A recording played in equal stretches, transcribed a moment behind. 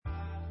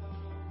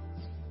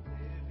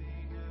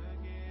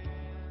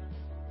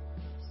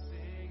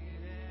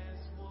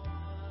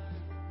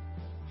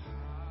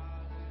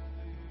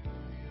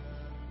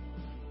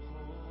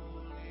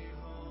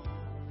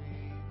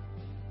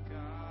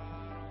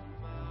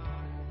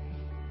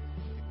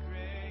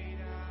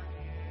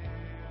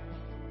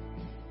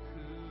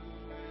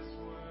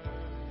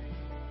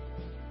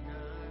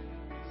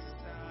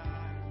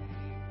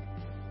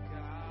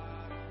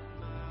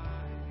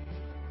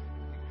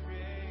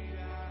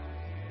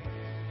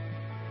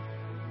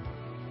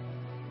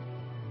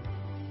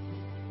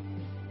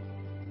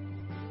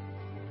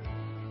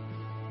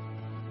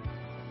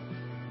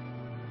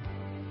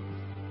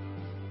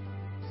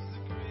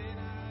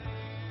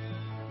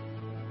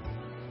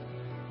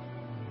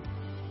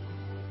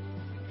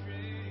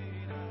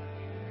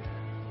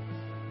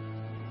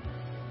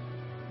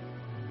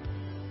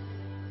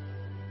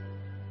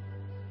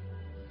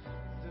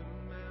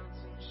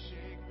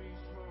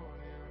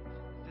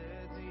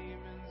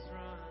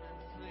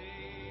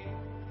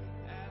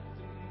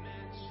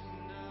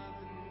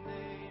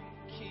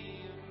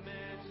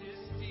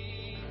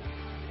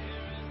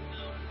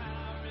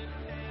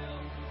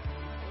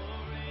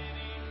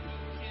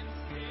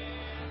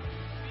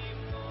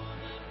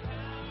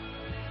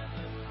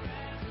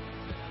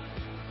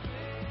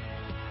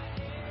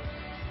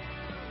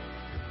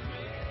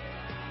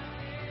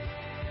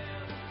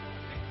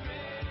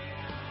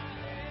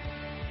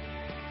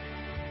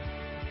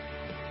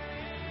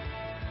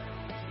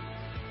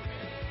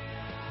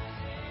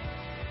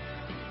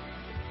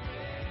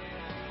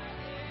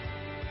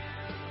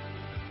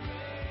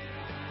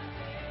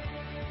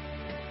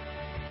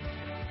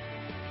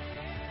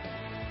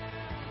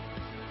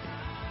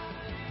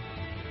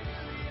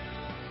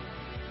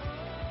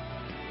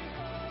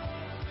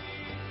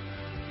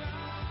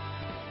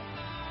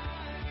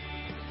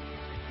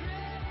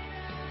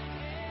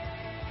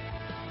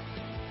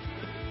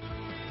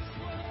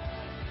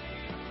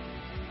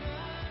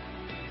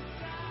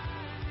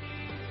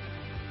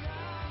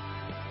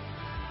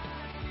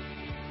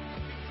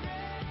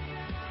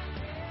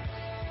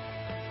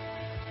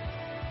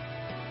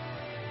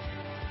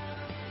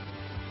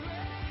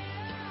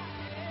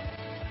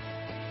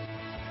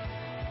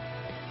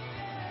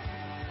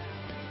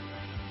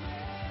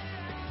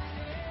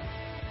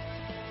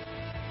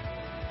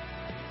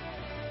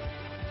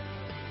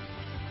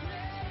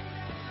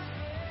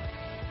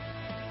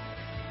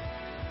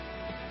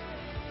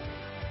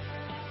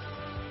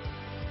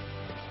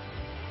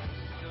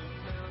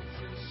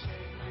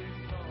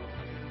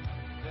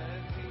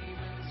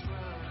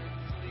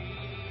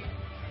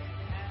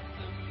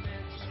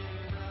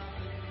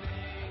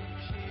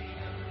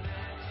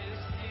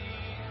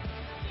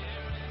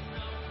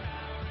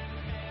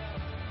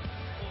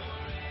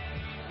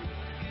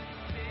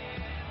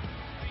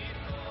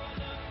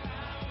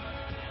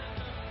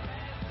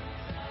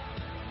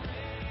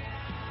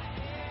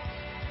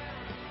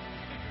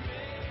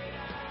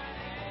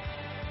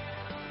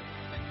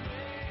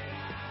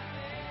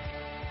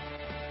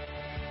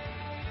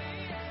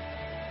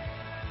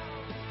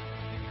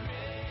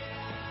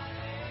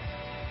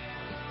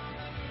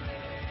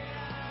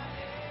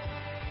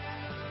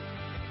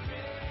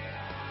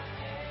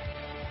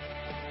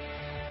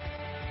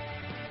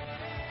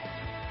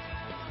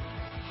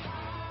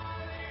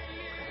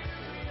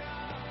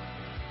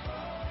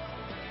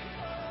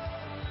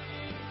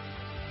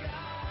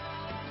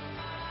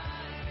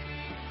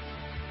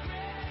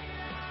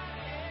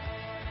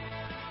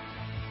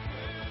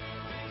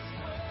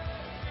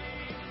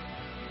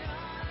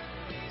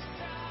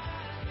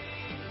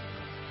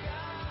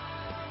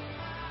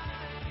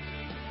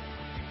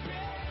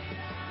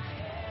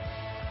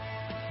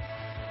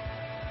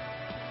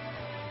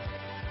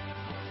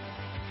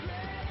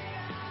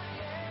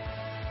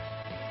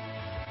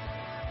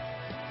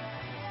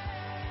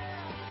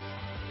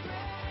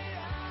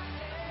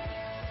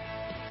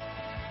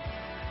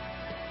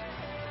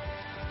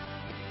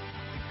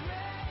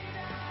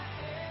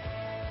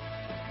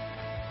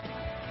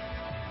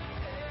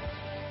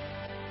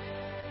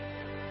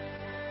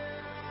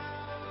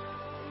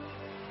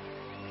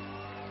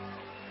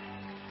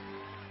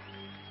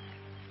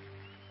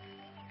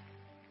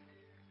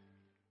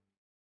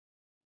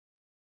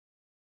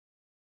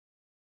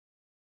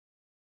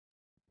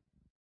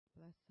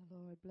Bless the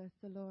Lord, bless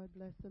the Lord,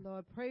 bless the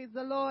Lord. Praise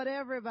the Lord,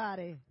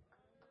 everybody.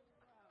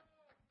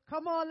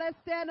 Come on, let's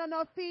stand on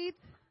our feet.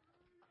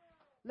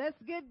 Let's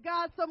give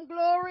God some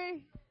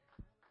glory.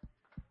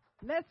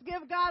 Let's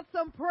give God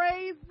some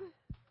praise.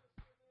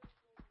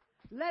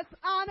 Let's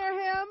honor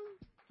him.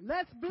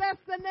 Let's bless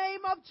the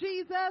name of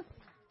Jesus.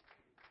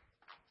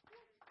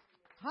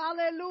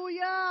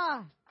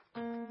 Hallelujah.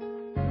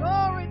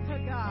 Glory to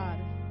God.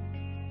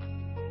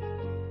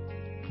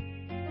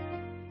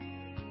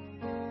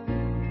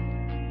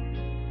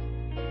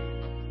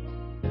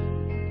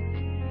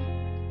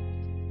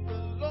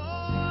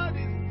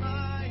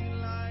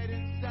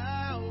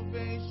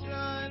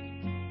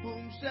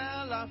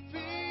 Shall I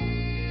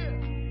fear?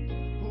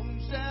 Whom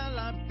shall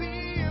I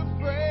be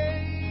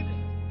afraid?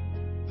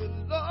 The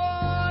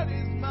Lord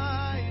is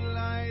my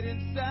light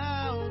and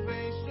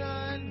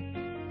salvation.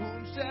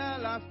 Whom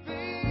shall I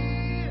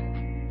fear?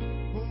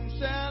 Whom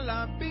shall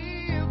I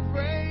be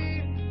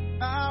afraid?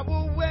 I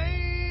will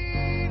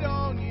wait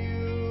on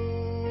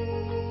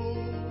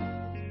you.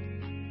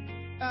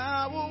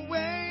 I will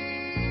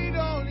wait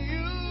on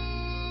you.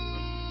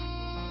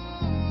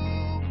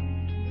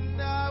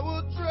 And I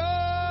will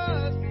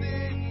trust.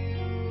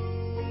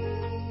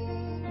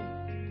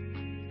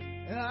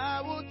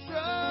 I will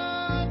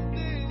trust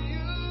in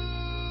you.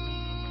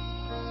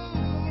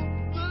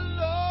 The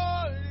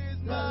Lord is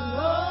my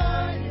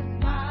light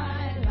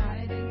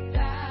and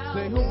salvation.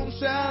 Say, whom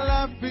shall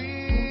I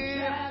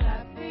fear?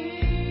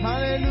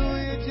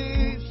 Hallelujah,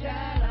 Jesus.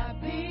 Shall I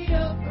be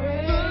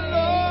afraid? The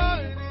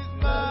Lord is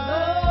my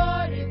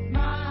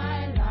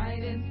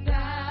light and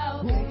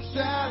salvation. Whom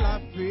shall I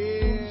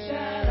fear?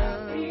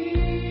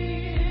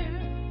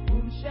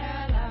 Whom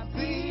shall I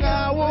fear? Sing, I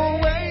will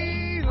wait.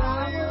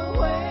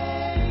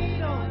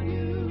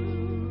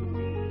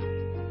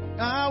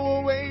 I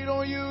will wait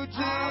on you, Jesus.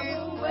 I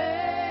will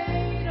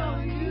wait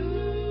on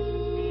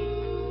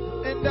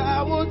you. And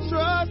I will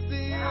trust in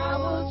you. I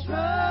will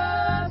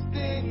trust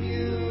in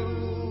you.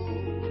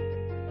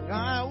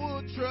 I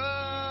will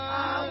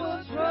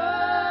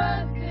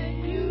trust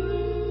in you.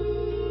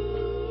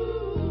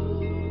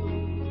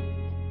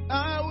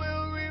 I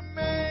will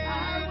remain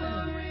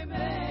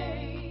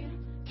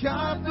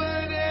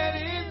confident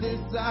in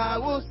this. I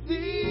will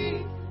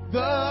see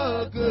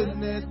the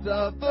goodness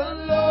of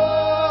the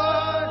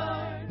Lord.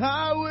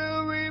 I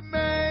will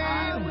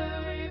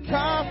remain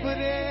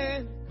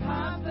confident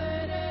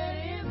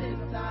in this.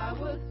 I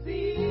will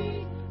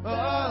see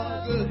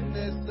the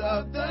goodness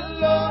of the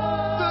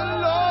Lord. The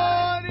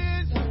Lord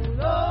is.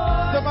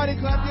 Somebody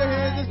clap your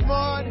hands this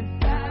morning.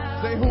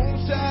 Say, whom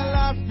shall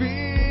I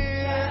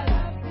fear?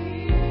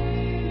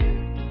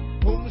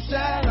 Whom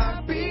shall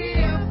I be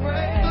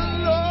afraid? The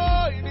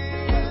Lord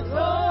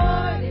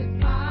is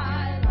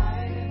my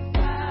light and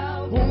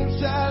salvation. Whom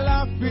shall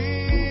I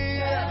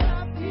fear?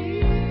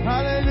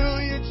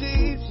 Hallelujah,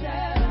 Jesus.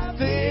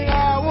 Sing,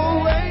 I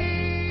will wait.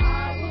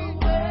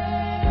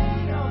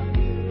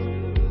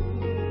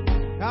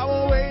 I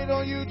will wait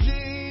on you,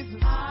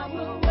 Jesus. I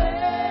will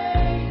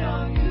wait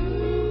on you.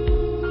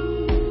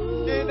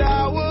 And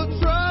I will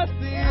trust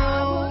in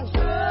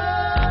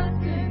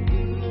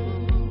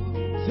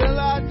you. Till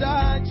I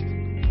die,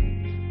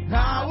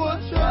 I will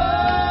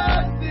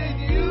trust in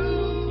you.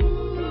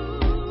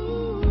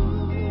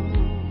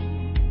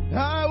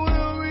 I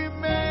will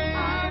remain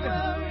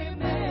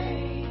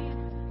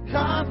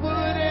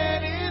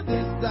confident in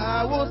this.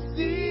 I will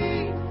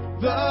see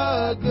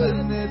the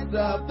goodness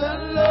of the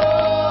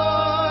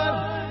Lord.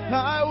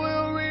 I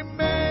will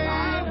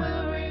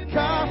remain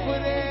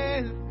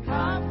confident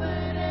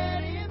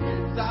in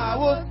this. I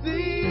will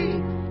see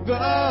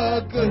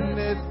the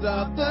goodness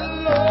of the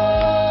Lord.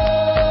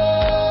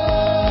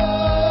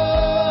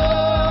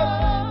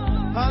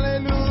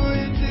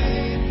 Hallelujah,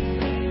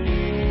 Jesus.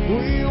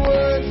 We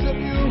worship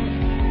you.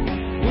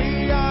 We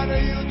honor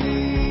you,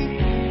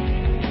 Jesus.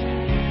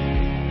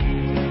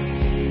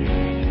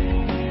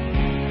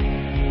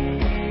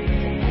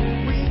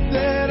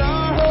 Set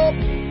our hope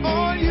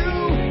on you.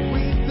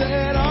 We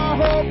set our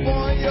hope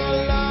on your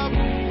love.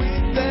 We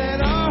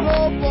set our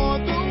hope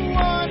on the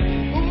one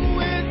who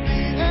is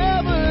the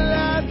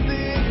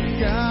everlasting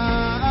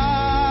God.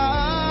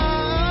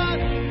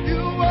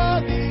 You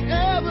are the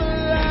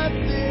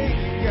everlasting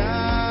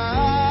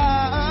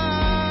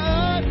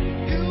God.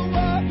 You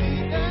are the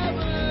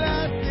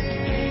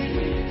everlasting.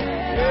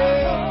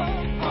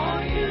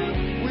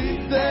 We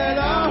set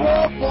our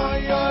hope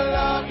on your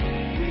love.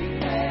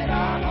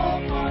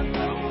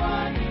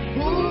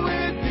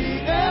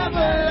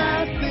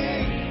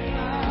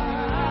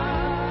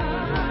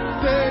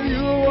 There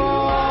you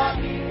are.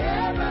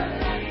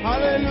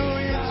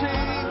 Hallelujah,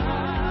 Jesus.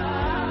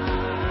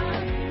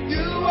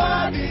 You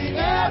are the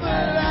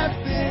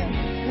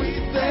everlasting. We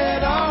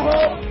set our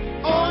hope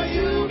on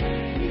you.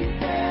 We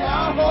set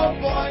our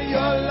hope on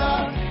your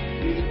love.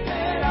 We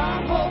set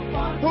our hope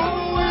on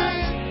who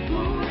is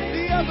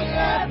the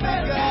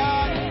everlasting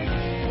God.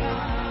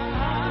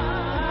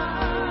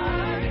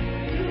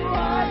 You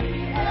are the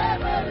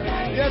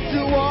everlasting. Yes,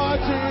 you are,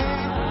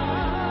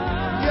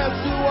 Jesus. Yes,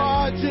 you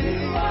are,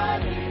 Jesus.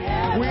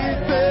 We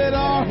set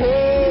our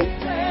hope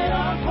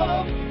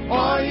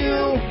on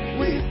you.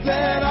 We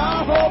set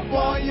our hope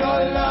on your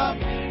love.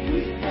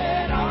 We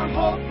set our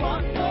hope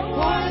on the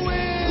one who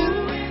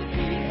is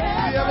The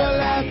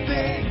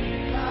everlasting.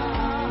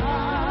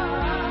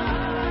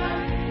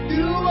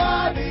 You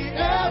are the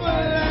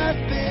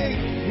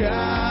everlasting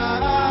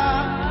God.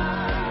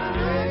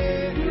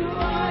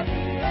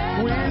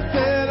 We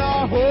set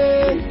our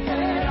hope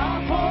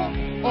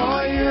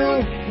on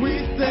you. We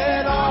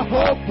set our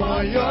hope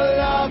on your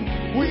love.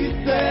 We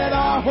set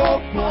our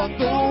hope on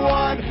the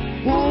one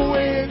who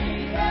is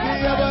the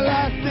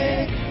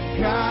everlasting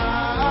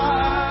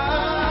God.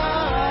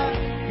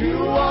 You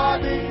are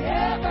the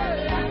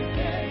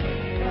everlasting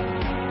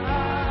God.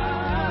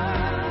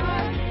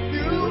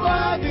 You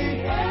are the.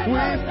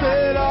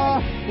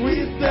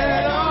 We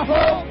set our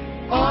hope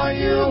on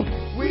you.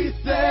 We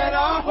set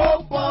our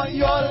hope on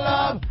your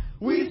love.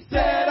 We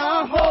set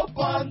our hope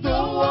on the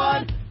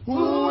one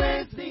who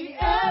is the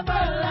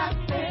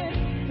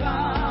everlasting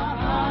God.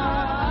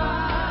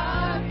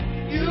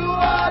 You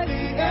are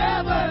the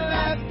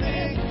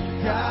everlasting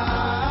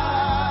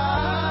God.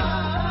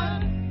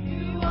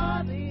 You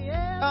are the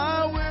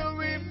I will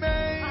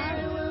remain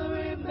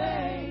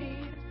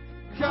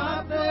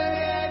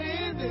confident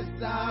in this.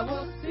 I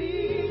will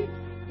see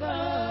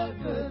the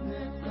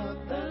goodness of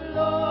the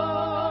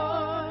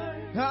Lord.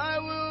 I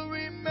will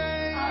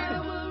remain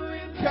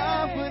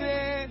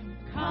confident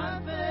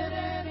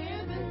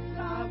in this. I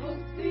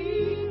will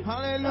see.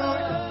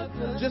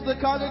 Hallelujah. Just the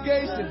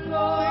congregation. Sing it.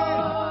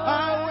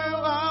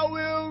 I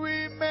will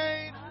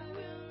remain.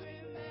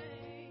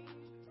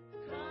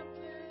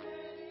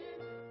 Confident in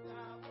this. I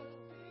will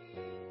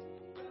see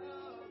the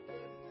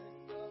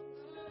goodness of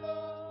the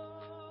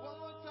Lord. One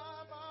more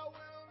time. I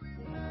will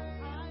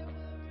remain.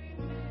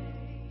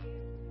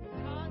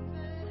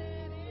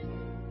 Confident in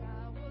this.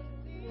 I will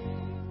see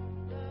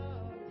the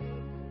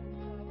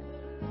goodness of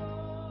the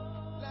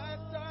Lord.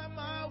 Last time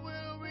I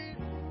will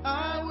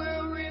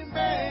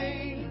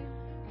remain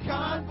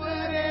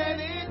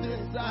confident in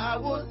this. I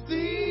will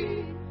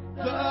see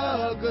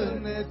the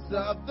goodness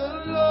of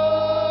the Lord.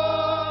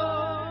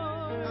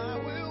 I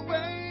will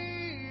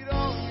wait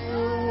on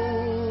you.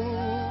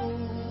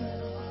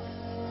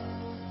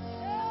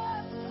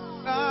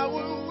 I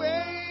will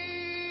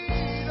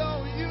wait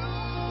on you.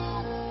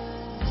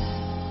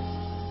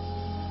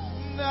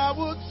 And I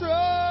will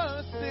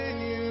trust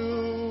in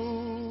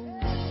you.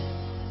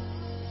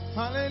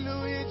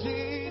 Hallelujah,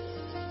 Jesus.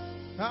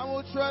 I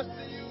will trust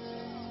in you.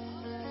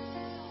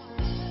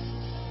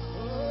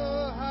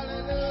 Oh,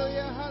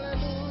 hallelujah,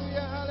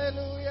 hallelujah,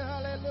 hallelujah,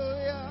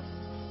 hallelujah.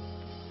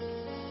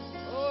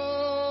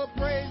 Oh,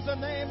 praise the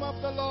name of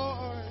the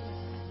Lord.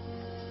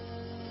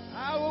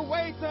 I will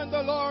wait on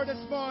the Lord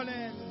this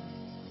morning.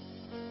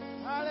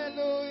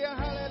 Hallelujah,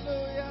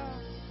 hallelujah.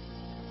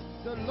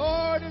 The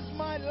Lord is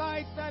my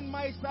light and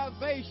my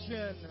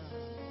salvation.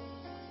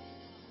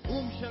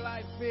 Whom shall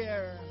I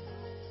fear?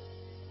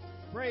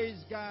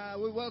 Praise God.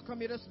 We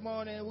welcome you this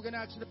morning. We're going to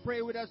ask you to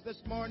pray with us this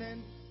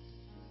morning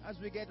as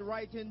we get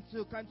right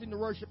into continue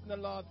worshiping the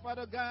Lord.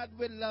 Father God,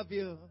 we love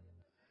you.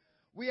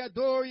 We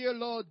adore you,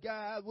 Lord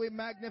God. We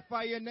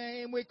magnify your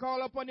name. We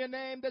call upon your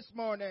name this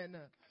morning.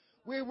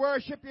 We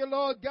worship you,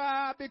 Lord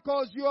God,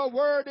 because you are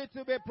worthy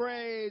to be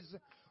praised.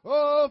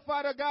 Oh,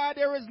 Father God,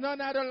 there is none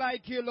other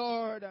like you,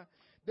 Lord.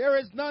 There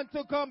is none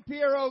to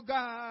compare, oh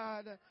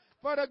God.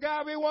 Father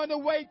God, we want to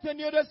wait on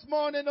you this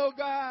morning, oh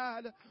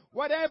God.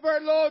 Whatever,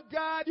 Lord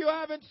God, you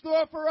have in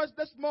store for us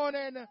this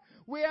morning,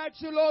 we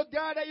ask you, Lord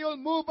God, that you'll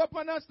move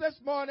upon us this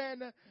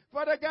morning.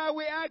 Father God,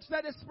 we ask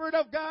that the Spirit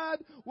of God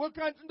will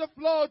continue to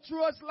flow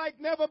through us like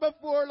never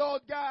before,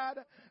 Lord God.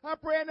 I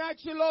pray and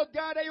ask you, Lord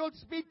God, that you'll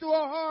speak to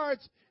our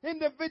hearts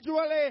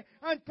individually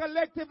and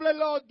collectively,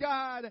 Lord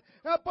God.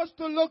 Help us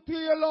to look to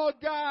you, Lord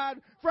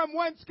God, from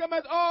whence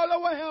cometh all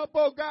our help,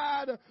 oh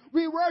God.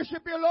 We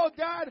worship you, Lord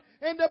God,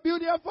 in the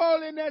beauty of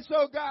holiness,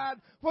 oh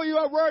God, for you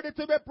are worthy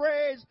to be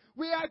praised.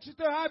 We ask you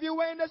to have your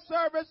way in the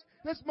service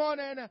this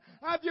morning.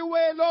 Have your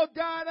way, Lord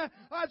God,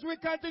 as we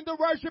continue to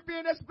worship you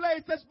in this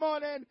place this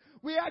morning.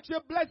 We ask your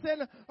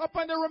blessing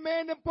upon the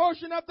remaining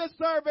portion of the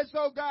service,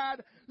 oh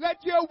God. Let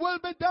your will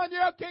be done,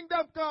 your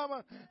kingdom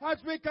come, as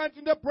we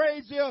continue to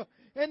praise you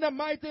in the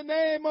mighty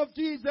name of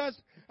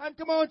Jesus. And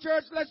come on,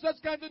 church, let's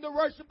just continue to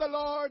worship the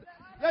Lord.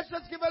 Let's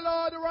just give the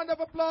Lord a round of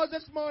applause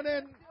this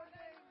morning.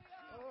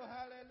 Oh,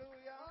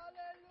 hallelujah.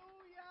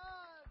 Hallelujah.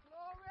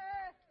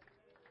 Glory.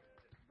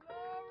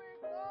 Glory,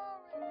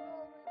 glory,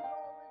 glory,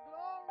 glory,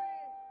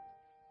 glory.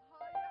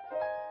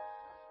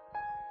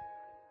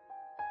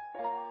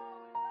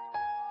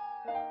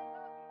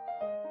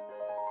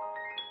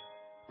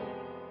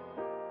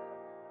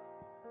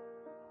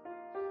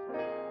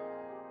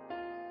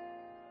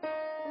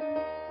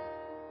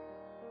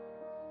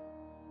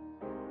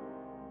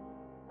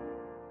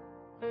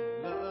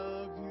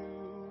 Love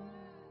you.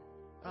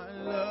 I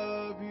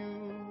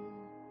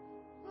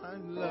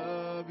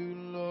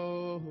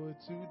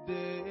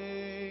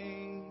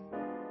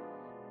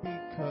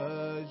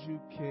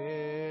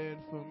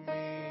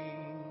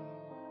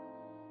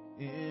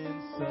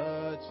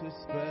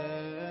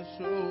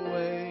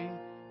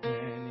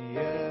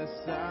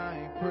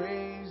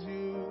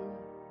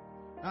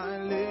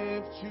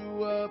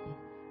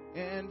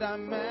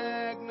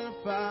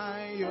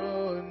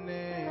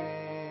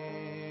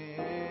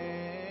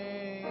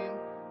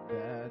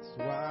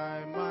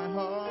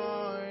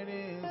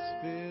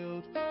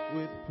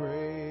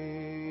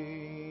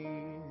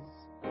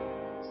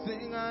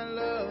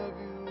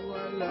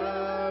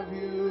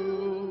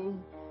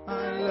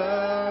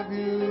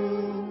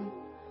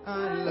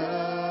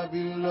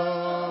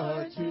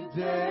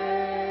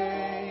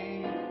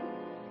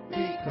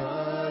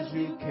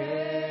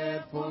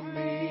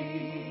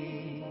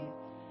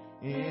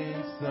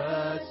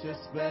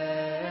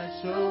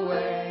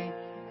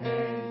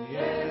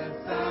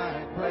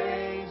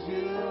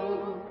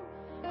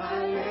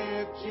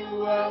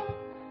up,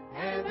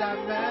 and I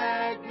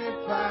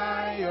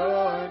magnify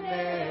your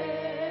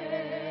name.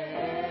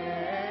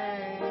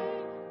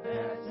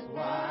 That's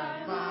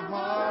why my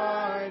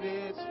heart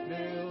is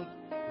filled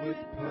with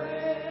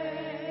praise.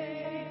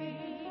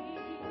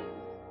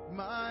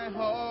 My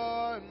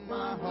heart,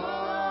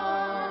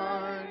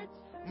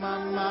 my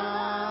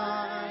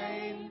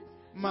mind,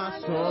 my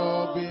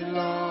soul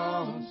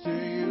belongs to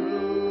you.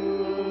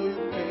 You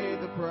paid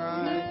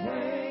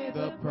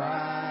the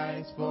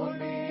price for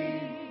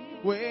me.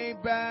 Way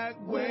back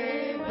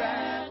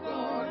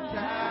on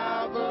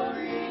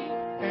Calvary.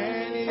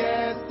 And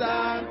yes,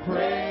 I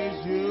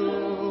praise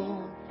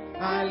you.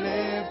 I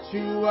lift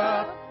you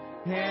up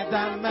and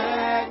I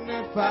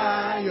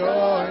magnify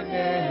your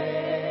name.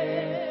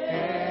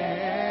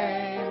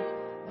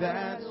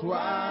 That's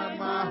why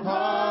my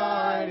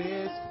heart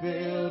is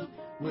filled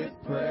with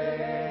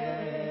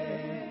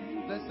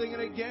praise. Let's sing it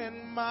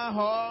again. My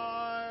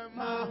heart,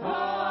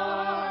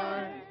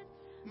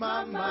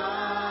 my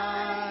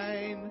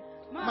mind,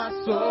 my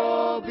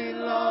soul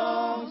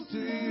belongs to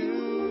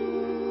you.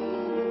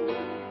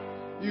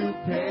 You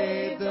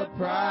paid the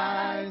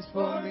price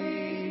for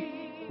me.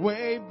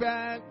 Way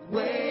back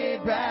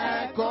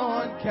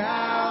on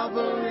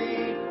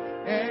Calvary.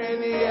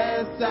 And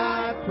yes,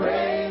 I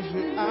praise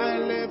you. I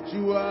lift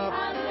you up.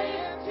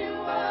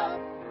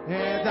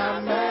 And I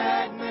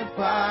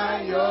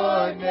magnify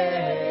your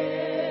name.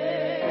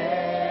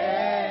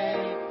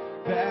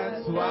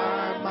 That's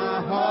why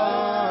my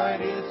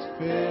heart is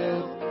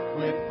filled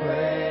with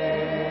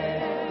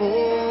praise.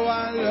 Oh,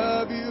 I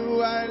love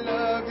you, I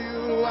love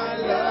you, I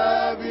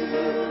love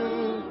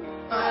you.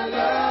 I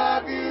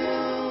love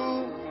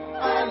you,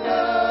 I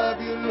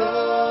love you,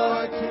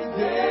 Lord,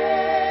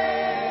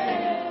 today.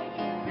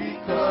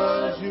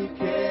 Because you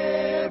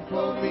cared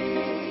for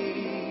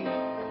me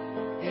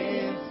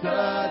in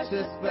such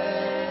a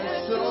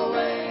special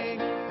way.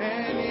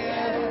 And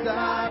yes,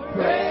 I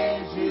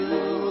praise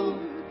you,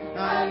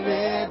 I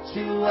lift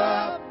you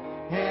up,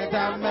 and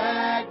I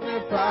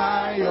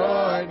magnify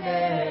your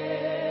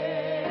name.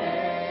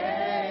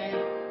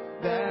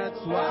 That's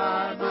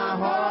why my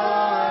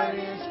heart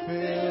is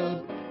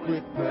filled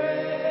with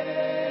praise.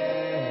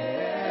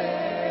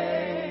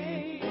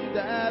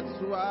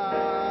 That's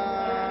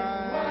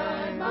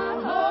why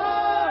my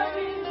heart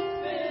is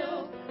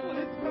filled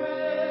with praise.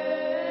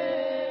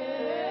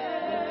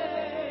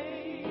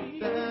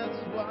 That's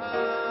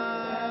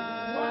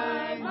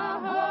why my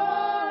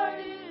heart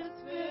is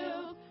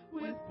filled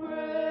with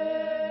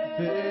praise.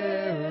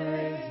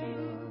 There is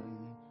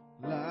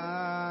none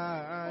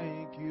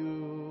like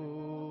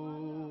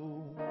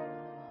you.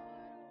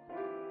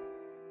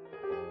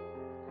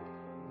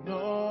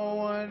 No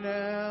one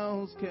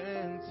else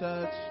can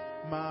touch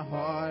my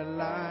heart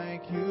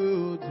like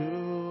you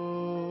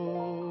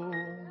do.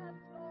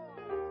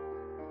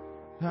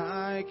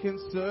 I can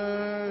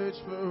search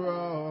for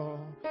all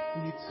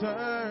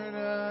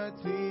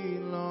eternity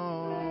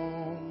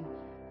long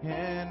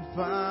and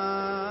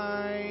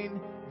find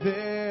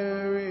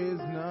there is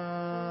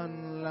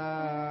none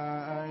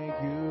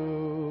like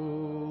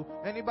you.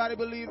 Anybody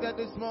believe that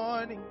this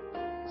morning?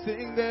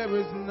 Sing, there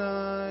is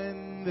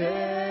none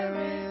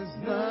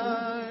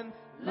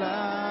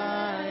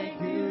like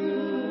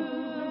you.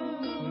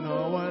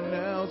 No one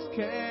else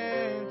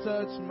can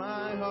touch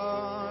my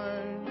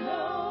heart.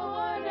 No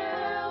one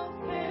else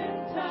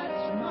can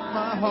touch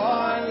my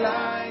heart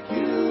like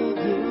you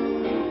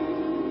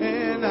do.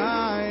 And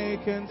I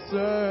can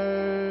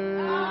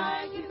search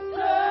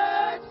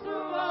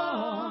for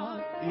all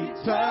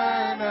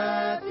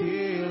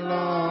eternity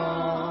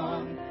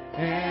long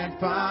and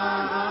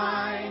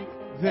find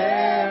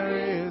there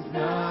is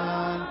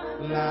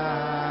none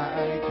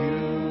like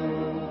you.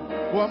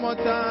 One more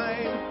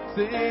time,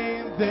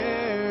 sing,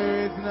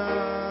 there is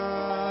none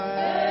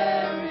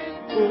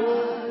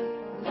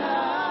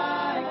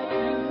like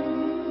you.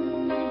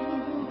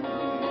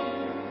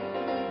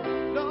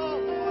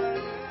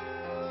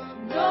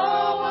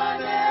 No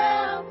one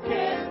else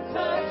can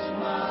touch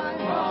my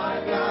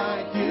heart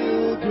like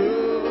you do.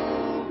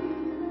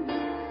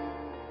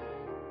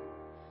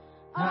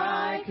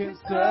 I can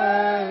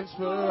search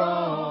for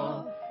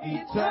all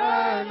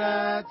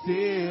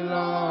eternity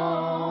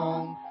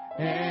long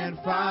and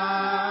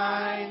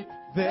find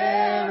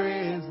there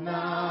is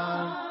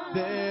none,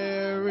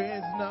 there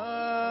is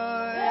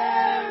none.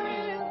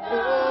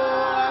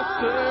 Oh, I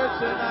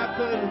searched and I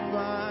couldn't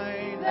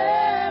find.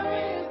 There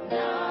is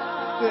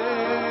none.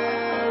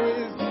 There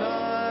is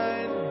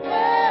none.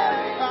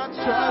 I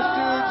trust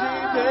you,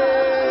 Jesus.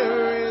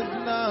 There is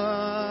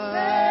none.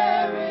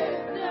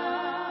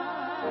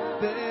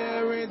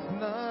 There is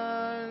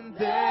none.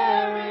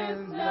 There is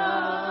none.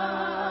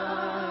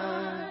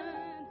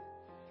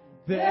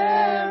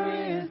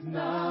 There is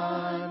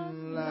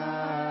none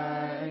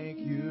like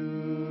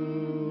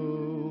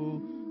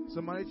you.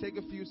 Somebody take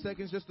a few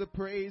seconds just to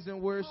praise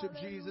and worship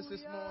Jesus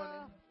this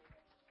morning.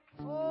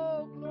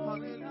 Oh,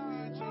 glory.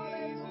 Hallelujah,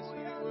 Jesus. We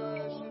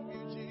worship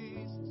you,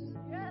 Jesus.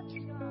 Yes,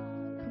 God.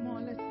 Come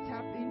on, let's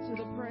tap into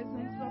the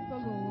presence of the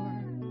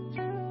Lord.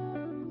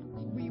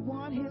 We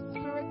want His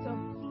Spirit to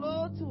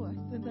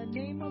the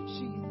name of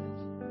Jesus.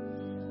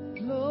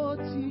 Flow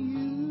to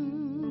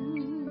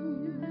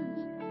you.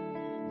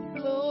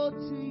 Flow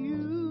to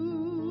you.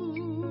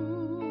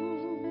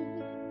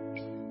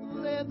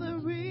 Let the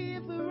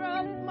river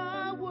of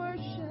my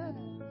worship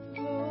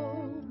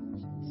flow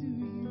to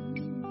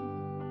you.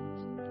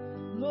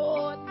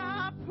 Lord,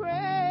 I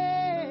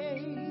pray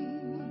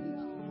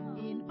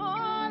in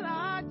all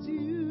I do.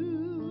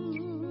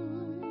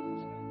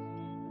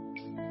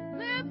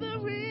 Let the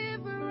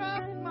river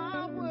of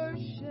my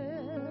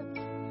worship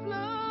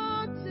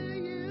flow to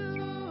you.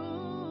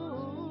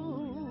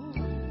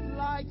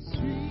 Like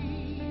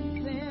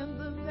streams in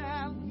the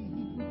valley,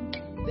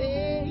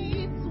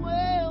 they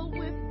swell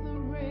with the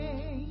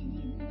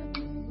rain.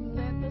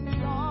 Let the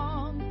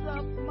songs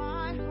of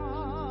my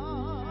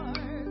heart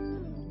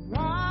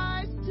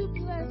rise to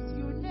bless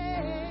your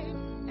name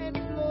and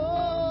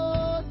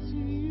flow to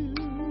you.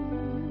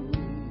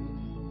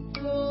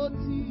 Flow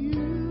to you.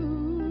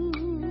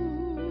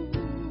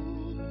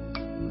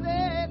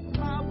 Let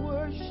my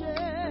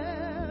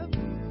worship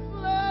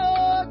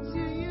flow to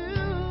you.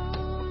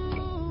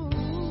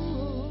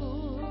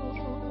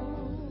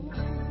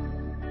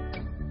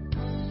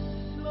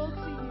 Flow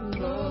to you.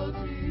 Flow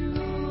to you.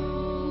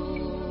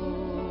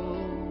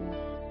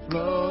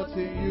 Flow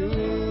to you.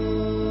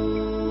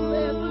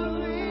 Let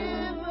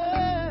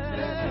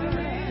the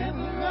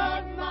river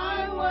of my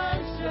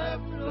worship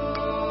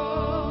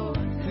flow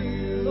to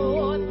you.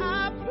 Lord, I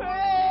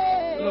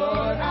pray.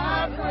 Lord, I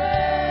pray.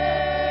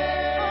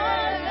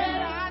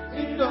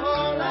 In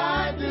all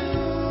I do.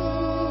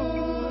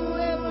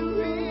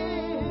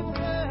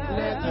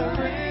 Let the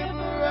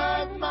river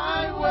of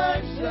my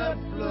worship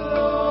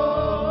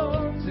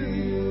flow to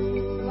you.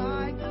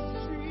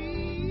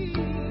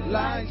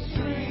 Like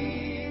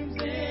streams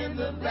in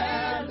the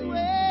valley,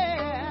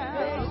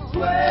 they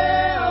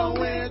swell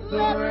with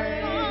the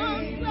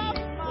rain.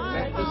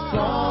 Let the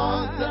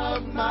songs of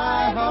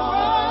my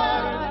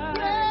heart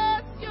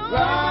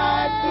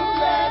rise to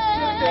bless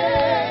your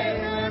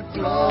name and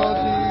flow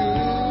to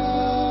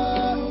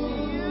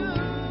you.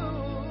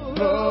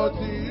 Flow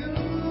to you.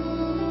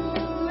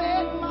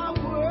 Let my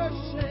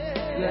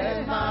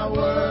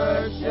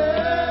worship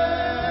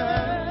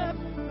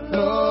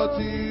flow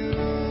to you.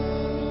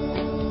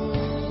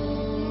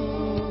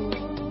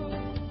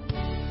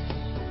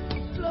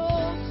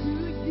 flow to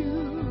you.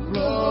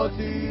 Flow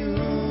to you.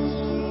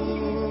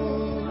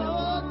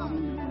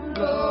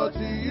 Flow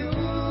to you.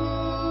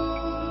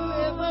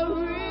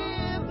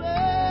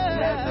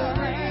 Let the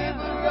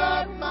river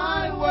of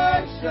my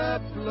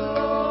worship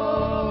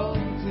flow to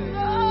you.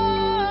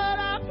 Lord,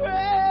 I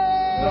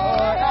pray.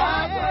 Lord,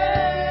 I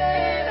pray.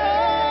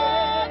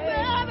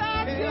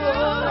 In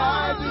all I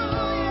do.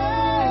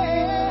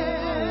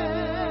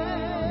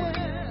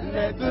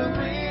 Let the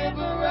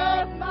river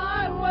of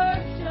my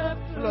worship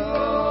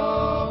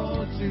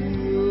flow to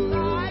you.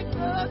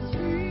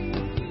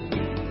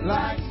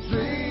 Like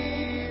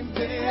streams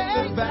in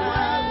the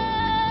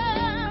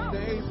valley,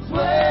 they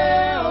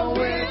swell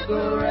with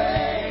the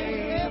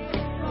rain.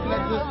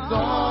 Let the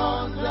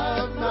songs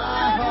of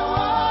my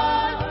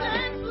heart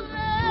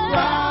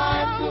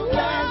rise to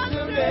bless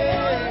your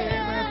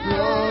name and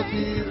flow to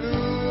you.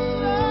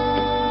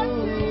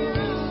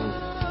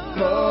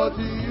 Flow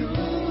to you.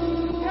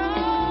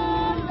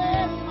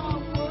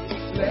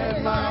 Let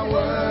my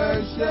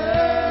worship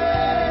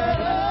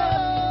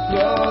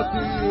flow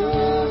to you.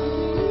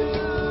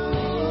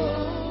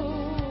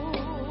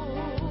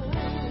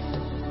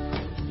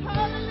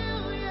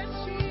 Hallelujah,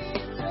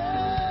 Jesus.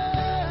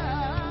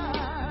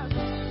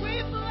 We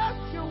bless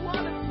your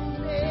wonderful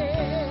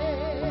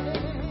name.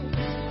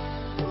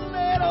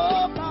 Let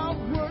all my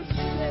worship,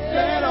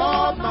 Let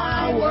all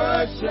my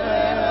worship,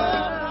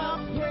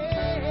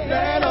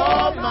 let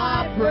all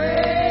my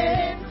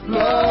praise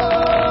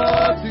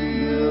flow to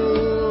you.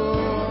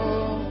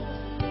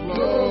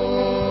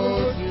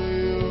 Flow to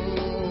you.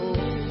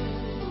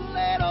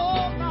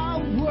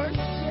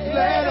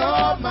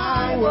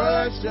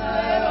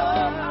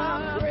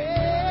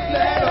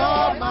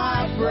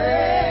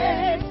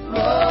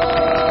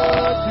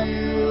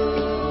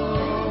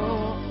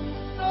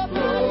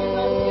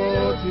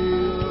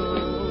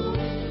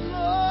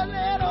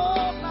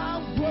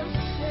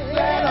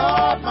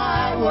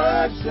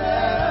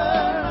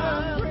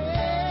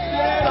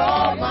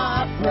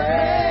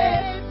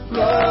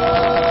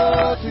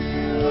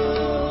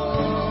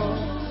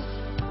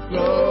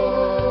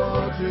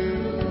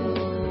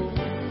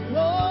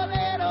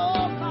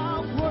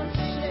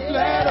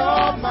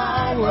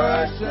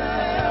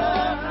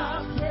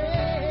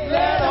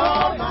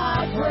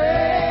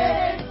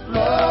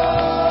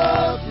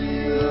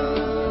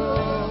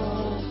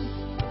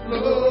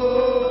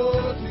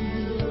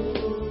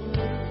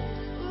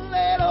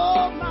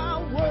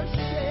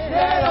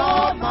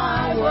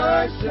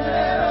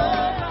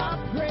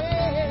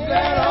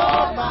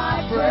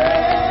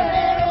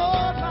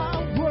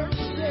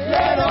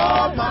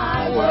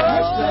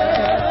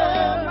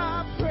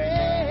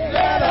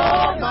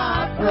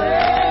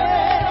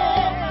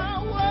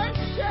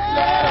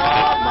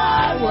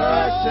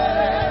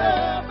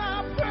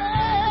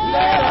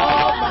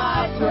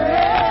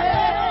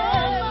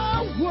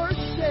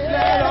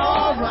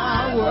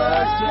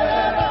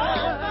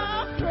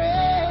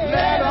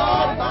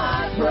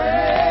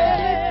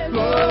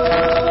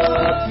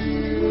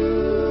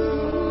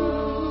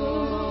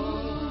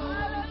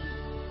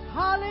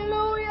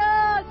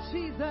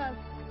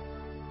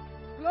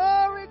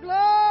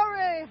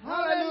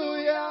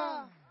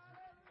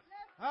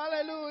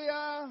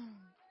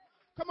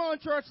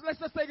 Church, let's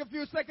just take a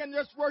few seconds,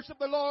 just worship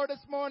the Lord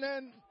this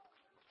morning.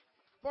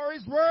 For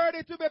He's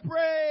worthy to be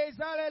praised.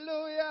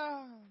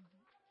 Hallelujah.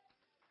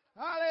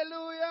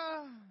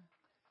 Hallelujah.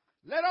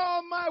 Let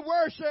all my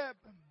worship,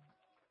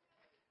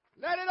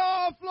 let it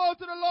all flow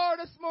to the Lord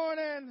this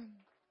morning.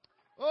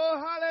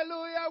 Oh,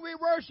 hallelujah. We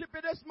worship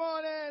you this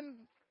morning.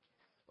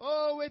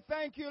 Oh, we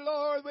thank you,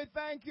 Lord. We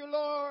thank you,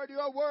 Lord. You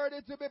are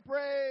worthy to be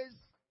praised.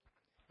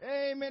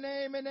 Amen,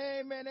 amen,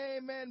 amen,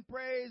 amen.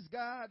 Praise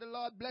God. The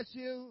Lord bless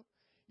you.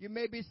 You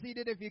may be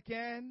seated if you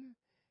can.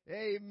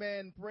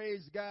 Amen.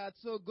 Praise God.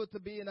 So good to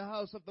be in the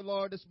house of the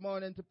Lord this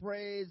morning to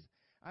praise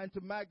and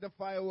to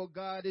magnify our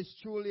God. He's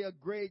truly a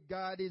great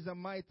God. He's a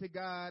mighty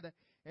God.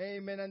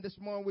 Amen. And this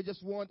morning we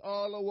just want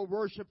all our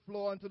worship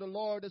flow unto the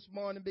Lord this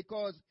morning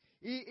because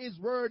He is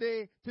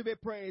worthy to be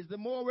praised. The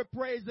more we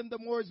praise Him, the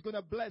more He's going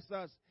to bless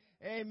us.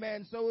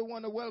 Amen. So we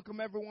want to welcome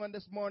everyone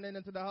this morning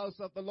into the house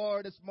of the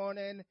Lord this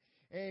morning.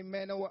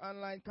 Amen. Our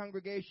online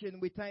congregation,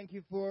 we thank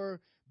you for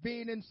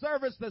being in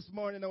service this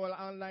morning, our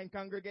online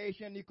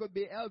congregation. You could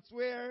be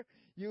elsewhere,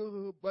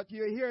 but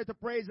you're here to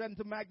praise and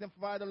to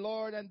magnify the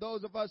Lord. And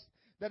those of us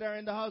that are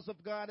in the house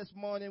of God this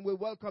morning, we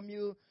welcome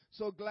you.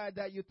 So glad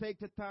that you take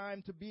the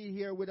time to be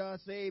here with us.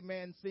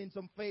 Amen. Seeing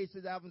some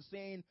faces I haven't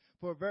seen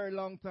for a very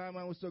long time.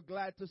 And we're so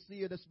glad to see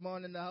you this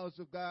morning in the house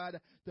of God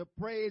to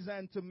praise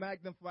and to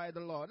magnify the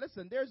Lord.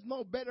 Listen, there's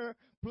no better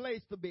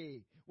place to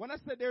be. When I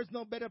say there's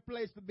no better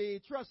place to be,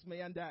 trust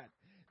me on that,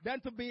 than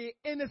to be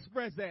in His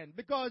presence.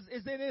 Because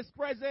it's in His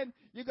presence,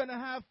 you're going to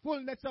have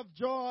fullness of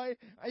joy,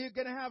 and you're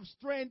going to have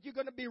strength, you're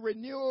going to be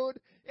renewed.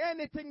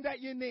 Anything that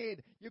you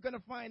need, you're going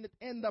to find it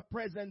in the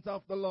presence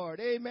of the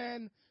Lord.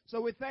 Amen. So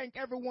we thank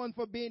everyone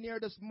for being here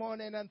this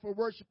morning and for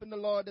worshiping the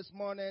Lord this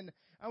morning.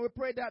 And we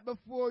pray that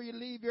before you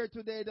leave here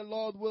today, the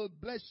Lord will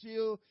bless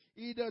you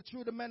either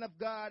through the man of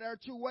God or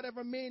through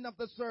whatever mean of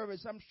the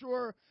service. I'm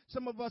sure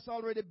some of us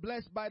already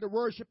blessed by the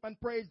worship and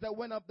praise that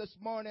went up this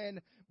morning.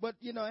 But,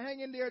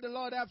 hang in there. The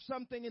Lord have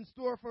something in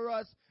store for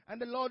us.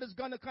 And the Lord is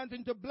going to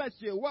continue to bless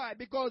you. Why?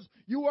 Because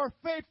you are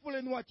faithful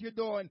in what you're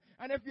doing.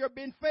 And if you're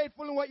being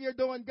faithful in what you're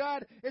doing,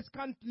 God is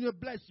continuing to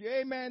bless you.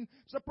 Amen.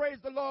 So praise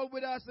the Lord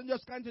with us and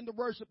just continue to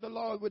worship the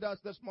Lord with us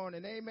this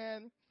morning.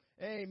 Amen.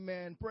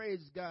 Amen.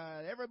 Praise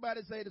God.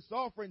 Everybody say it's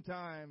offering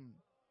time.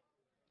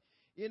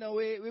 We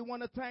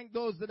want to thank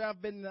those that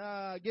have been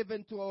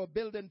given to our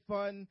building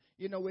fund.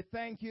 We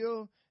thank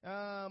you.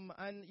 And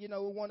we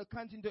want to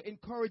continue to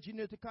encourage you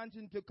to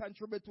continue to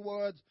contribute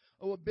towards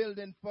our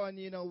building fund.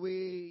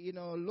 We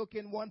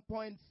looking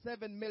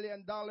 $1.7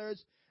 million.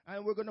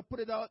 And we're going to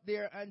put it out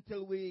there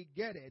until we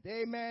get it.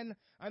 Amen.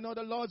 I know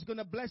the Lord's going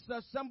to bless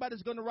us.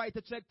 Somebody's going to write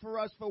a check for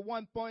us for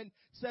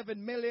 $1.7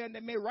 million. They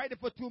may write it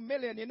for $2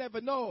 million. You never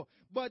know.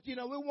 But, we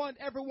want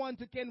everyone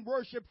to can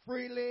worship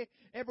freely.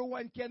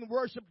 Everyone can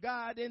worship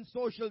God in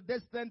social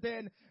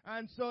distancing.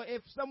 And so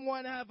if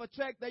someone have a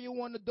check that you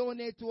want to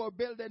donate to our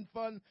building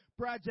fund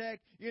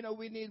project,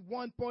 we need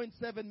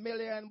 $1.7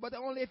 million. But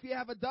only if you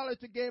have $1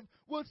 to give,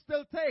 we'll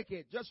still take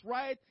it. Just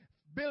write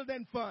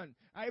building fund.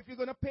 If you're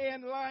going to pay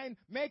in line,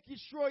 make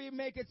sure you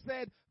make it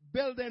said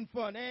building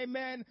fund.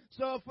 Amen.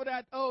 So for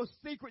that,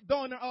 secret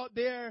donor out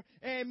there,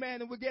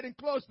 amen. We're getting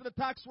close to the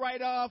tax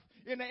write-off.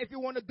 If you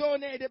want to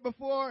donate it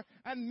before,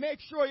 and make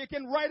sure you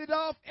can write it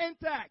off in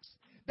tax.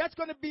 That's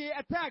going to be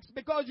a tax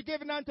because you're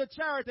giving unto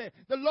charity.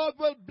 The Lord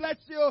will bless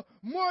you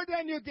more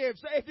than you give.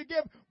 So if you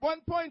give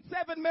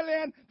 1.7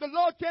 million, the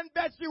Lord can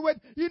bless you with,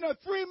 3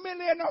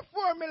 million or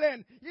 4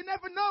 million. You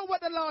never know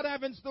what the Lord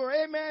have in store.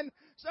 Amen.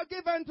 So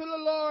give unto the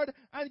Lord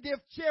and give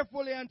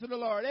cheerfully unto the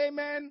Lord.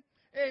 Amen.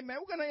 Amen.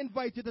 We're going to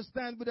invite you to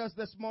stand with us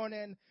this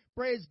morning.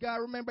 Praise God.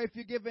 Remember, if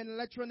you're giving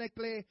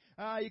electronically,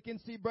 you can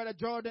see Brother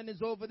Jordan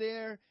is over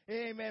there.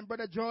 Amen.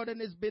 Brother Jordan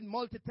has been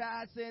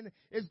multitasking,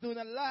 is doing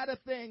a lot of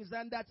things,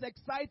 and that's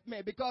excites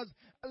me because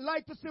I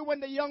like to see when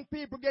the young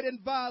people get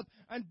involved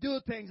and do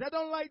things. I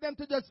don't like them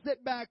to just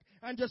sit back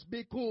and just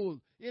be cool.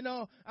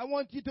 I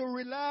want you to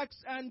relax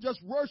and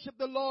just worship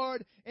the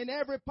Lord in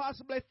every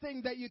possible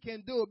thing that you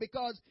can do,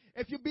 because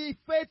if you be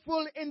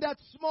faithful in that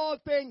small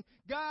thing,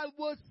 God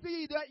will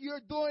see that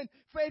you're doing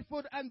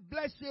faithful and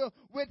bless you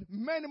with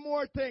many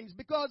more things,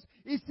 because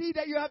He see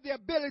that you have the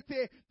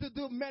ability to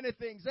do many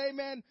things.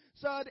 Amen.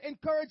 So I'd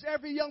encourage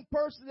every young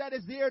person that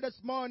is here this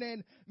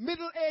morning,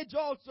 middle age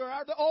also,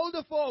 or the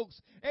older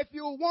folks, if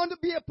you want to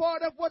be a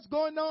part of what's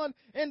going on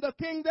in the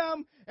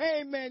kingdom,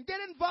 amen, get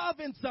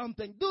involved in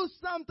something. Do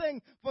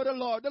something for the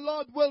Lord. The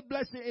Lord will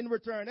bless you in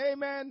return.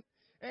 Amen.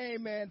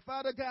 Amen.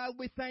 Father God,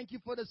 we thank you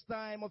for this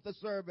time of the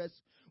service.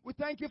 We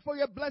thank you for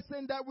your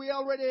blessing that we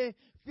already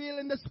feel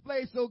in this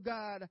place, oh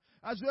God.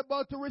 As we're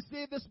about to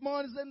receive this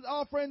morning's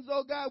offerings,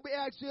 oh God, we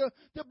ask you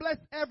to bless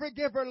every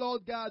giver,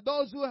 Lord God.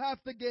 Those who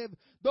have to give,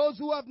 those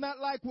who have not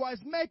likewise.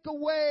 Make a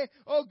way,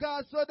 oh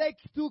God, so they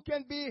too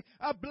can be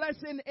a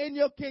blessing in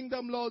your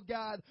kingdom, Lord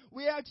God.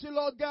 We ask you,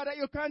 Lord God, that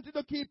you continue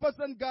to keep us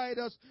and guide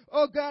us.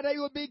 Oh God, that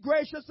you will be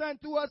gracious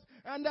unto us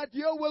and that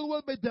your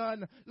will be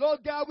done. Lord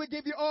God, we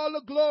give you all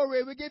the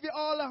glory. We give you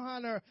all the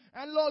honor.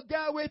 And Lord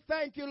God, we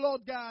thank you,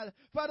 Lord God.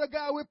 Father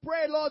God, we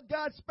pray, Lord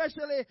God,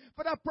 especially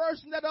for that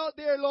person that out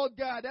there, Lord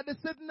God, that is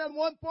sitting at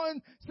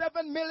 $1.7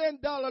 million,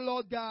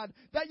 Lord God,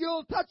 that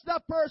you'll touch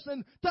that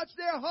person, touch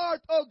their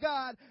heart, oh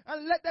God,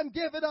 and let them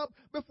give it up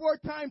before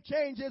time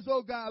changes,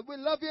 oh God. We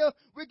love you.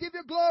 We give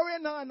you glory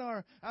and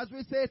honor as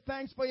we say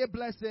thanks for your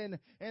blessing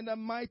in the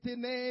mighty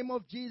name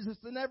of Jesus.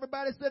 And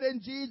everybody said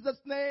in Jesus'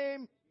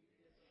 name.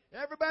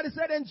 Everybody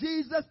said in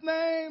Jesus'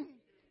 name.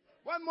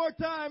 One more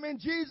time, in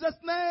Jesus'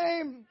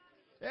 name.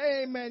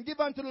 Amen. Give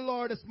unto the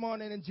Lord this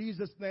morning in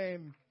Jesus'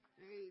 name.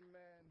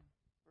 Amen.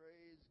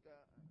 Praise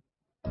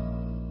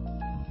God.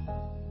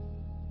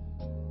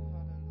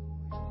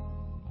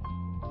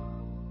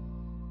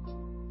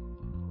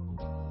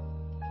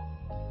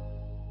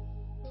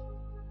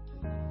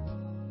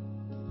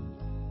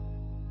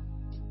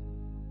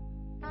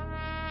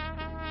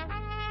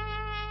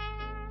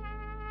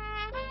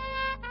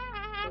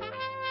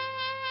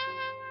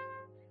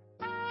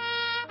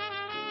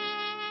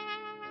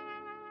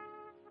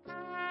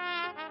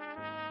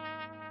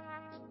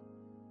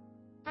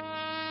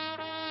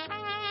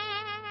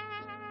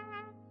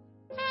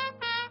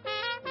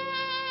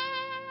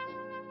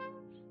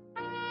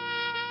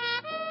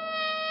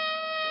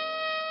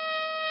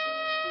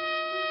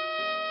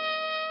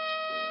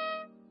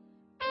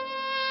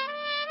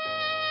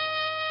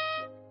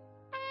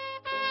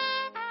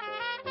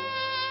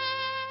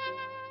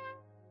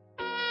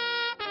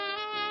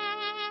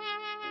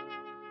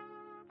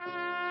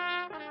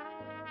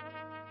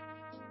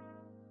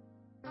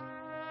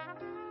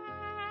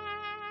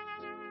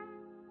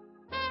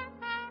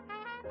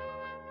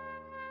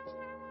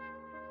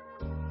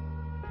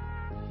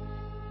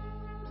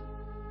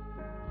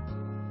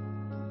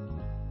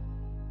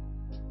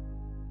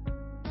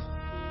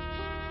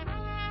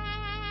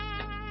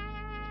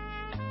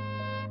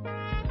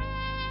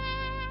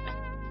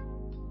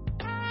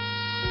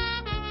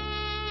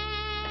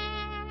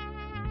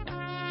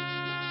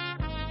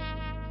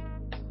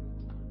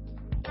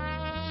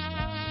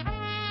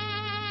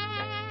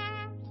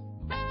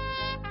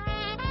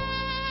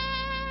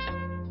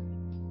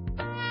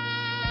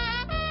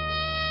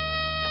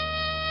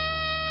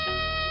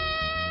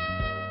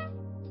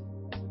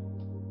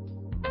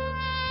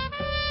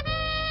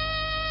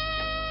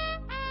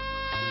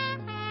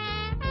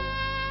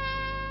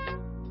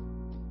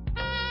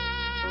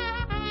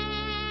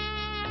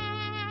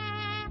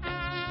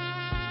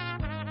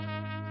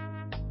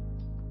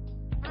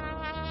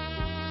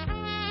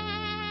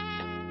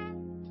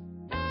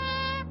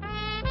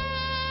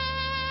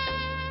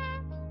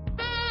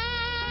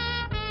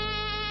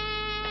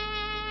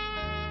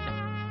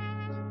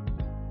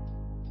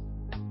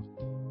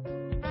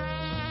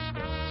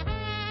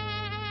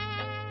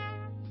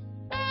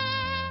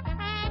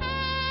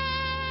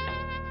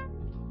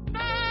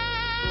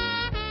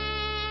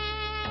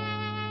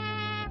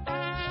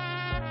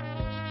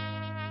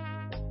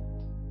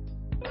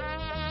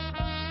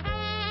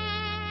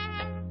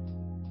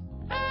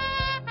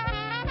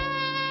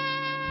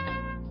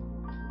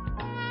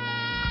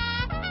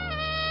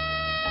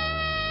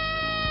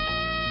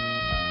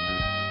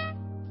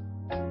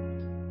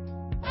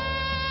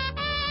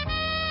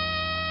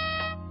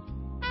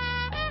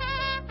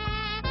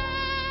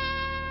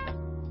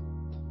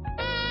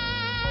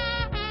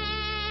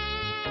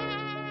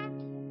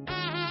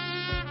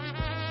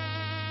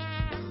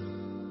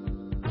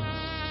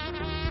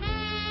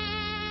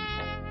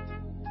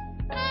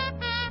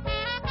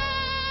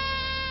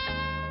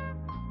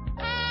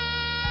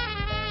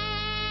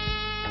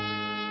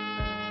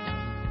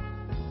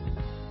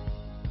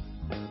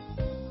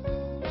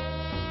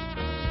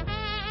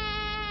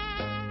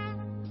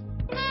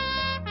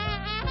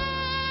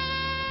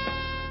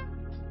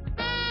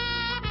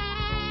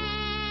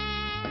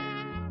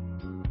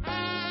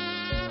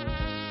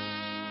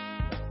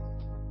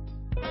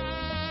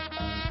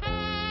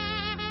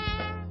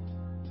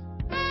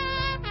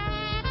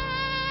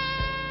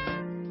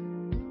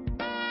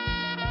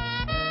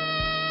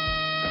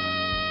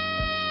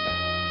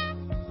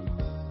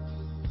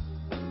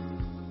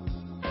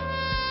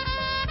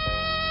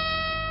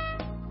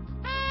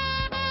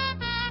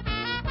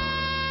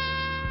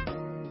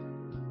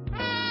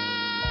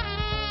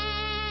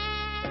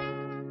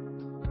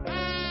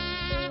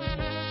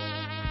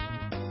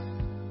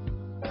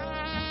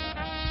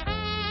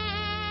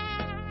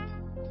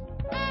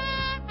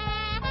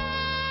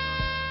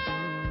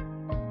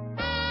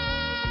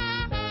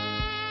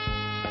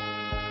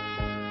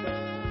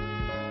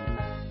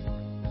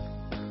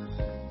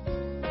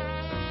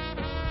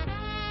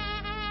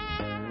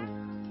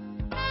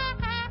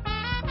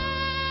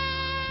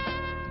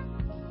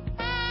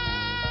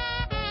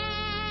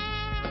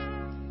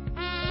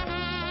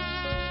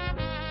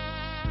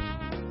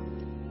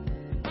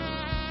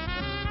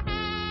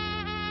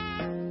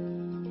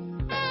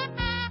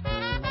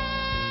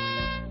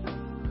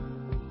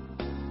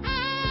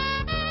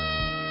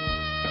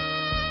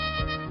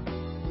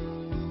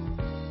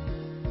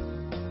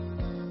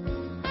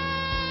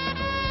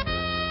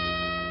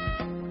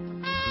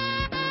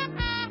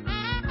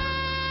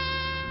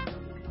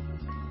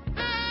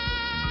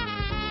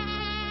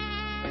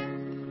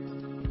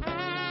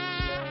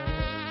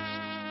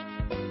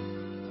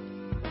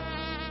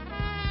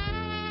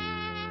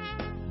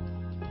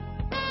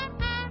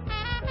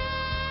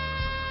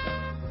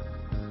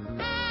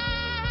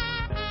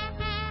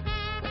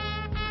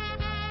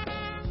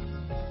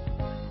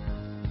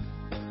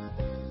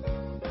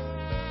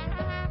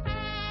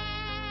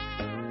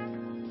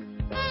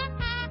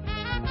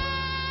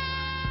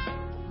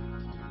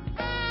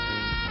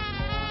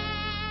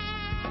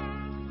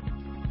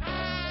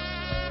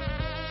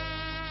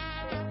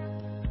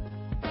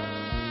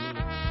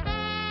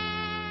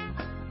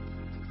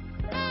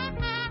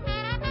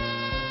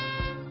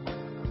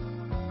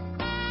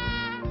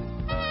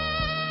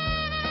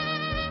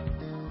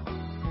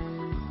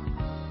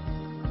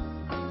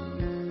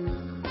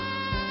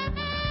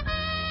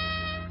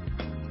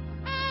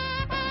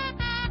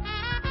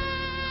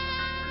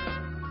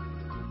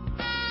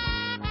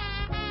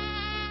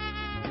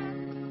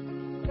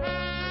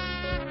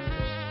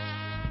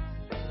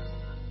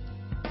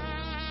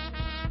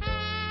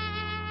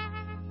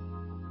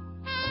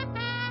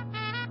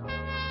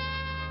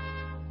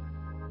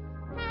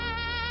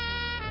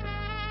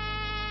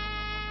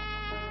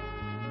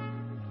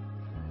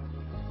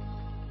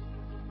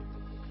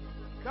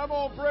 Come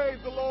on, praise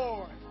the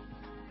Lord.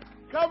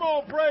 Come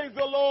on, praise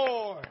the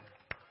Lord.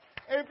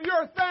 If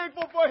you're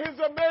thankful for His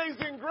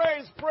amazing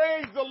grace,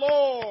 praise the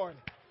Lord.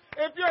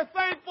 If you're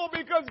thankful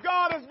because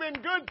God has been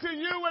good to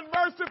you and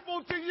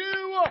merciful to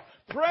you,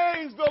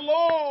 praise the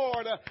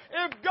Lord.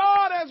 If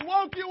God has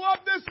woke you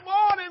up this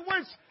morning,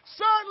 which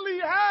certainly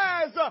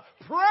has,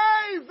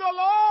 praise the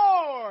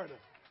Lord.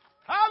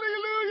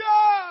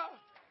 Hallelujah.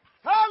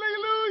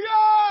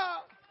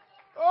 Hallelujah.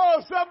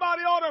 Oh,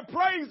 somebody ought to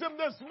praise Him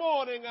this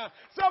morning.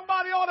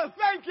 Somebody ought to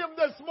thank Him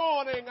this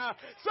morning.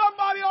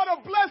 Somebody ought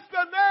to bless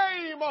the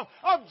name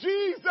of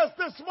Jesus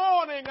this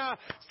morning.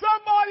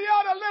 Somebody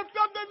ought to lift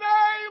up the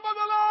name of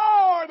the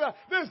Lord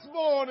this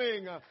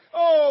morning.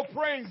 Oh,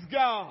 praise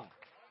God.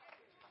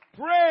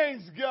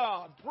 Praise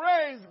God.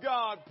 Praise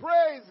God.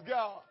 Praise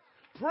God.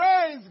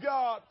 Praise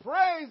God.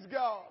 Praise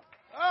God.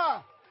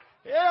 Ah.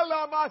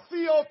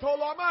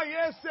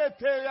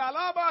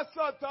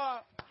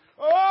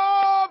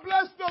 Oh,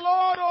 bless the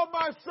Lord, oh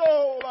my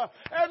soul,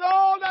 and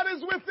all that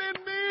is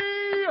within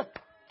me.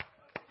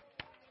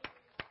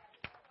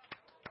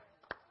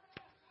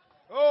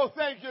 Oh,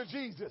 thank you,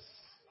 Jesus.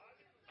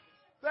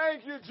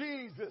 Thank you,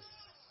 Jesus.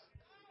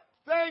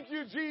 Thank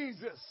you,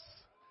 Jesus.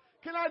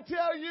 Can I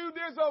tell you,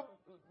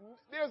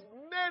 there's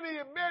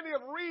many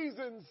of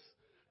reasons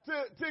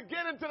to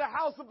get into the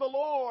house of the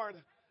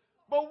Lord.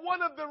 But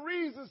one of the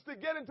reasons to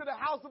get into the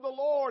house of the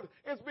Lord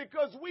is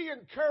because we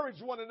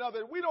encourage one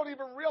another. We don't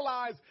even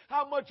realize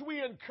how much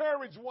we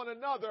encourage one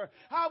another,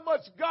 how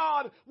much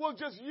God will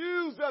just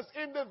use us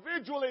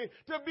individually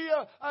to be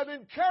an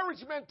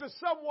encouragement to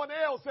someone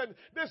else. And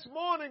this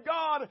morning,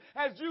 God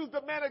has used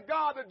the man of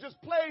God that just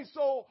plays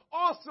so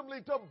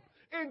awesomely to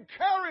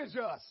encourage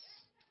us.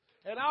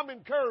 And I'm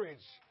encouraged.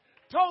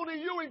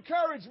 Tony, you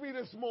encouraged me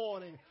this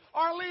morning.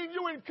 Arlene,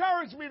 you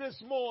encouraged me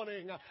this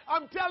morning.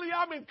 I'm telling you,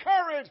 I'm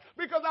encouraged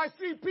because I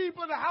see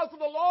people in the house of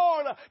the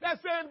Lord that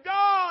saying,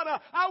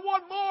 God, I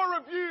want more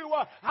of you.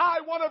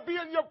 I want to be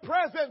in your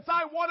presence.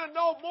 I want to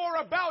know more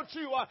about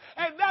you.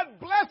 And that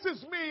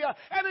blesses me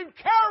and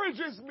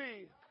encourages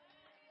me.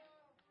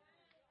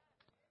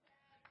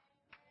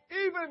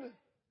 Even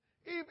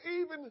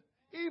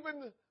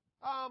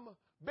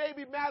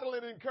baby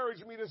Madeline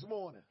encouraged me this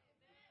morning.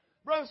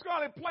 Brother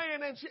Scarlett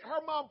playing, and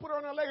her mom put her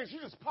on her leg, and she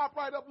just popped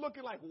right up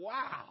looking like,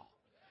 wow.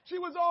 She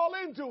was all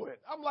into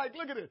it. I'm like,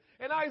 look at it.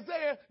 And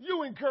Isaiah,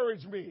 you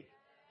encouraged me.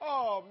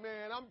 Oh,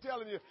 man, I'm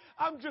telling you,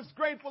 I'm just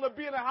grateful to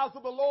be in the house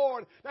of the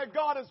Lord, that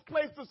God has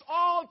placed us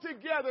all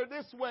together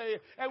this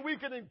way, and we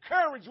can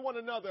encourage one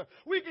another.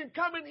 We can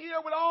come in here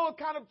with all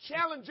kind of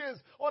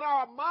challenges on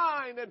our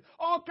mind and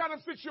all kind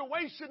of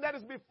situation that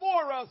is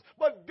before us,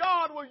 but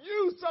God will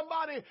use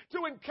somebody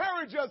to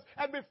encourage us,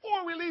 and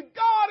before we leave,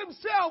 God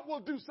Himself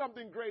will do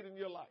something great in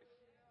your life.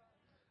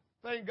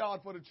 Thank God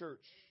for the church.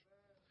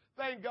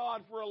 Thank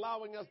God for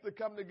allowing us to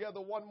come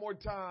together one more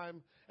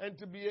time and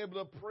to be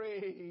able to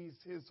praise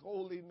His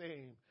holy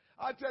name.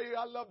 I tell you,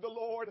 I love the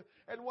Lord,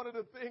 and one of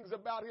the things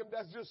about Him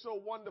that's just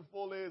so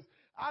wonderful is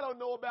I don't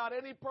know about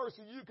any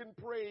person you can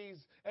praise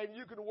and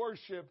you can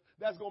worship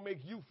that's going to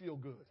make you feel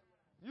good.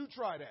 You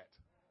try that.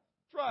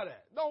 Try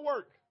that. Don't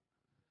work.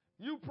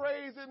 You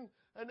praise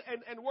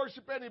and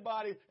worship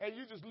anybody and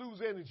you just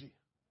lose energy.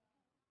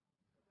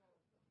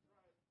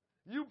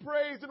 You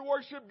praise and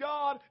worship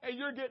God and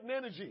you're getting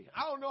energy.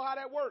 I don't know how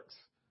that works.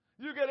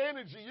 You get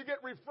energy. You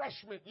get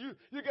refreshment.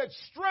 You get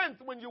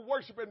strength when you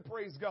worship and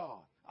praise God.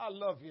 I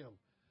love Him.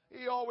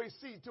 He always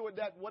sees to it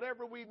that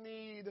whatever we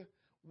need,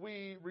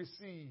 we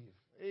receive.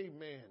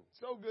 Amen.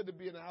 So good to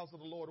be in the house of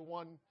the Lord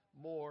one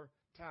more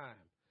time.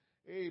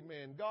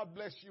 Amen. God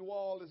bless you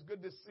all. It's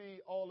good to see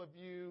all of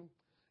you.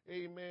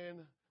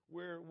 Amen.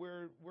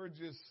 We're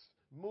just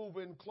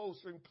moving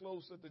closer and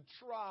closer to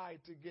try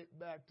to get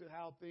back to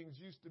how things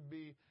used to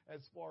be as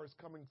far as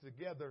coming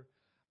together.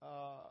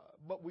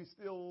 But we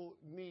still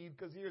need,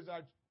 because here's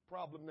our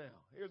problem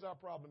now. Here's our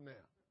problem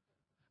now.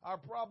 Our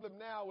problem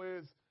now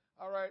is,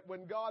 all right,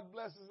 when God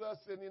blesses us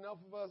and enough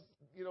of us,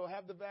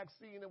 have the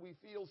vaccine and we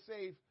feel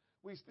safe,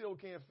 we still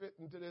can't fit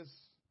into this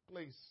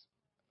place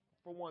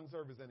for one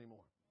service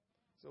anymore.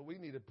 So we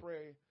need to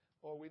pray,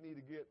 or we need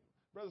to get,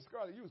 Brother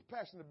Scarlett, you was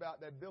passionate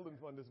about that building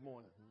fund this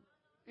morning.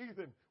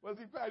 Ethan, was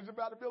he passionate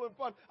about the building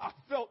fund? I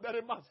felt that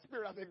in my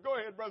spirit. I said, go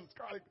ahead, Brother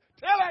Scarlett.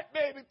 Tell it,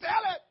 baby.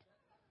 Tell it.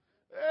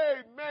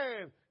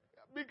 Amen.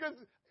 Because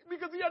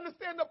he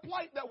understands the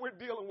plight that we're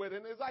dealing with.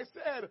 And as I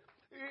said,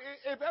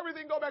 if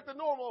everything go back to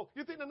normal,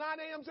 you think the 9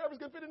 a.m. service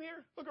can fit in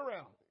here? Look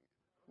around.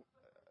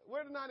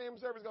 Where the 9 a.m.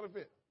 service going to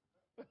fit?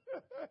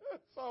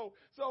 So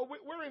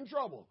we're in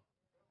trouble.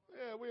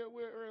 Yeah,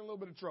 we're in a little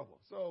bit of trouble.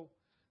 So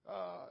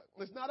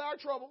it's not our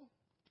trouble.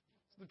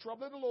 It's the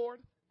trouble of the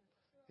Lord.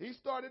 He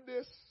started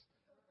this,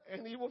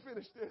 and He will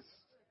finish this.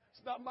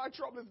 It's not my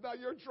trouble. It's not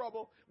your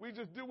trouble. We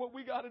just do what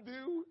we got to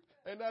do,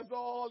 and that's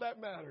all that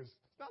matters.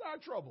 It's not our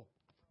trouble.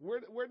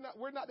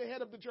 We're not the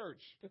head of the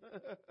church.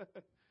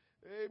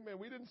 Amen.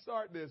 We didn't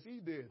start this.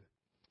 He did.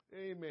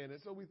 Amen. And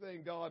so we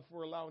thank God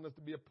for allowing us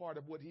to be a part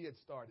of what He had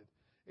started.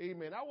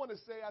 Amen. I want to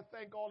say I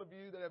thank all of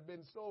you that have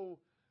been so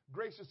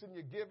gracious in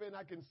your giving.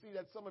 I can see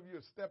that some of you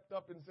have stepped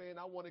up and saying,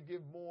 I want to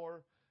give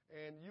more,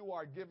 and you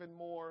are giving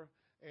more.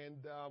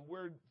 And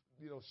we're,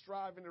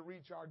 striving to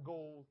reach our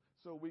goal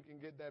so we can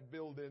get that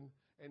building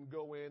and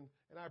go in.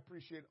 And I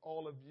appreciate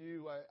all of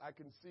you. I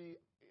can see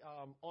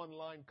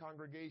online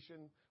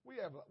congregation. We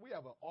have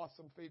an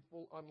awesome,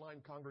 faithful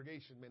online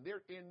congregation, man.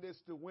 They're in this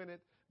to win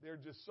it. They're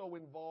just so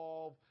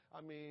involved.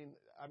 I mean,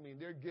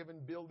 they're giving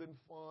building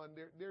fund.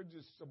 They're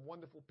just some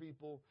wonderful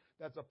people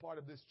that's a part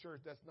of this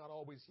church that's not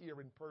always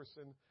here in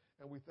person,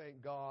 and we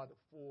thank God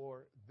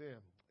for them.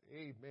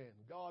 Amen.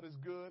 God is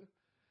good,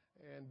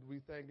 and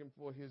we thank him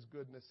for his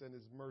goodness and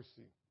his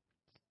mercy.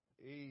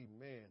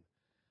 Amen.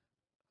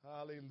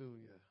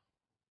 Hallelujah.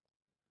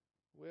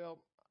 Well,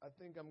 I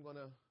think I'm going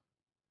to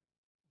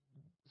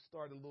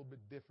start a little bit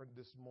different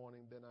this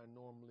morning than I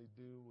normally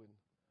do, and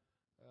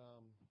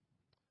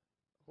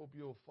hope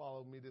you'll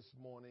follow me this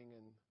morning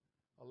and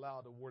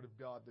allow the Word of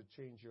God to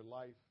change your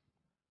life.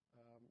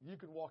 You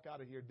can walk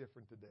out of here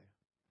different today.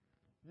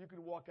 You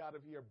can walk out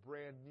of here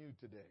brand new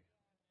today.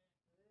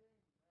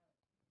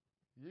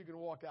 You can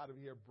walk out of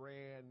here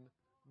brand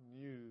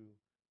new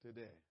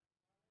today.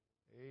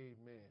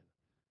 Amen.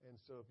 And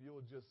so if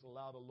you'll just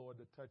allow the Lord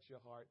to touch your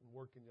heart and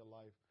work in your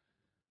life,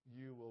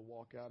 you will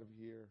walk out of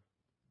here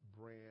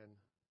brand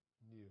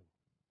new.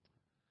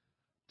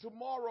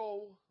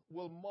 Tomorrow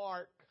will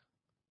mark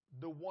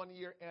the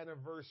 1-year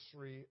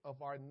anniversary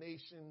of our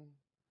nation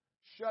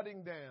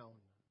shutting down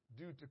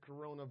due to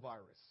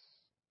coronavirus.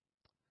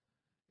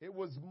 It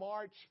was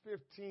March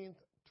 15th,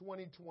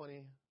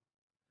 2020,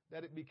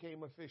 that it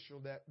became official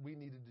that we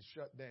needed to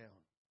shut down.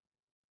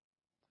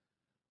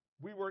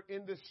 We were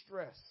in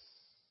distress,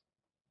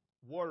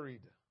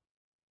 worried,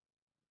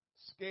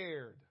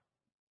 scared,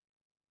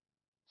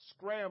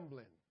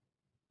 scrambling,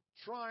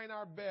 trying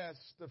our best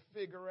to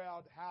figure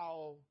out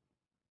how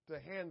to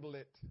handle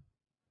it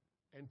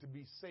and to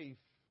be safe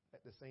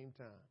at the same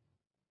time.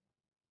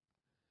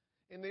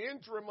 In the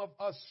interim of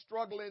us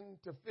struggling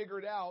to figure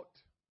it out,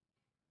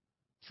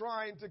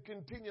 trying to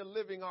continue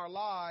living our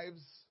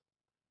lives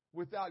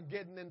without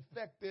getting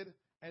infected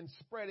and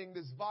spreading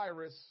this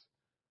virus,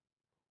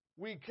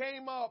 we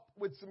came up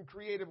with some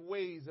creative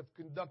ways of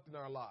conducting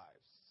our lives,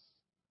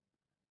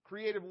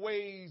 creative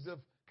ways of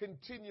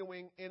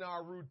continuing in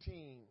our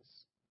routines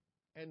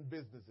and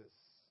businesses.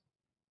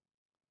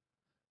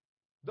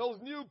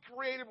 Those new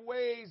creative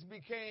ways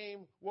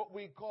became what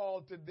we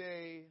call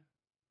today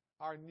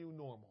our new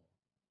normal.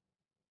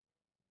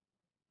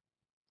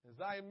 As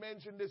I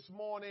mentioned this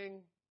morning,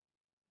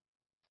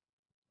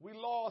 we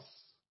lost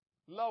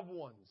loved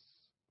ones.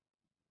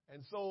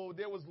 And so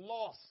there was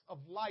loss of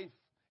life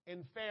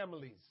in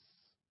families.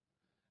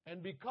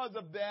 And because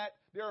of that,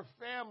 there are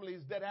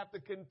families that have to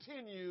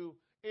continue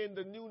in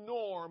the new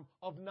norm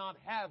of not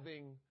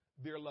having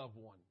their loved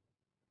one.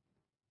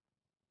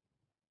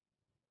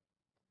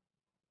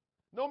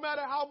 No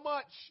matter how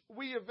much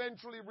we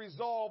eventually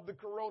resolve the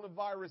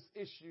coronavirus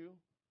issue,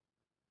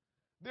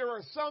 there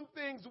are some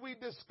things we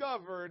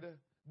discovered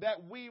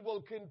that we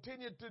will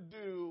continue to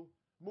do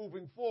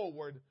moving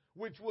forward,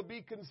 which will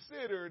be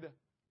considered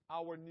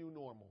our new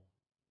normal.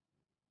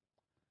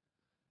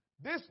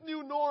 This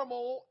new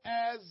normal,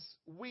 as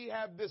we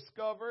have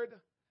discovered,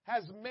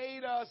 has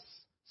made us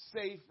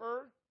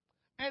safer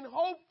and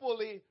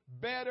hopefully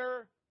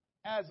better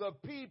as a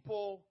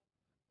people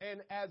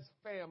and as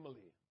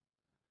family.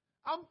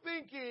 I'm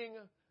thinking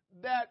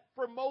that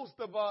for most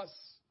of us,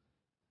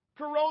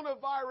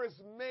 coronavirus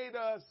made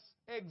us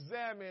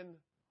examine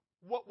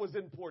what was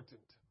important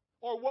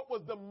or what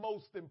was the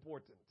most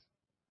important.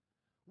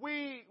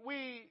 We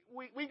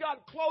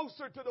got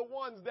closer to the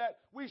ones that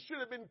we should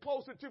have been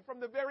closer to from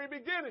the very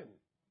beginning.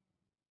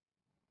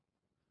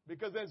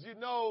 Because as you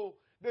know,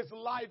 this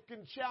life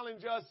can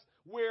challenge us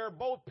where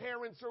both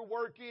parents are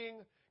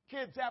working,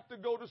 kids have to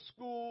go to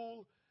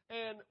school,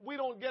 and we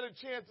don't get a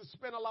chance to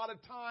spend a lot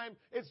of time.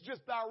 It's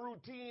just our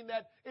routine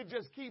that it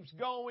just keeps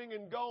going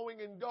and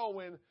going and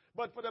going.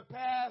 But for the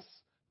past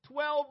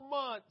 12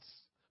 months,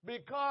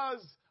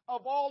 because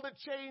of all the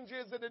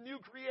changes and the new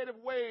creative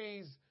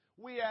ways,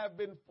 we have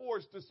been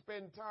forced to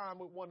spend time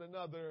with one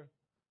another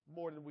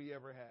more than we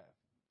ever have.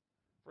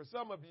 For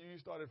some of you, you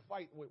started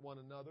fighting with one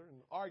another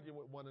and arguing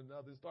with one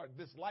another and started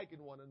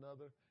disliking one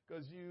another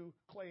because you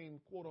claimed,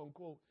 quote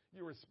unquote,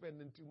 you were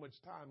spending too much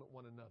time with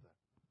one another.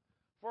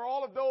 For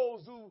all of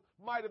those who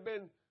might have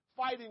been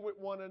fighting with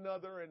one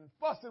another and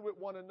fussing with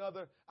one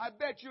another, I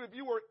bet you if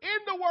you were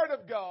in the Word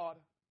of God,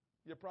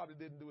 you probably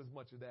didn't do as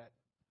much of that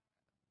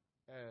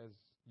as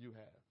you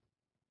have.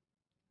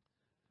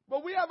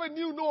 But we have a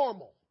new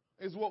normal,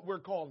 is what we're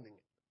calling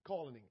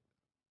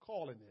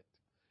it.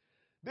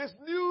 This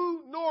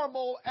new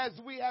normal, as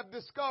we have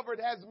discovered,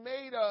 has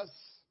made us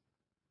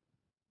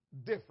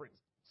different,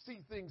 see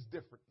things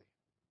differently.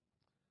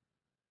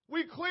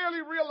 We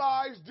clearly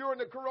realized during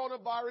the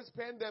coronavirus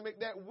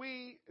pandemic that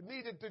we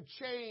needed to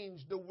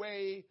change the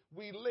way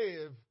we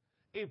live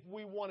if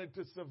we wanted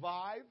to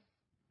survive,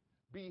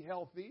 be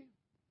healthy,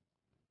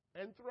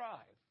 and thrive.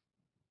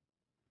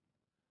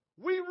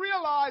 We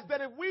realized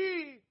that if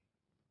we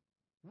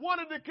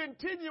wanted to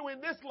continue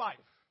in this life,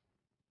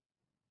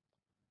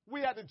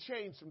 we had to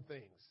change some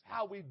things,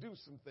 how we do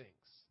some things.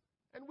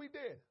 And we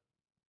did.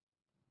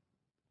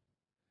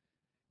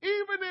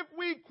 Even if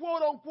we,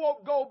 quote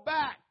unquote, go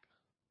back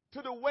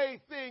to the way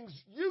things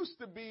used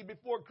to be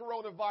before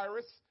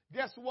coronavirus,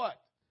 guess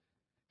what?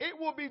 It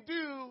will be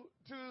due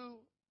to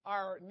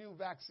our new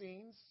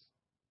vaccines,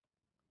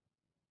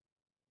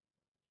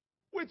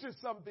 which is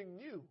something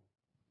new.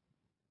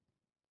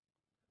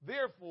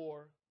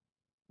 Therefore,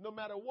 no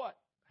matter what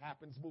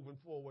happens moving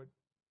forward,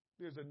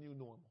 there's a new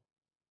normal.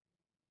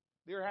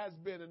 There has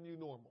been a new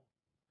normal.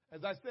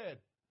 As I said,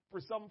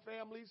 for some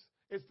families,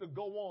 it's to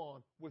go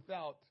on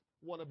without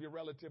one of your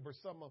relative or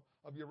some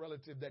of your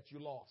relative that you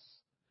lost.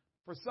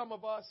 For some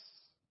of us,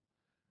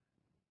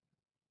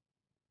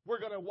 we're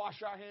going to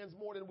wash our hands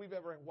more than we've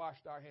ever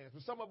washed our hands.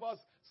 For some of us,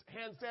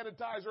 hand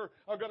sanitizer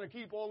are going to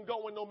keep on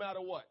going no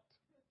matter what.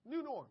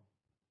 New norm.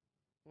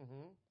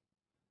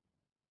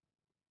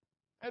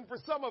 And for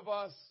some of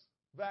us,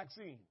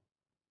 vaccine.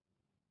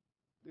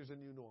 There's a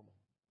new normal.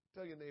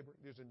 Tell your neighbor,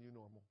 there's a new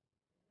normal.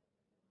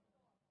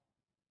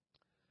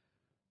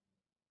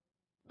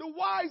 The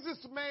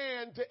wisest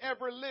man to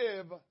ever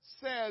live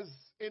says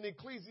in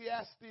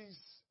Ecclesiastes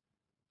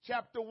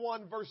chapter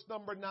 1, verse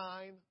number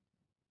 9,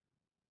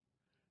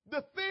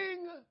 the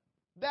thing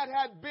that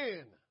had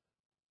been,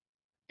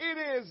 it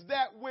is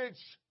that which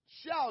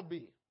shall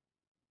be.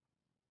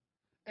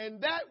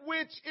 And that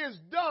which is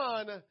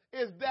done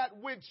is that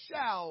which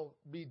shall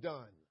be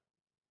done.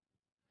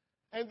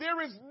 And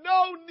there is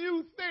no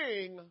new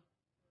thing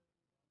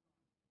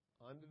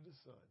under the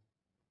sun.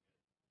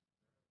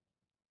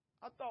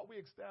 I thought we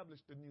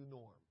established a new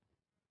norm.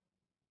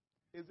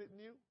 Is it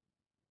new?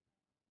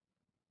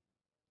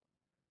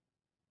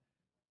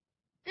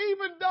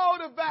 Even though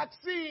the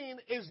vaccine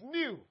is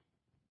new,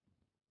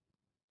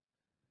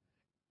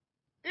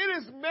 it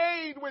is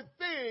made with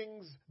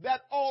things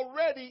that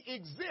already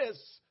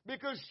exist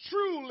because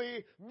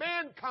truly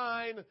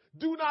mankind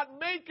do not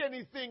make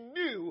anything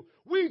new.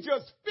 We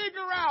just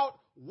figure out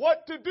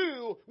what to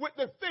do with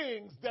the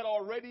things that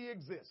already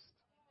exist.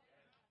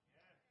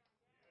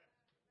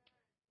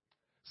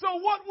 So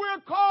what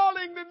we're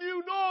calling the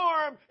new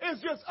norm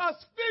is just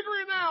us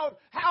figuring out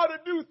how to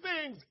do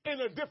things in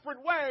a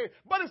different way.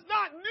 But it's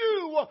not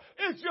new.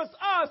 It's just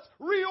us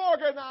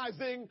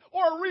reorganizing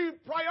or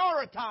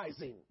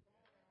reprioritizing.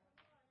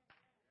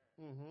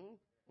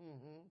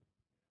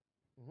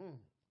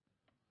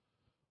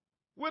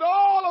 With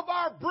all of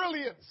our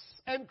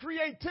brilliance and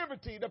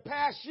creativity the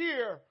past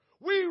year,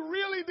 we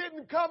really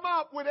didn't come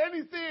up with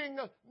anything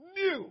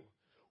new.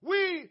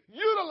 We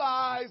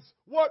utilized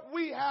what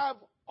we have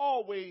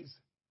always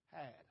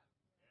had.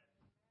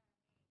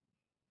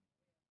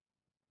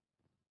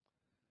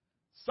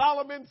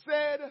 Solomon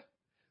said,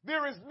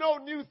 there is no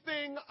new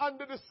thing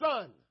under the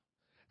sun.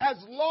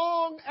 As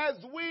long as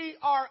we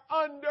are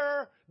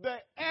under the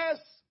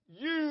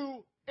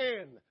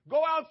S-U-N.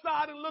 Go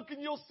outside and look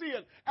and you'll see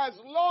it. As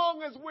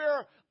long as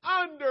we're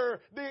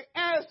under the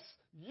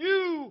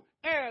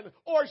S-U-N,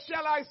 or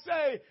shall I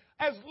say,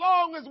 as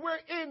long as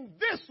we're in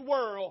this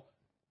world,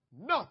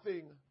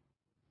 nothing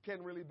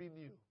can really be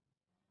new.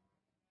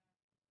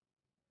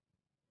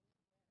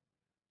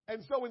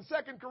 And so in 2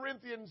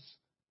 Corinthians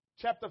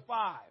chapter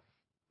 5,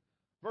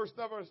 verse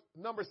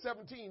number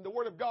 17, the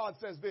word of God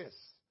says this.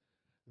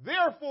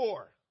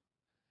 Therefore,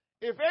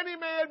 if any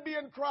man be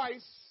in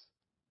Christ,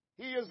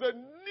 he is a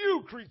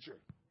new creature.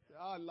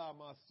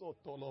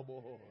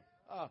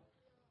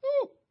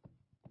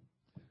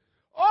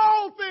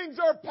 All things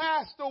are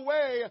passed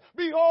away.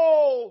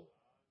 Behold,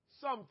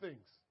 some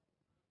things.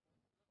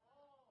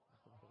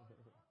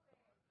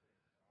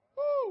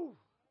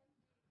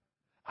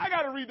 I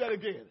got to read that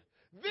again.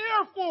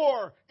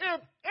 Therefore,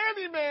 if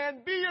any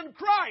man be in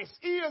Christ,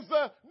 he is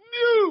a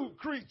new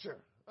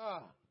creature.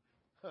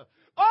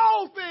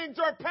 All things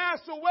are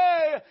passed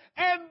away,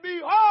 and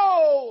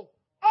behold,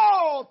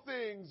 all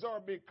things are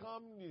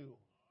become new.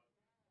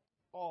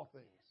 All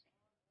things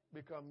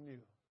become new.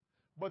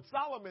 But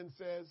Solomon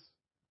says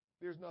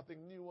there's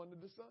nothing new under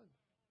the sun.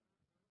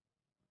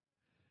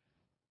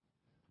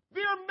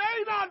 There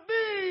may not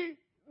be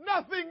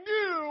nothing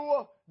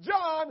new,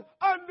 John,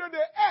 under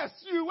the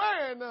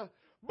S-U-N,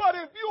 but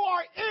if you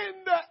are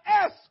in the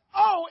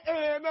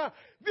S-O-N,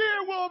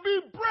 there will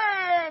be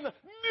brand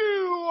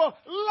new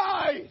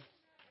life.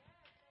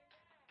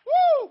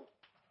 Woo!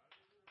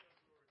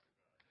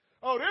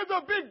 Oh, there's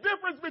a big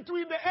difference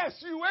between the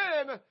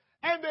S-U-N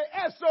and the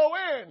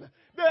S-O-N.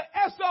 The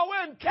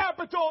S-O-N,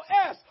 capital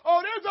S.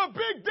 Oh, there's a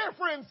big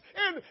difference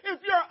in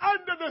if you're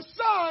under the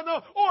sun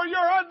or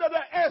you're under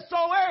the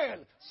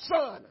S-O-N,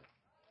 son.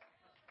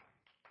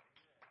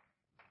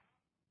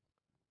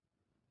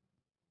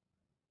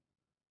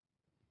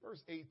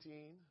 Verse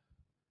 18,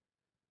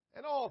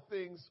 and all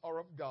things are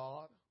of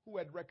God, who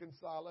had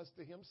reconciled us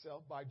to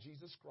himself by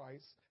Jesus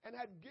Christ, and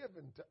had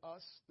given to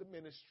us the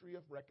ministry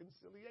of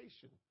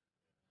reconciliation.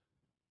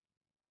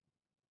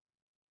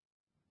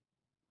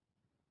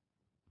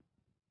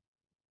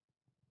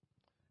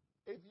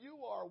 If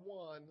you are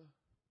one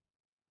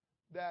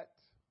that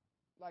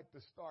like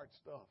to start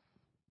stuff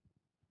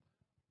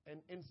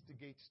and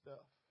instigate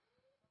stuff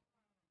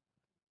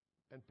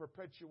and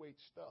perpetuate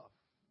stuff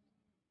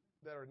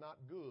that are not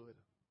good,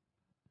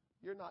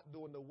 you're not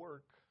doing the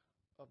work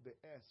of the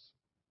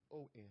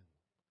S-O-N.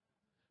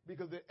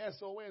 Because the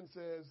S-O-N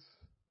says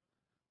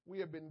we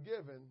have been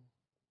given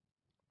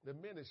the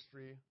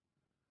ministry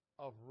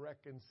of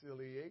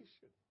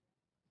reconciliation.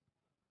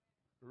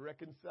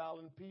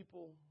 Reconciling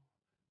people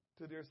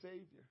to their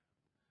Savior.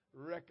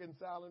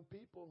 Reconciling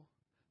people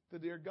to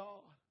their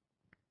God.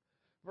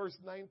 Verse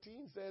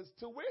 19 says,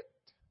 to wit,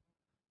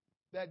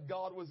 that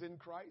God was in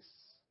Christ.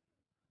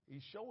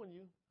 He's showing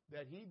you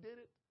that he did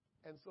it,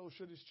 and so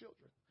should his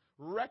children.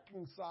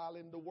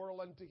 Reconciling the world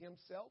unto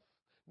himself,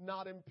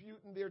 not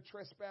imputing their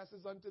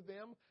trespasses unto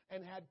them,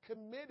 and had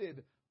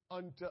committed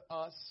unto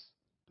us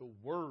the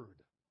word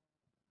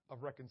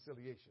of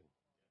reconciliation.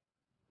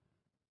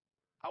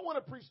 I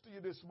want to preach to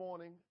you this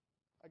morning.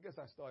 I guess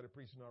I started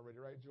preaching already,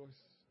 right, Joyce?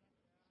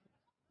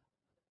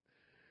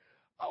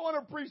 I want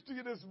to preach to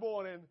you this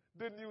morning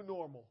the new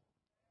normal.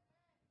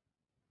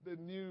 The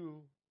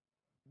new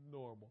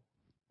normal.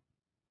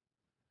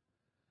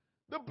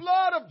 The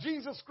blood of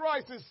Jesus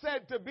Christ is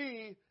said to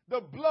be the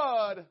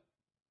blood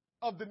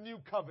of the new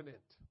covenant.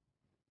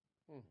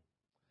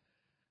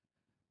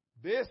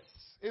 This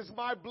is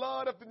my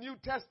blood of the New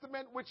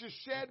Testament, which is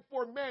shed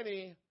for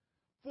many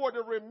for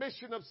the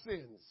remission of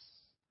sins.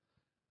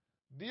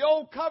 The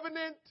old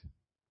covenant,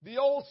 the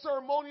old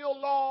ceremonial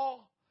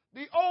law,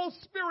 the old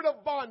spirit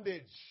of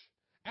bondage,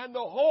 and the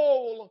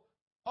whole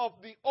of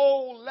the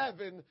old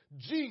leaven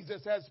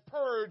Jesus has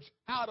purged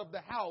out of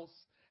the house,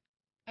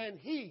 and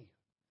he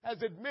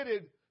has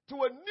admitted to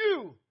a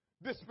new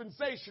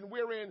dispensation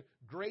wherein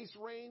grace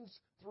reigns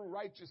through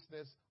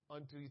righteousness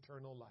unto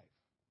eternal life.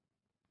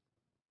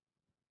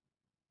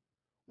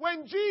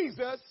 When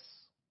Jesus,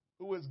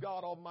 who is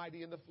God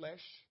Almighty in the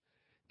flesh,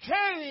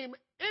 came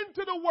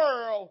into the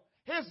world,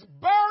 his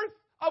birth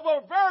of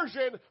a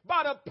virgin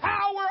by the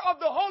power of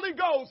the Holy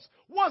Ghost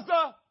was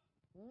a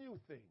new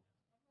thing.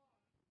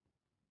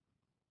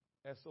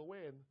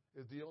 S-O-N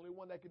is the only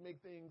one that can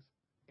make things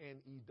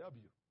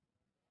N-E-W.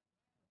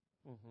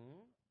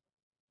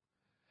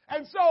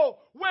 And so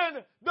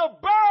when the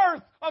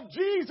birth of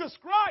Jesus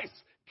Christ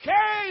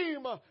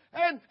came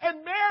and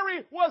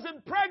Mary was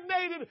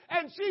impregnated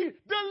and she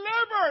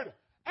delivered,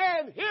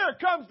 and here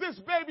comes this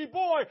baby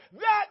boy,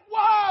 that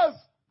was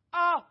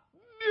a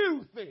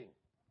new thing.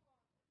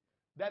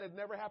 That had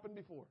never happened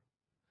before.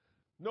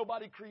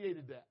 Nobody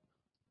created that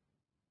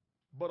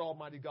but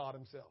Almighty God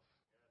himself.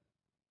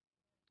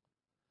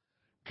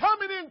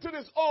 Coming into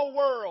this old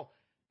world,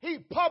 he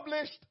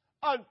published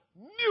a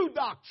new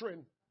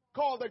doctrine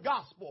called the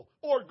gospel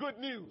or good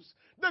news.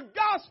 The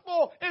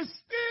gospel is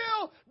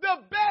still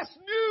the best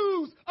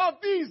news of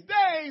these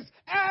days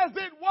as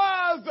it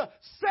was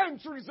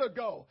centuries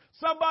ago.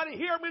 Somebody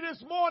hear me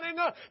this morning.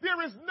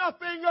 There is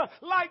nothing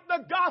like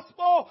the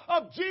gospel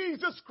of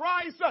Jesus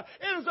Christ.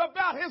 It is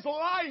about his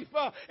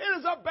life. It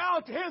is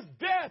about his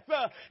death,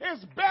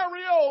 his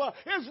burial,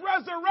 his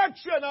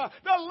resurrection,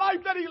 the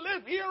life that he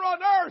lived here on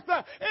earth.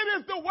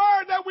 It is the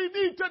word that we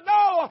need to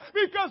know,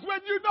 because when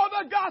you know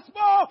the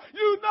gospel,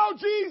 you know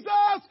Jesus,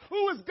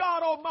 who is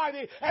God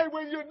Almighty. And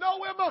when you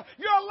know him,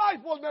 your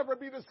life will never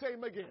be the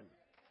same again.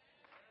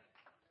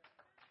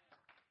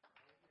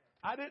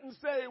 I didn't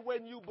say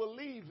when you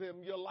believe him,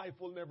 your life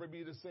will never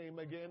be the same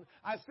again.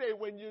 I say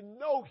when you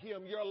know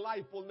him, your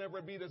life will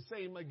never be the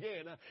same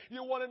again.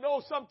 You want to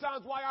know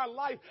sometimes why our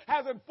life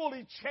hasn't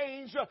fully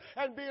changed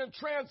and being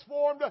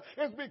transformed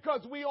is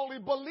because we only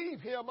believe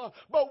him,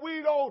 but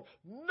we don't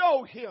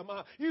know him.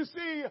 You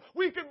see,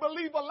 we can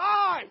believe a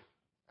lie,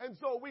 and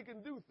so we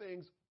can do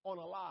things on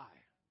a lie.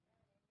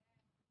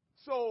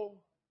 So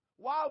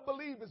while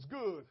belief is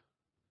good,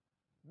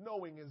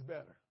 knowing is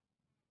better.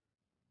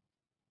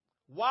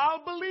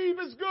 While belief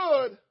is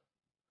good,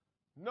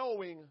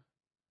 knowing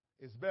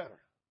is better.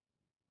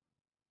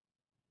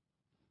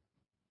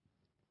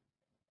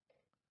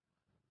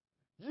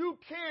 You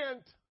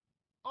can't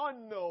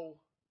unknow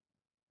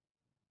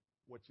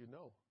what you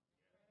know.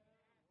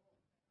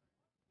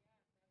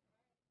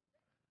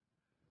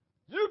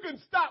 You can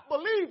stop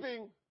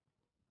believing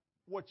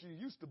what you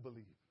used to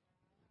believe.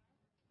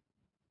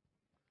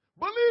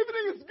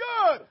 Believing is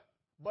good,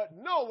 but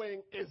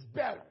knowing is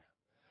better.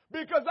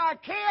 Because I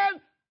can't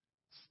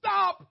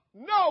stop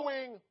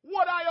knowing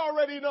what I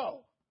already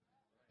know.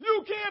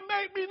 You can't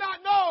make me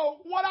not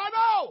know what I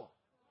know.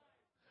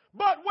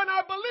 But when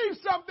I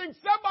believe something,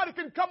 somebody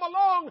can come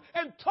along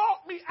and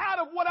talk me out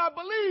of what I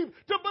believe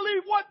to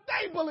believe what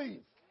they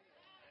believe.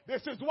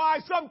 This is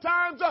why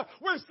sometimes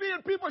we're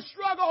seeing people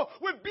struggle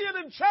with being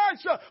in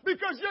church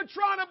because you're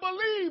trying to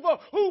believe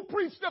who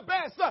preached the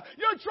best.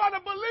 You're trying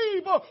to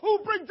believe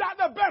who brings out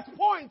the best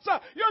points.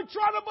 You're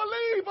trying to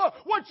believe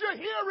what you're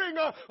hearing.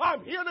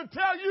 I'm here to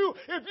tell you,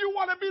 if you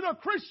want to be the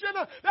Christian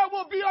that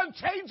will be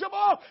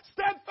unchangeable,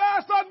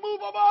 steadfast,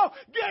 unmovable,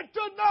 get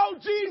to know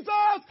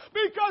Jesus,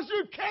 because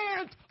you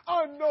can't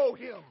unknow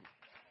him.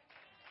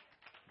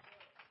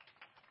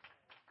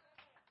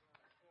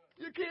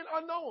 You can't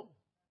unknow him.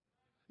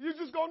 You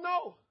just going to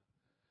know.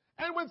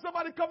 And when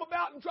somebody come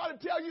about and try to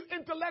tell you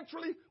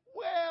intellectually,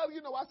 well,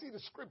 you know, I see the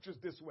scriptures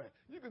this way.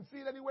 You can see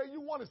it any way you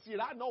want to see it.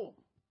 I know them.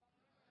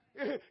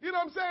 You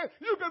know what I'm saying?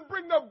 You can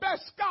bring the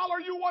best scholar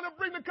you want to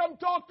bring to come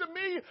talk to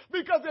me,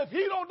 because if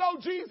he don't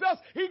know Jesus,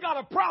 he got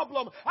a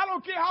problem. I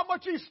don't care how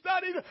much he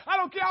studied. I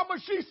don't care how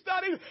much she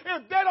studied.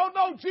 If they don't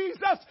know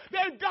Jesus,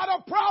 they've got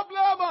a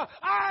problem.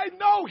 I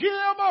know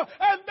him,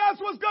 and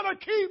that's what's going to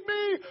keep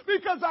me,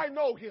 because I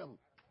know him.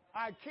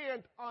 I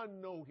can't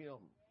unknow him.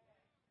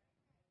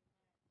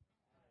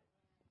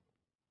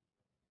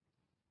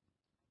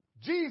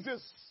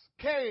 Jesus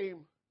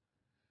came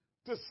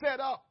to set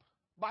up,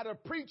 by the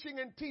preaching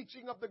and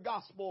teaching of the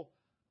gospel,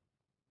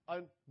 a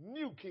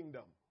new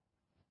kingdom.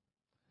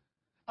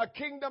 A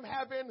kingdom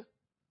having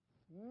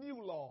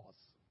new laws,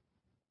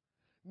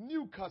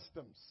 new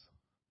customs,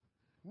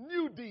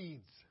 new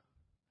deeds,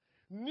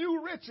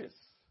 new riches.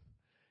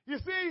 You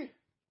see,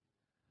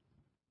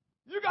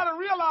 you got to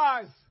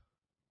realize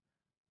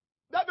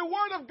that the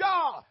Word of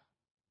God,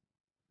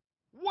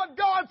 what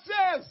God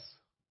says,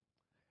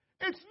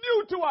 it's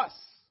new to us.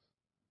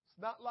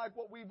 It's not like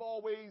what we've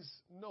always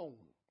known.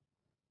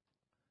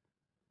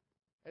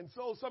 And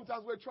so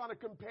sometimes we're trying to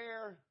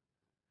compare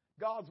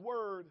God's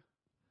word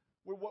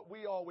with what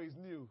we always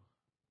knew.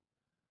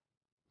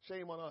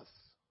 Shame on us.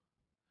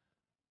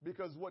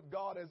 Because what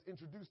God has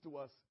introduced to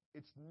us,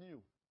 it's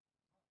new.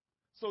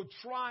 So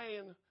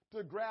trying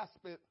to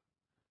grasp it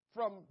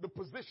from the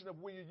position of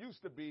where you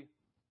used to be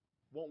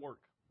won't work.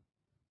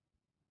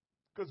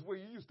 Because where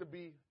you used to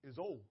be is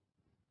old.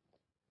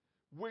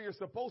 Where you're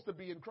supposed to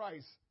be in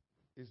Christ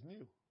is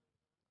new.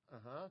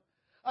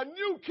 A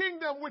new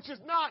kingdom which is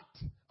not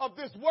of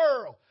this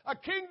world. A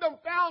kingdom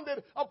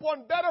founded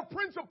upon better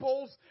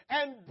principles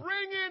and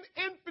bringing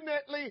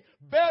infinitely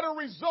better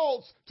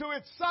results to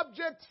its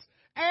subjects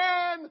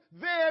and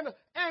than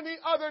any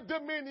other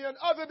dominion,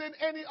 other than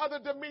any other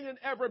dominion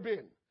ever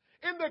been.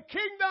 In the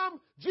kingdom,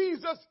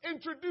 Jesus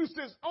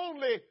introduces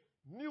only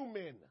new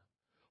men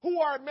who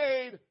are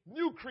made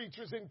new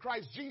creatures in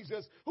Christ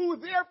Jesus, who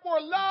therefore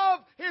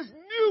love his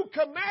new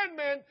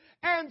commandment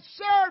and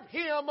serve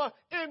him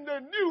in the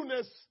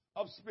newness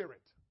of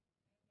spirit.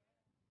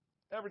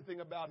 Everything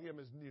about him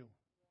is new.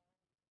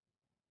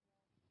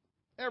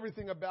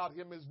 Everything about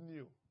him is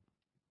new.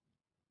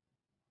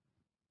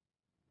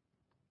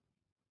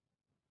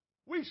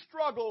 We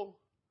struggle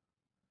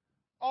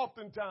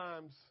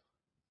oftentimes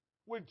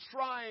with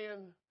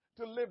trying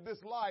to live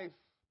this life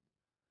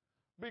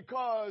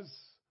because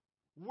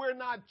we're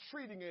not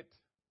treating it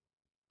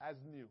as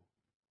new.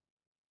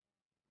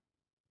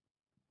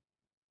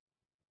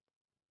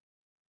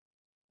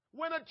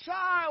 When a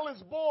child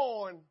is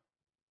born,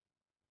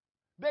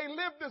 they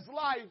live this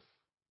life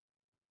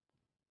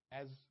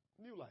as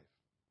new life.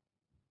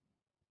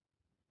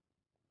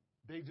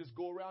 They just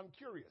go around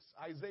curious.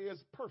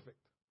 Isaiah's perfect.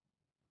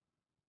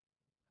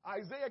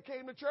 Isaiah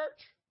came to church.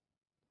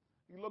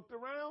 He looked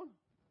around.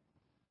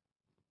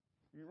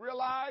 He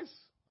realized,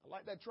 I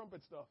like that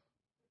trumpet stuff.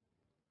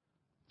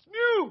 It's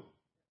new.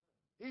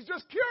 He's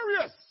just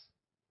curious.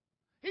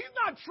 He's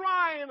not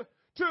trying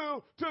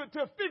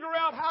to figure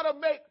out how to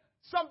make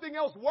something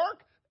else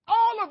work.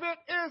 All of it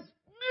is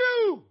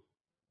new.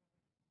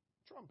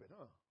 Trumpet,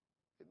 huh?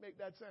 It make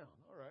that sound.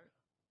 All right.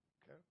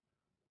 Okay.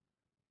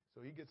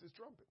 So he gets his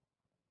trumpet.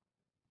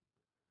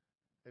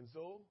 And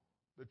so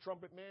the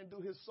trumpet man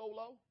do his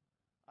solo.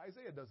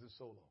 Isaiah does his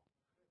solo.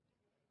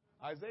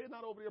 Isaiah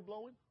not over there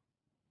blowing.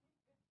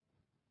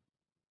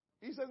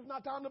 He says it's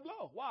not time to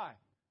blow. Why?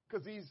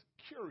 Because he's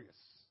curious.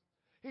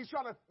 He's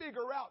trying to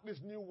figure out this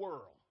new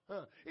world.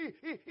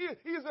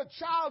 He's a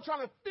child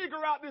trying to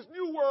figure out this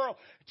new world,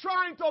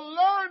 trying to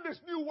learn this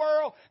new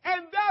world.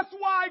 And that's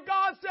why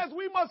God says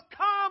we must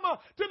come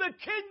to the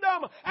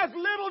kingdom as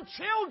little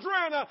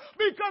children.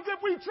 Because if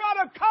we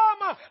try to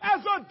come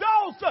as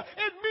adults,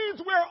 it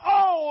means we're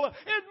old.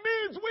 It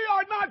means we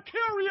are not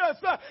curious.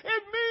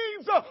 It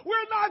means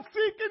we're not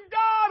seeking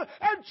God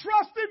and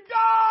trusting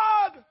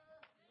God.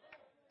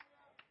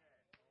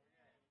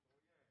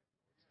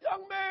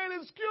 Young man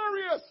is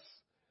curious.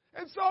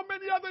 And so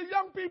many other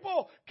young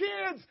people,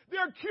 kids,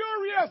 they're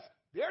curious.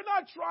 They're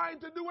not trying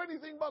to do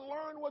anything but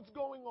learn what's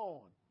going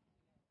on.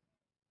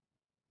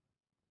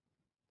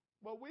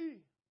 But we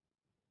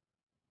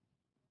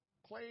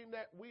claim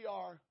that we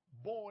are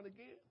born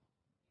again.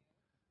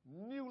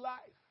 New life.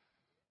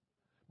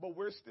 But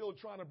we're still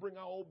trying to bring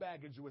our old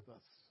baggage with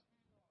us.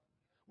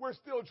 We're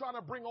still trying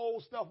to bring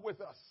old stuff with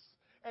us.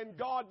 And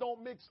God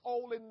don't mix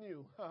old and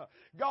new.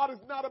 God is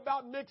not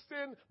about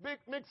mixing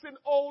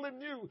old and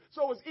new.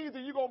 So it's either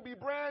you're going to be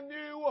brand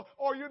new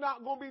or you're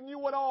not going to be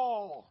new at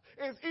all.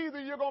 It's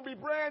either you're going to be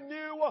brand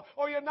new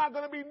or you're not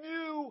going to be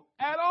new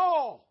at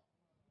all.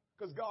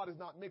 Because God is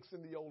not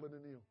mixing the old and the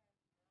new.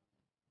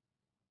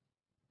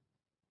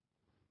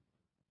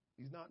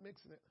 He's not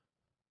mixing it.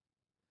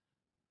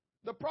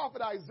 The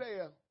prophet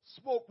Isaiah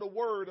spoke the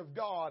word of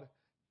God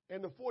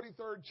in the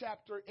 43rd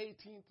chapter,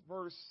 18th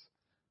verse.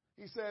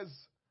 He says,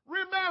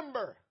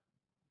 remember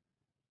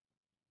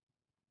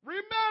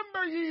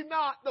ye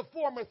not the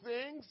former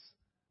things,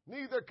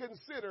 neither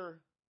consider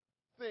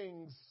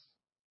things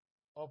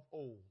of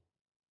old.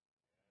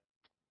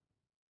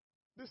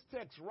 This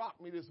text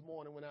rocked me this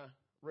morning when I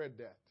read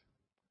that.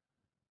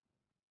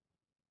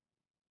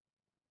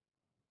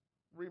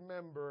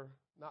 Remember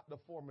not the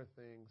former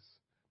things,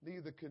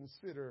 neither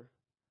consider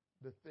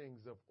the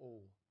things of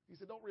old. He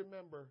said, don't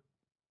remember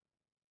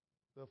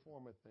the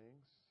former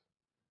things,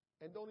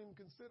 and don't even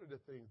consider the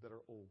things that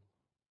are old.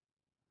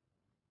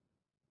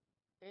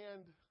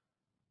 And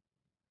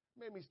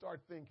made me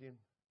start thinking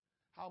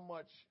how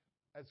much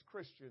as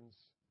Christians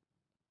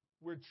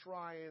we're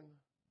trying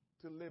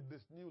to live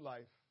this new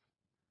life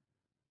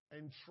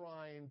and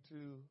trying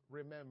to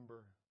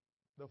remember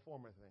the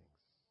former things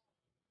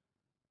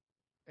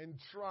and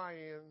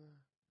trying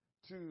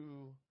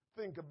to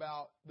think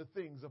about the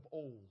things of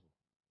old.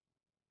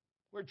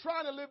 We're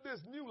trying to live this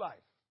new life,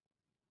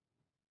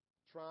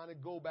 trying to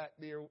go back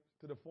there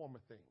to the former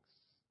things.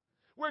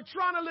 We're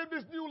trying to live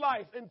this new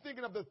life and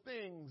thinking of the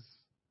things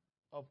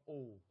of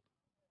old.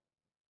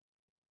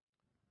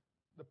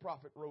 The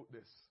prophet wrote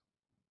this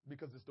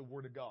because it's the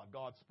word of God.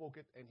 God spoke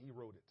it and he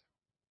wrote it.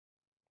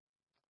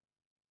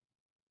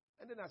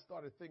 And then I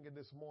started thinking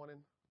this morning,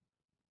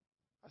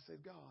 I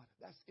said, God,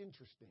 that's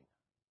interesting.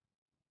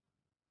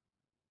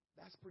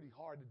 That's pretty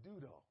hard to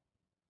do, though.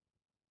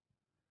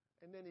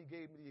 And then he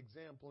gave me the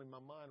example in my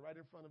mind right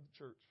in front of the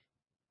church.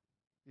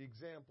 The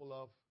example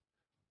of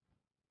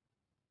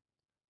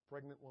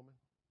pregnant woman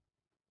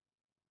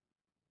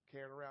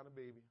carrying around a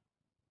baby.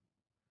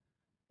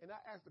 And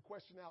I asked the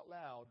question out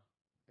loud,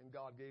 and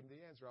God gave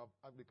me the answer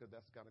because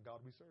that's the kind of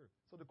God we serve.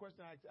 So the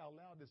question I asked out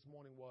loud this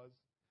morning was,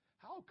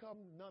 how come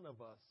none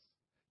of us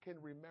can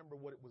remember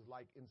what it was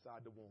like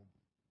inside the womb?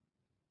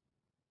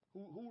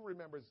 Who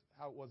remembers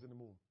how it was in the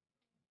womb?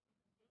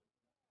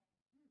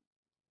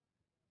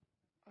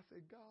 I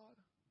said, God,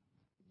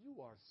 you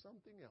are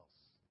something else.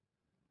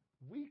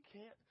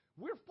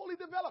 We're fully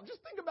developed. Just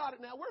think about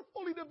it now. We're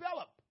fully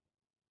developed.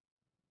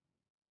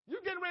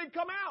 You're getting ready to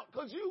come out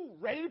because you're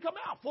ready to come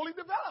out, fully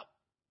developed.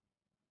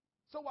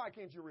 So why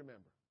can't you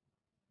remember?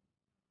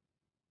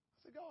 I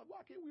said, God,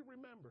 why can't we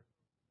remember?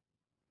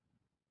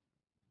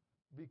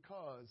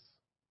 Because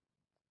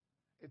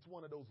it's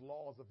one of those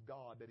laws of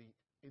God that he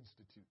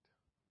instituted.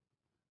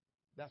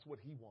 That's what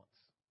he wants.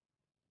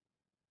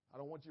 I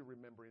don't want you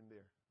remembering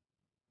there.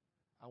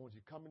 I want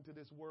you to come into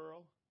this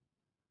world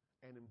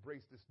and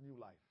embrace this new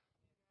life.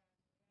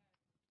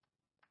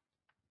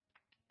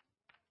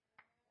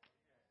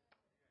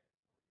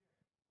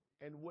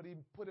 And what he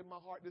put in my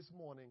heart this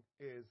morning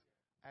is,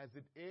 as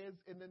it is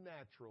in the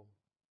natural,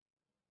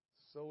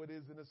 so it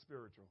is in the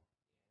spiritual.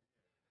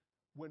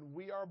 When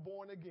we are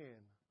born again,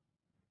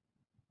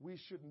 we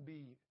shouldn't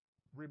be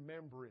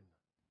remembering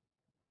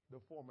the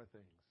former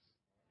things,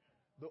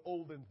 the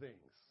olden things.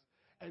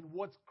 And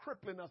what's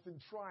crippling us in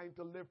trying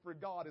to live for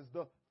God is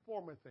the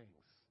former things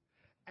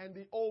and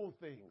the old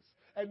things.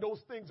 And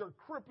those things are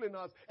crippling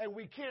us, and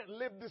we can't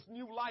live this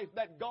new life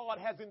that God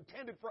has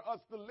intended for us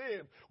to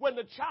live. When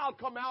the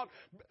child come out,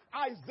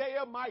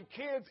 Isaiah, my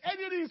kids,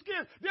 any of these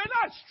kids, they're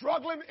not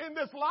struggling in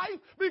this life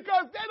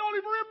because they don't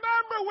even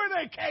remember where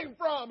they came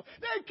from.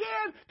 They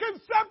can't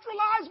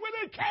conceptualize where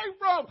they came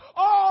from.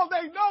 All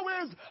they know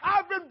is,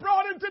 I've been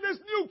brought into this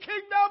new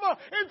kingdom,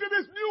 into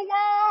this new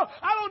world.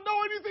 I don't know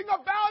anything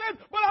about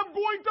it, but I'm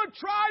going to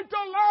try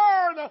to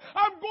learn.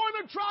 I'm going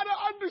to try to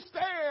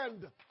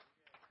understand.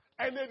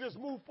 And they just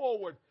move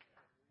forward,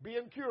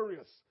 being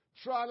curious,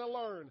 trying to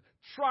learn,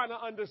 trying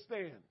to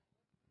understand.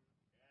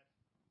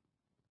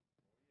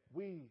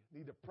 We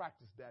need to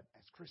practice that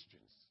as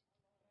Christians.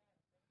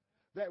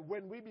 That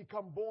when we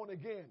become born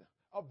again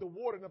of the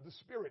water and of the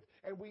Spirit,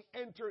 and we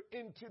enter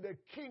into the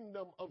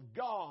kingdom of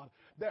God,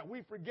 that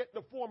we forget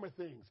the former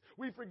things,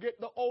 we forget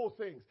the old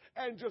things,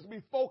 and just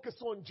be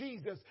focused on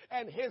Jesus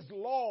and his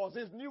laws,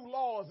 his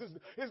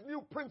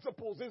new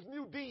principles, his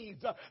new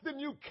deeds, the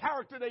new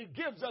character that he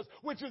gives us,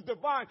 which is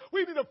divine.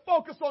 We need to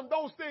focus on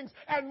those things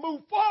and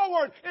move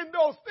forward in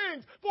those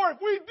things. For if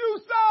we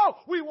do so,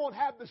 we won't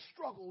have the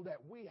struggle that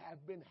we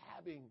have been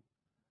having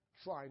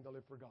trying to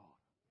live for God.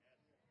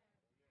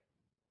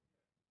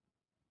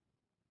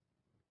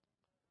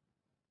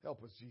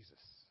 Help us, Jesus.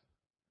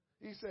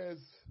 He says,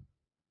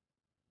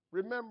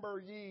 remember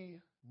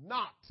ye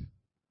not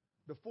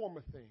the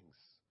former things,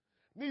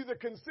 neither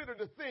consider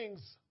the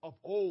things of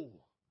old.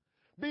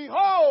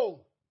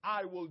 Behold,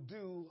 I will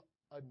do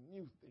a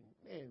new thing.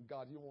 Man,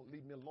 God, you won't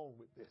leave me alone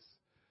with this.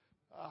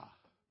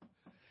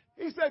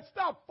 He said,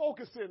 stop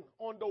focusing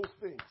on those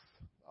things.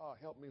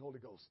 Help me, Holy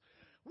Ghost.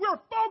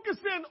 We're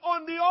focusing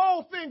on the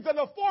old things and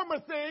the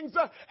former things,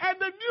 and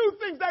the new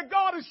things that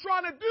God is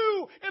trying to do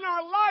in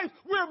our life,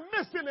 we're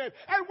missing it.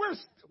 And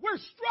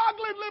we're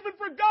struggling living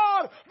for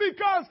God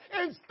because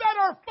instead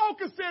of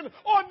focusing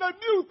on the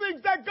new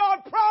things that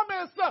God promised,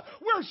 this.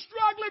 We're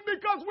struggling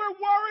because we're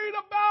worried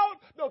about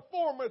the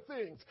former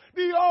things,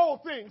 the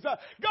old things.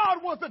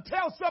 God wants to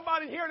tell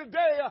somebody here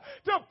today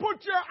to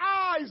put your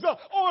eyes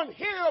on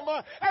Him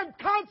and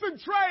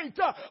concentrate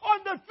on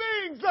the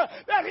things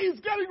that He's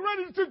getting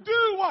ready to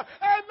do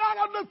and not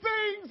on the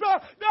things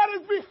that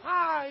is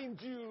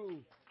behind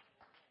you.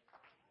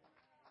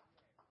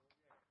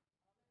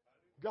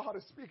 God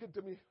is speaking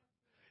to me.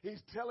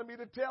 He's telling me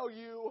to tell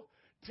you,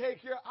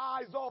 take your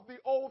eyes off the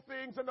old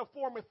things and the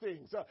former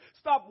things.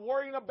 Stop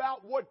worrying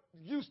about what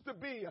used to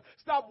be.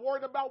 Stop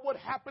worrying about what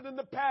happened in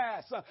the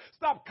past.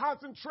 Stop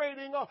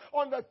concentrating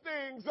on the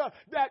things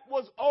that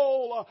was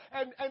old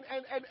and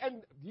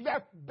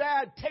left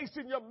bad taste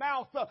in your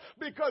mouth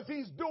because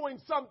He's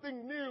doing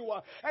something new.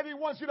 And He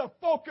wants you to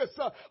focus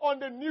on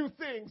the new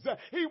things.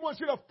 He wants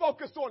you to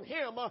focus on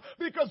Him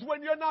because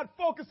when you're not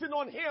focusing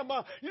on Him,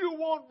 you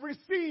won't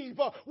receive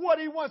what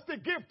He wants to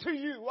give to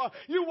you.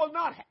 You will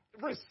not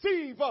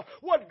receive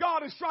what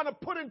God is trying to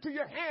put into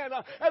your hand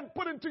and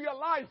put into your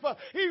life.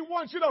 He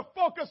wants you to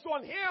focus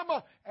on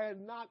Him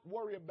and not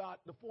worry about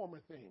the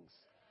former things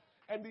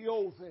and the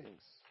old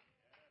things.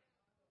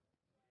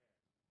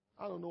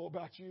 I don't know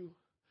about you,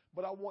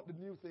 but I want the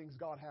new things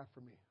God has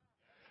for me.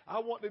 I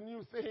want the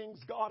new things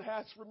God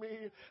has for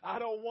me. I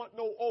don't want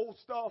no old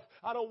stuff.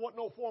 I don't want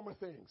no former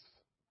things.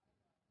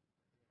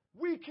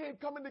 We can't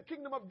come in the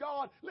kingdom of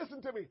God.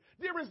 Listen to me.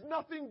 There is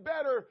nothing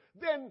better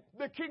than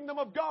the kingdom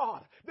of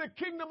God. The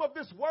kingdom of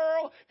this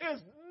world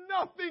is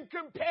nothing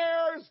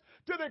compares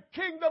to the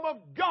kingdom of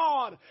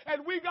God.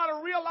 And we got to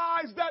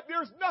realize that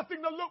there's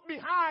nothing to look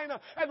behind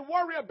and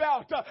worry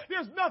about.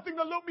 There's nothing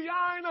to look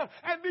behind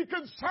and be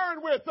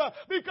concerned with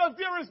because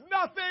there is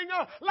nothing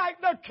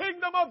like the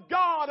kingdom of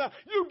God.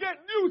 You get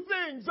new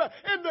things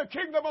in the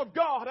kingdom of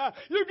God.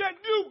 You get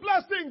new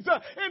blessings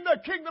in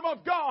the kingdom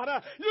of God.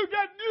 You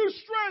get new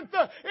strength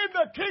in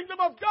the kingdom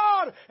of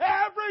God.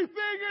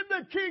 Everything in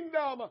the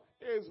kingdom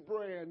is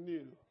brand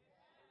new.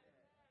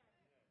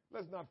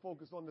 Let's not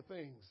focus on the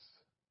things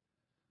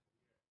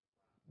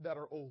that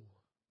are old.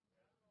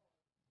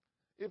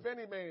 If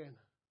any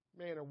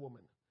man or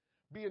woman,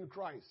 be in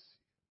Christ,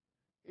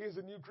 he is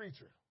a new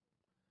creature,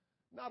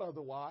 not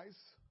otherwise.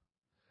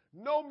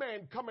 No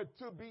man cometh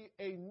to be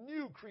a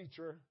new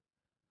creature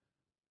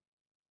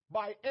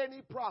by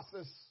any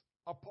process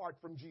apart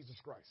from Jesus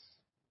Christ.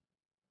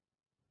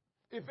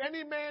 If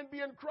any man be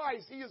in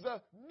Christ, he is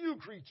a new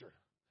creature.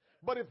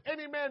 But if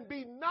any man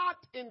be not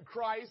in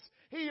Christ,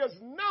 he is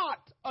not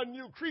a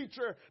new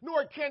creature,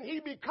 nor can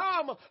he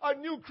become a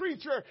new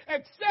creature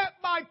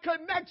except by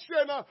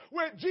connection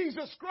with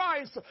Jesus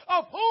Christ,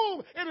 of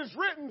whom it is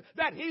written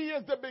that he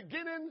is the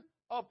beginning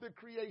of the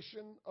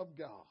creation of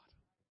God.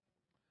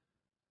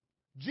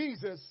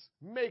 Jesus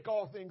make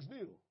all things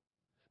new.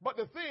 But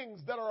the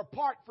things that are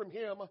apart from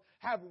him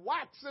have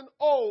waxen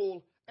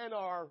old and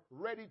are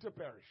ready to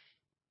perish.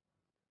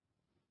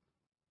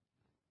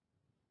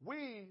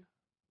 We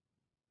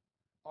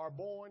are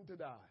born to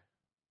die.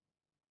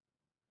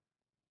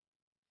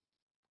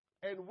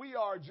 And we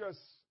are just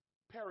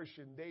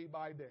perishing day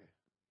by day.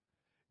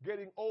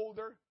 Getting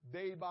older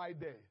day by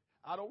day.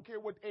 I don't care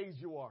what age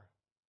you are.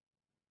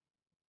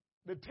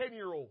 The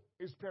 10-year-old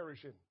is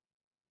perishing.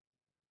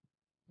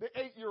 The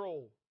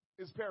 8-year-old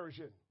is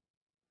perishing.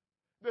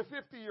 The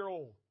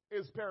 50-year-old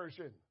is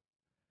perishing.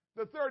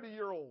 The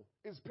 30-year-old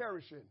is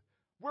perishing.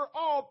 We're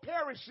all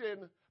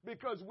perishing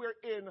because we're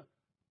in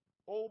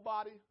old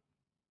body,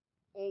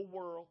 old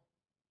world,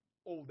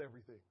 old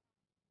everything.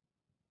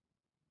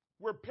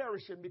 We're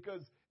perishing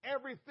because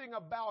everything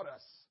about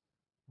us,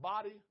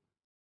 body,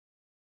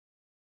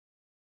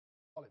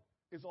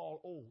 is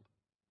all old.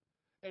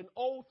 And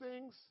old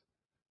things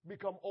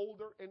become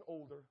older and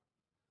older,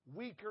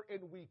 weaker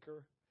and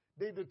weaker.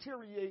 They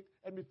deteriorate,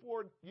 and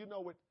before you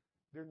know it,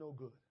 they're no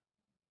good.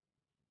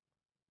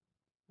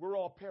 We're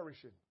all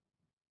perishing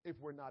if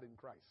we're not in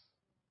Christ.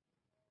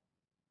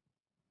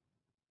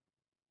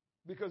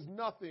 Because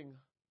nothing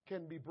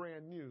can be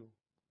brand new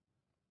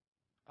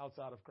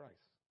outside of Christ.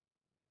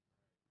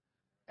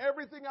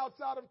 Everything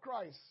outside of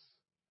Christ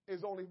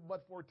is only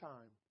but for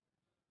time.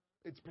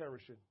 It's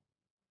perishing.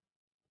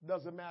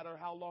 Doesn't matter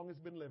how long it's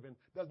been living.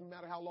 Doesn't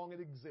matter how long it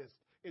exists.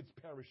 It's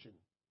perishing.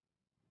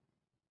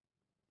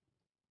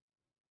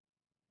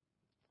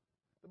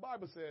 The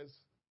Bible says,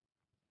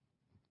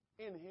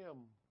 in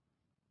him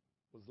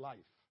was life.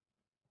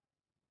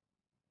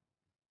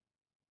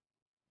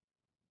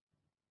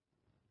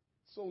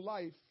 So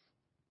life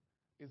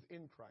is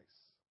in Christ.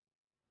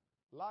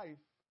 Life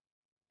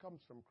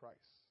comes from Christ.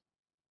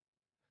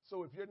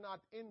 So if you're not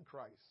in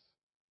Christ,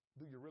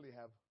 do you really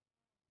have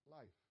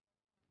life?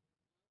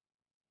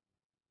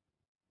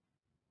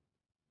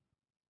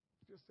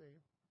 Just saying.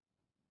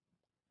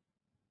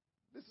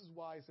 This is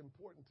why it's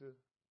important to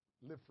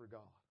live for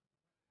God.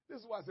 This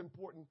is why it's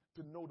important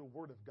to know the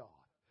Word of God.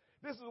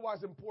 This is why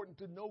it's important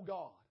to know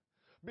God.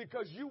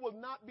 Because you will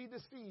not be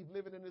deceived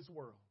living in this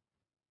world.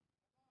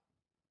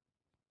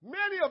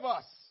 Many of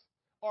us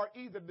are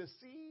either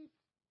deceived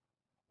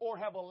or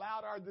have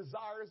allowed our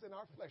desires and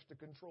our flesh to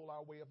control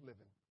our way of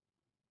living.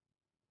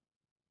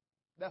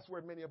 That's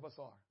where many of us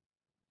are.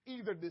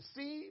 Either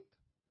deceived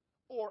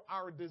or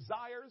our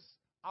desires,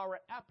 our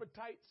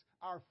appetites,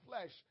 our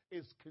flesh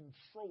is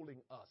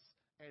controlling us.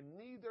 And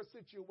neither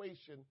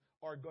situation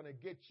are going to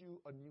get you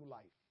a new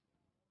life.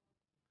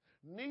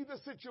 Neither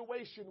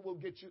situation will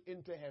get you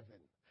into heaven.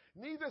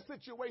 Neither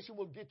situation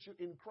will get you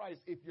in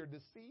Christ if you're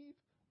deceived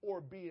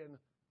or being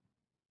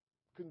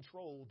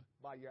controlled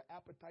by your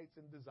appetites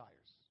and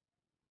desires,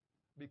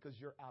 because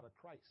you're out of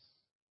Christ.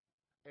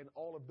 And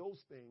all of those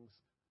things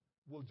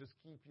will just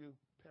keep you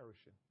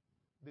perishing,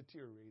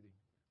 deteriorating,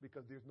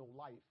 because there's no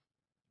life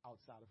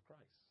outside of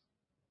Christ.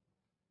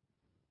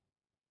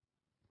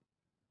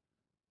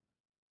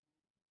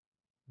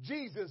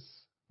 Jesus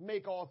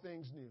make all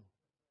things new.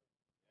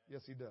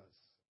 Yes, he does.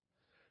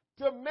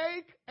 To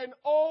make an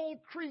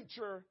old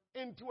creature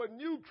into a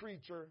new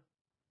creature,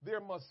 there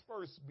must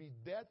first be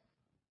death.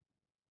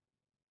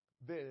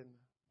 Then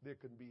there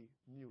can be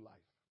new life.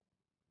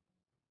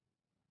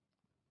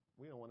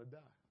 We don't want to die.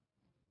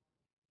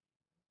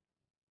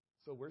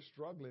 So we're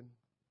struggling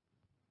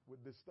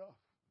with this stuff,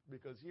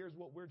 because here's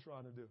what we're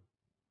trying to do.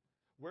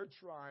 We're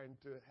trying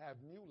to have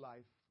new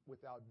life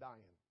without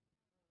dying.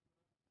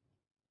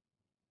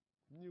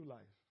 New life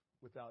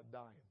without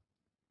dying.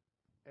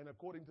 And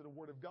according to the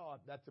Word of God,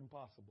 that's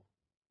impossible.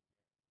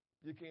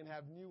 You can't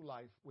have new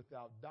life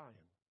without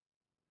dying.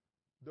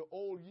 The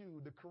old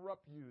you, the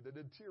corrupt you, the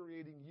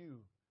deteriorating you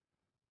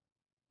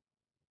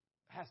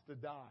has to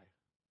die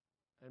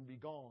and be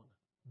gone,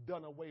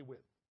 done away with,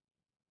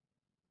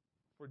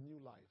 for new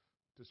life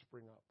to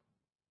spring up.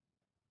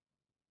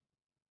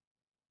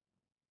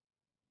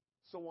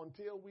 So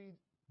until we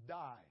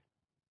die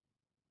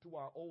to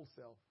our old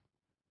self,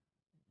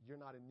 you're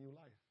not in new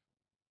life.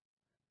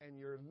 And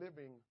you're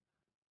living.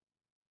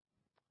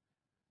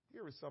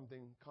 Here is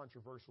something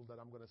controversial that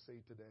I'm going to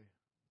say today.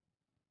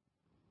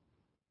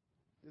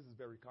 This is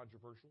very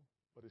controversial,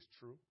 but it's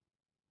true.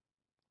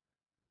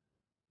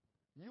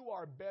 You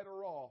are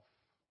better off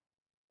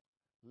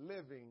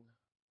living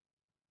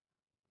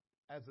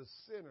as a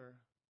sinner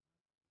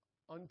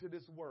unto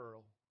this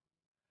world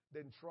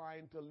than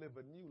trying to live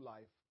a new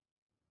life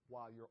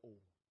while you're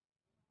old.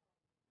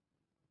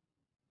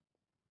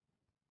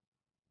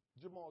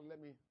 Jamal, let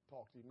me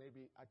talk to you.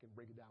 Maybe I can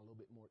break it down a little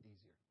bit more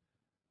easier.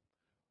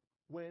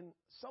 When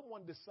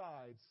someone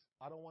decides,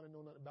 I don't want to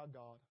know nothing about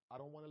God, I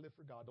don't want to live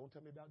for God, don't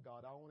tell me about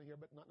God, I don't want to hear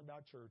nothing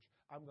about church,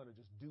 I'm going to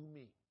just do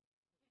me.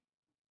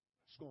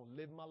 Just going to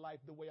live my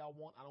life the way I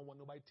want. I don't want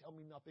nobody to tell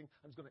me nothing.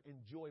 I'm just going to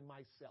enjoy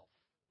myself.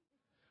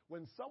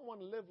 When someone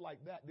lives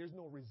like that, there's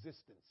no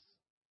resistance.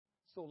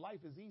 So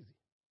life is easy.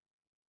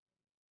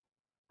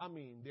 I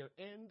mean, their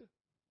end,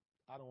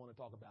 I don't want to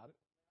talk about it,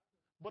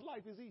 but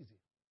life is easy.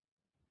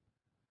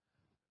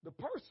 The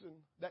person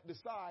that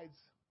decides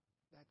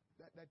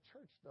that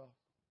church stuff,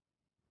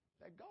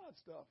 that God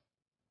stuff,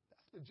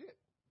 that's legit.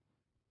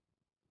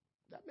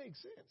 That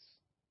makes sense.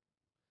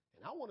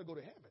 And I want to go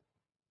to heaven.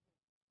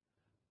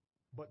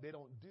 But they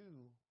don't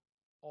do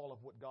all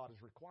of what God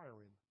is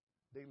requiring.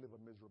 They live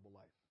a miserable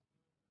life.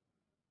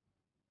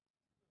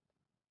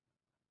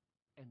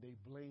 And they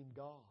blame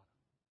God.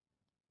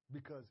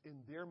 Because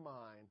in their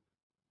mind,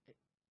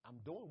 I'm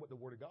doing what the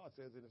Word of God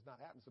says and it's not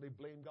happening. So they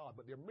blame God.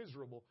 But they're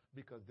miserable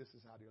because this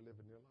is how they're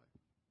living their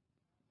life.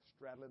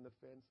 Straddling the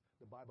fence,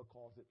 the Bible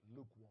calls it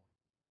lukewarm.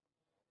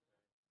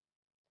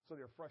 So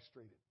they're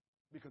frustrated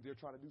because they're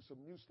trying to do some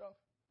new stuff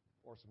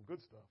or some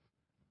good stuff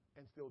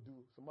and still do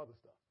some other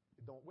stuff.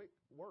 It don't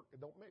work.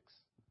 It don't mix.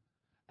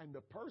 And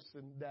the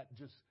person that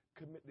just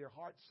commit their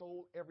heart,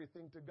 soul,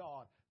 everything to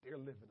God, they're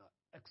living an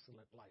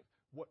excellent life.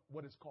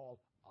 What is called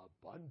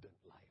abundant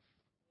life.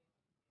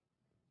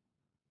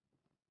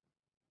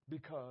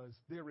 Because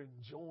they're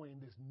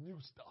enjoying this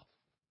new stuff.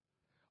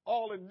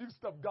 All the new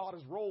stuff God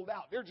has rolled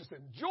out. They're just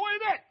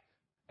enjoying it.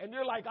 And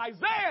they're like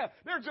Isaiah.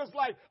 They're just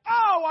like,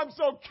 oh, I'm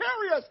so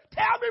curious.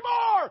 Tell me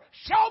more.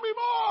 Show me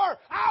more.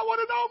 I want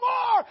to know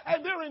more.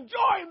 And they're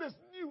enjoying this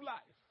new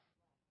life.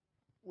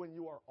 When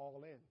you are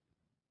all in.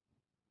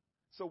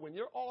 So when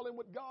you're all in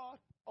with God,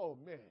 oh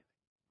man,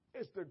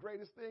 it's the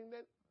greatest thing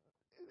that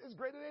is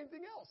greater than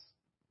anything else.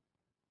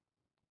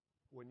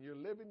 When you're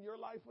living your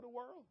life for the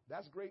world,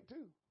 that's great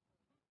too.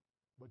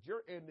 But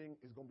your ending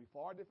is going to be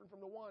far different from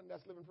the one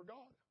that's living for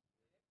God.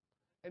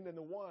 And then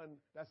the one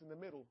that's in the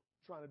middle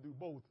trying to do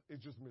both is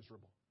just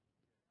miserable.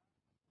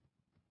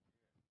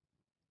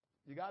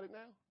 You got it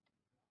now?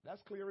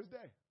 That's clear as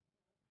day.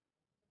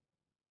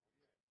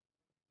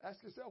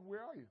 Ask yourself,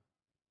 where are you?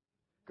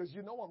 Because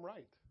you know I'm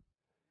right.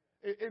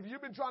 If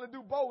you've been trying to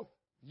do both,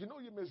 you know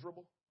you're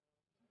miserable.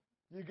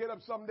 You get up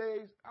some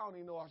days, I don't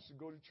even know I should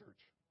go to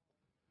church.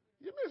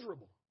 You're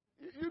miserable.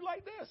 You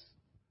like this.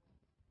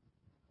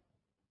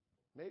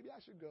 Maybe I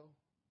should go.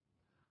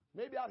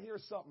 Maybe I'll hear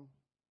something.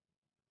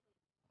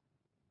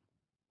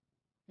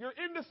 You're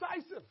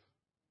indecisive.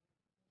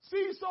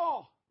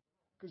 Seesaw.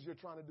 Because you're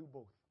trying to do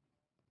both.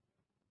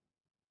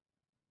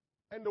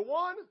 And the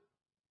one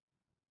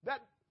that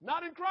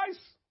not in Christ,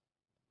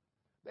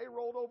 they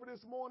rolled over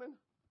this morning,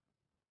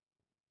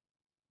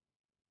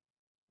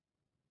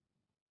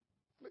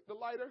 flicked the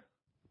lighter,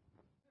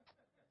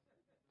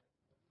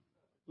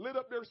 lit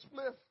up their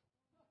spliff.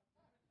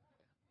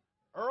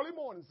 Early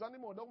morning, Sunday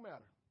morning, don't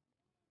matter.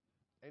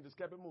 And just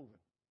kept it moving.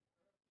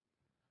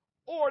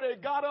 Or they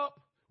got up,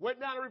 went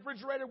down the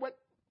refrigerator,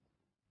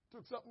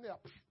 took something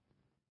else.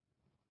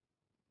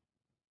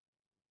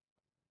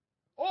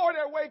 Or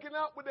they're waking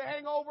up with the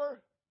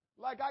hangover,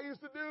 like I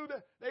used to do.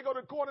 They go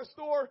to the corner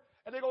store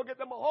and they go get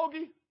them a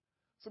hoagie,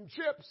 some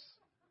chips,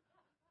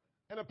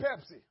 and a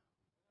Pepsi.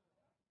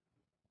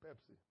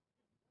 Pepsi.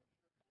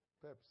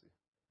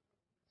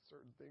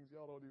 Certain things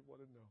y'all don't even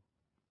want to know.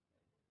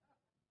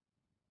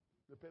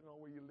 Depending on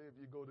where you live,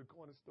 you go to the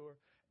corner store.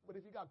 But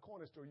if you got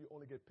corner store, you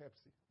only get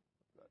Pepsi.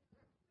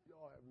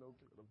 Y'all have no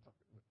clue what I'm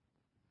talking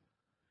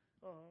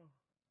about.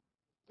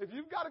 If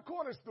you've got a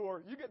corner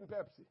store, you're getting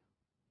Pepsi.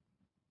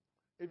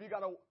 If you've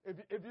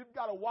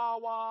got a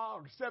Wawa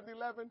or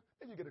 7-Eleven,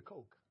 then you get a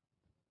Coke.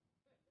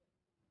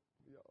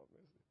 Y'all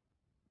miss it.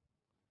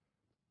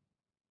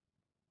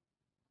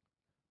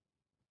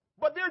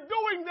 But they're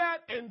doing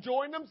that,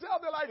 enjoying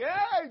themselves. They're like,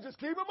 hey, just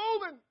keep it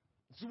moving.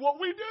 This is what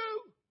we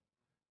do.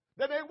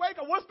 Then they wake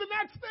up. What's the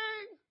next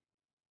thing?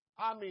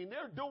 I mean,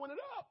 they're doing it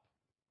up.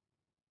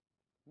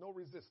 No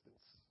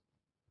resistance.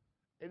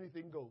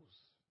 Anything goes.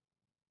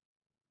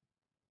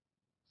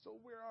 So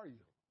where are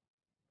you?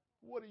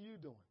 What are you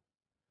doing?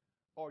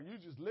 Are you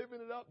just living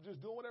it up,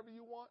 just doing whatever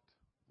you want?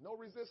 No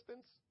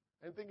resistance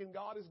and thinking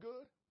God is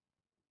good?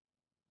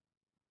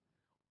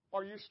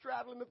 Are you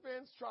straddling the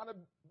fence, trying to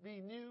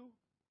be new,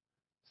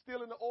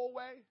 still in the old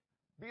way,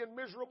 being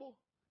miserable?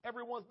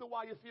 Every once in a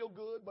while you feel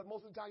good, but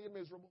most of the time you're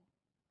miserable.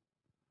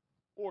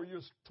 Or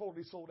you're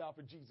totally sold out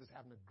for Jesus,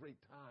 having a great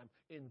time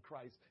in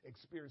Christ,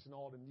 experiencing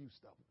all the new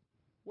stuff.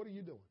 What are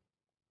you doing?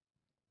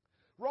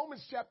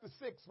 Romans chapter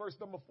 6, verse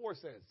number 4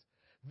 says,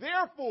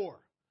 therefore,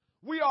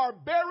 we are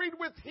buried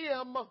with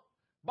him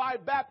by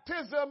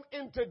baptism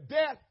into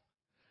death,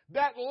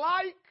 that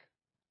like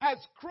as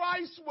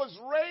Christ was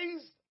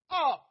raised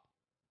up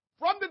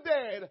from the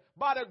dead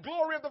by the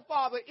glory of the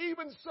Father,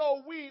 even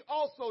so we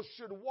also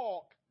should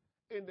walk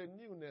in the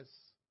newness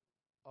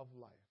of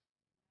life.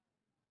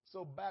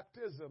 So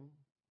baptism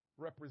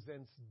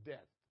represents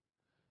death.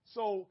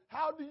 So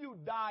how do you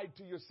die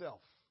to yourself?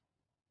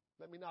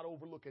 Let me not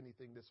overlook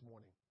anything this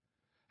morning.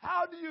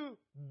 How do you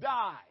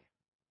die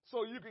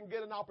so you can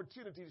get an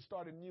opportunity to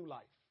start a new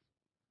life?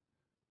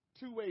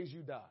 Two ways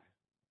you die.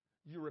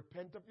 You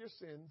repent of your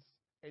sins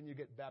and you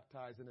get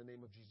baptized in the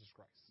name of Jesus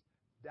Christ.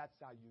 That's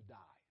how you die.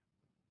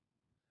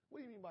 What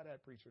do you mean by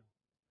that, preacher?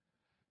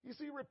 You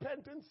see,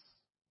 repentance,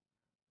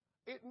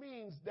 it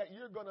means that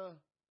you're going to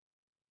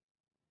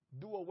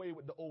do away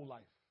with the old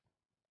life.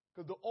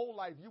 Because the old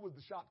life, you was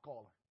the shot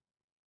caller.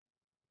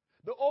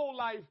 The old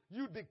life,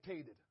 you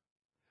dictated.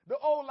 The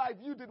old life,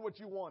 you did what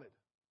you wanted.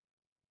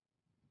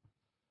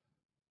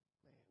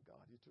 Man,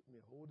 God, you took me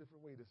a whole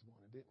different way this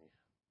morning, didn't you?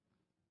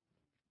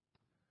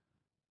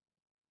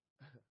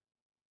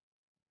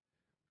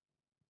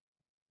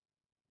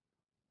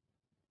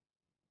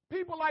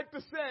 People like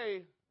to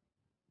say,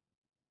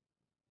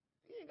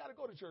 you ain't got to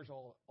go to church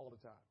all the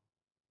time.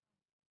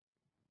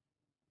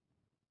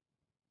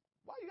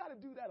 Why you got to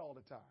do that all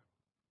the time?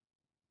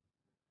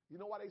 You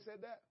know why they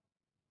said that?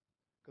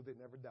 Because they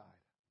never died.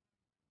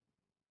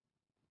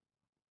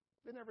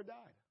 They never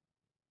died.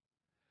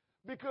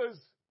 Because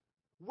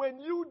when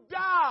you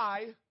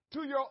die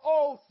to your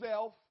old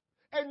self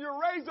and you're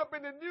raised up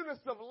in the newness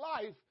of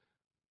life,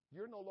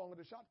 you're no longer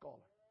the shot caller.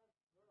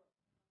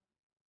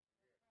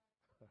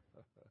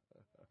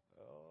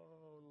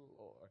 Oh,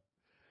 Lord.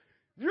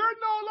 You're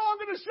no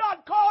longer the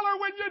shot caller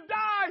when you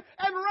die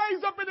and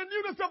raise up in the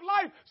newness of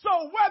life.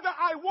 So whether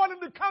I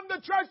wanted to come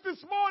to church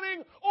this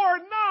morning or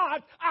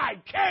not,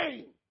 I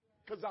came.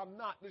 Because I'm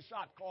not the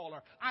shot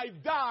caller. I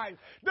died.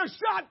 The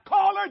shot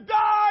caller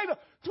died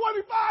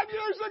 25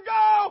 years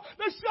ago.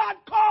 The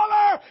shot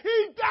caller,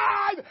 he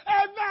died.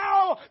 And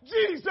now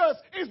Jesus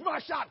is my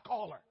shot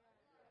caller.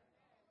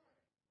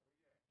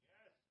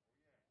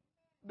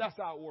 That's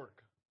how it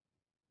works.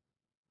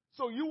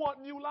 So you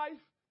want new life?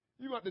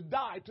 You have to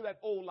die to that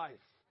old life.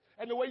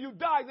 And the way you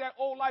die to that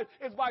old life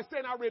is by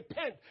saying, I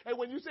repent. And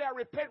when you say I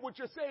repent, what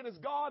you're saying is,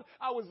 God,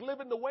 I was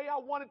living the way I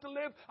wanted to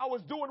live. I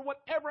was doing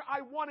whatever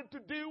I wanted to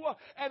do.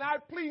 And I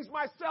pleased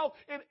myself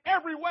in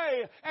every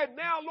way. And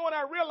now, Lord,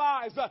 I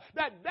realize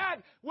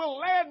that will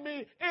land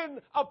me in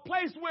a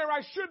place where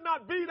I should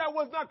not be, that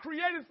was not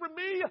created for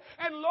me.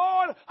 And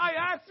Lord, I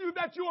ask you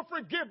that you will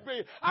forgive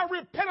me. I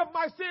repent of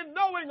my sin,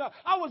 knowing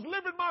I was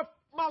living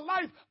my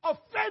life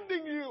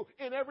offending you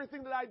in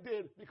everything that I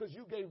did, because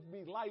you gave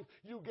me life.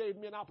 You gave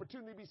me an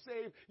opportunity to be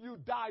saved. You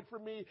died for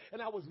me, and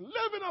I was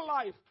living a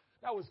life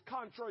that was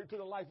contrary to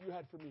the life you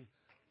had for me.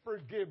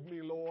 Forgive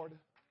me, Lord.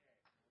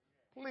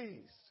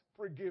 Please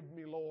forgive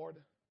me, Lord.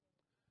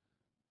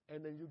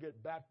 And then you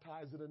get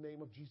baptized in the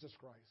name of Jesus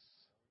Christ.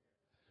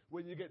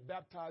 When you get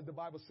baptized, the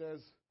Bible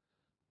says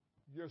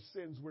your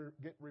sins will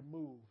get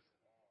removed.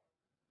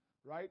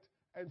 Right?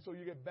 And so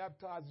you get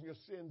baptized and your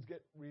sins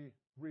get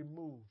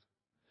removed.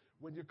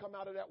 When you come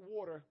out of that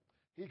water,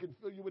 he can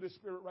fill you with his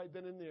spirit right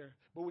then and there.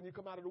 But when you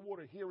come out of the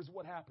water, here is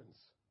what happens.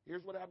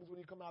 Here's what happens when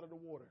you come out of the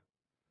water.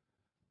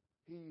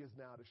 He is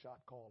now the shot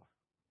caller.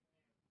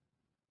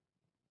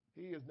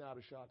 He is now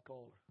the shot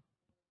caller.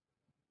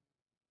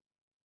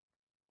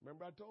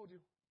 Remember I told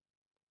you,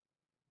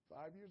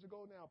 5 years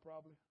ago now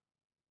probably,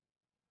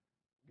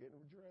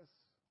 getting dressed,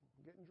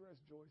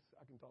 Joyce.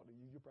 I can talk to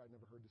you. You probably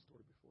never heard this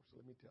story before, so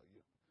let me tell you.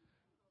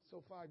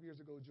 So 5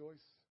 years ago,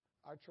 Joyce,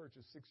 our church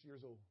is 6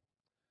 years old.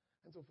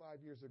 And so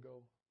 5 years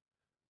ago,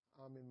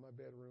 I'm in my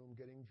bedroom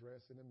getting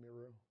dressed in a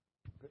mirror,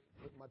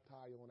 put my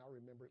tie on. I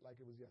remember it like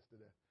it was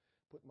yesterday.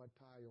 Put my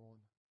tie on,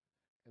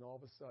 and all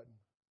of a sudden,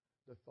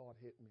 the thought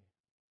hit me.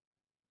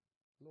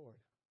 Lord,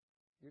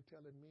 you're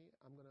telling me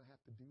I'm going to have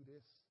to do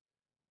this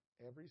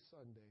every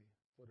Sunday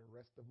for the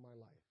rest of my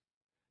life.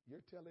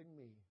 You're telling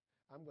me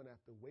I'm going to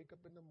have to wake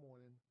up in the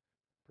morning,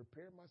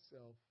 prepare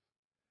myself,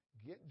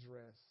 get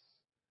dressed,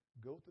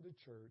 go to the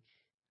church,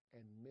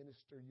 and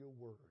minister your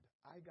word.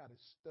 I got to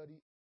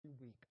study every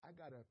week. I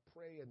got to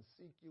pray and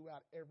seek you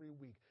out every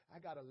week.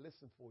 I got to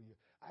listen for you.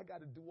 I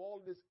got to do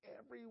all this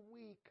every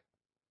week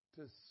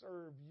to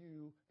serve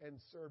you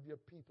and serve your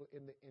people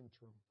in the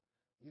interim.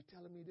 You're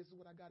telling me this is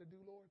what I got to do,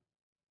 Lord?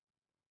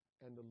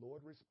 And the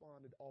Lord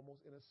responded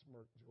almost in a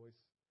smirk,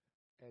 Joyce.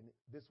 And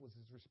this was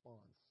his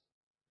response.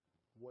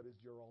 What is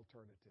your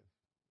alternative?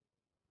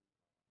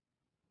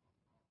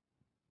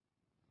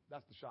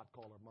 That's the shot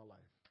caller of my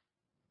life.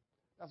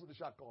 That's what the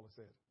shot caller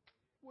said.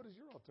 What is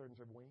your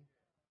alternative, Wayne?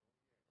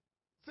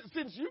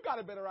 Since you got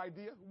a better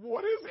idea,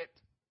 what is it?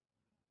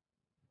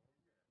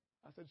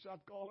 I said, shot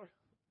caller,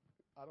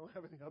 I don't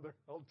have any other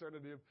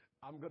alternative.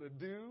 I'm going to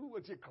do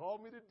what you call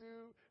me to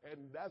do,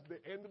 and that's the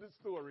end of the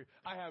story.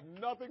 I have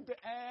nothing to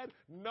add,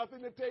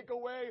 nothing to take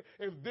away.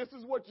 If this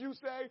is what you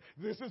say,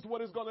 this is what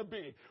it's going to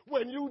be.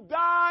 When you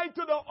die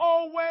to the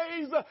old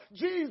ways,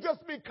 Jesus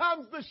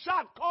becomes the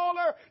shot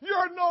caller.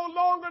 You're no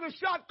longer the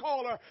shot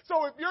caller.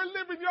 So if you're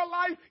living your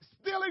life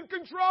still in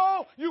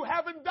control, you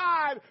haven't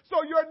died,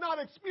 so you're not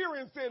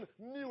experiencing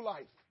new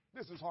life.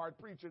 This is hard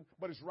preaching,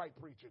 but it's right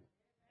preaching.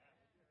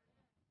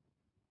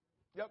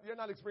 Yep, you're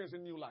not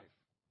experiencing new life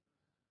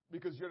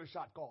because you're the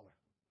shot caller.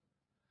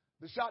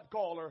 The shot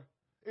caller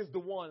is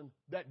the one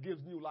that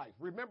gives new life.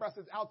 Remember, I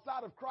said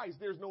outside of Christ,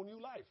 there's no new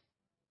life.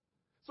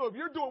 So if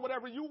you're doing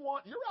whatever you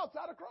want, you're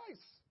outside of Christ.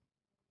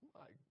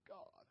 My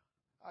God,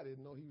 I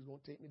didn't know he was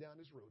going to take me down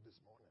this road this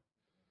morning.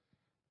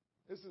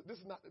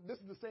 This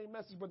is the same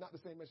message, but not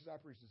the same message I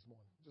preached this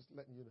morning. Just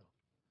letting you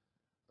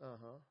know.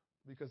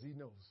 Because he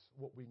knows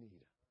what we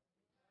need.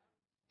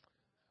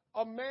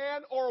 A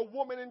man or a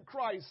woman in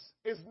Christ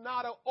is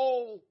not an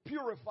old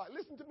purified.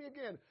 Listen to me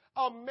again.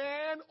 A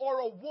man or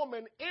a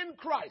woman in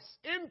Christ,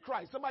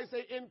 somebody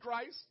say in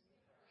Christ,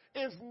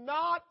 is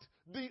not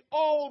the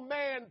old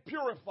man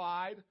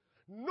purified,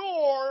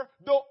 nor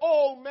the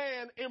old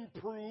man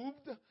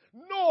improved,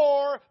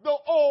 nor the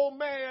old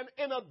man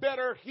in a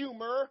better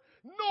humor,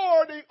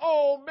 nor the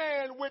old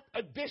man with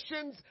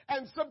additions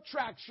and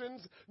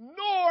subtractions,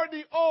 nor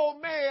the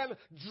old man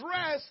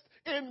dressed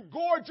in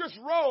gorgeous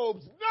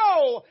robes.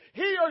 No,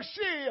 he or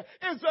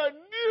she is a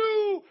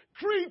new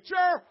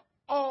creature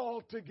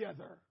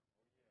altogether.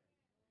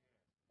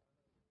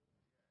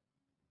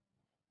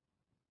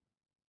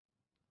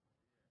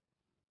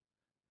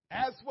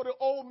 As for the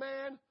old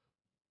man,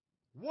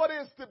 what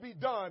is to be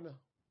done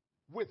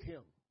with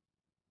him?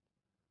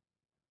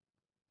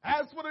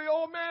 As for the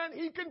old man,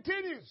 he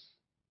continues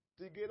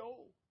to get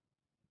old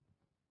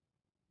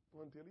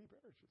until he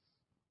perishes.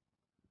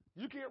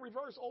 You can't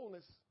reverse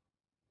oldness.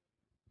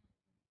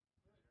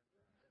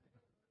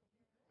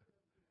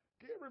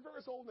 Can't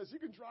reverse oldness. You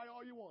can try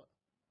all you want.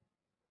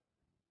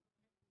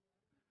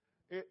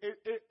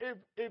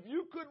 If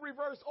you could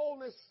reverse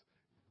oldness,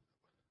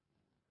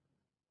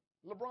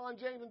 LeBron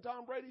James and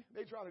Tom Brady,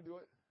 they try to do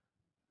it.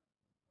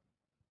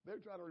 They're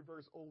trying to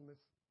reverse oldness.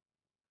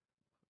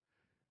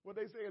 What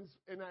they say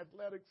in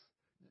athletics,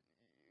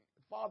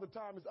 Father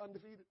Time is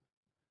undefeated.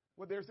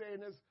 What they're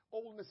saying is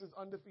oldness is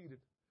undefeated.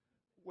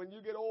 When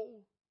you get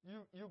old,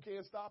 you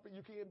can't stop it.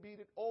 You can't beat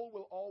it. Old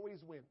will always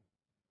win.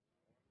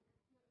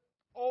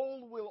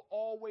 Old will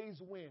always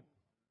win.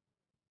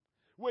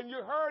 When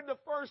you heard the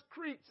first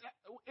creaks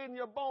in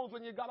your bones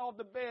when you got off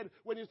the bed,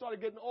 when you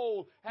started getting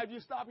old, have you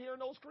stopped hearing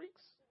those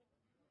creaks?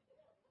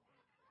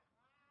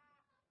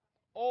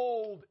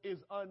 Old is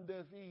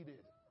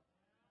undefeated.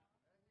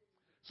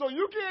 So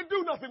you can't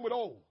do nothing with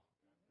old.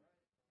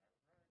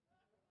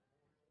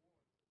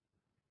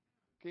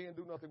 Can't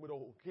do nothing with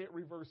old. Can't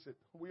reverse it.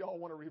 We all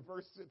want to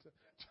reverse it,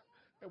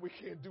 and we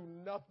can't do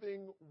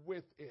nothing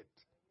with it.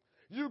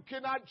 You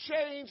cannot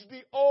change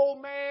the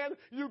old man.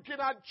 You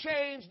cannot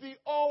change the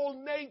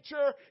old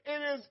nature.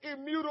 It is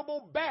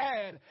immutable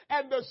bad.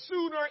 And the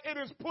sooner it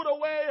is put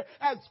away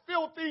as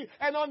filthy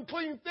and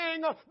unclean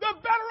thing, the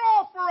better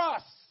off for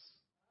us.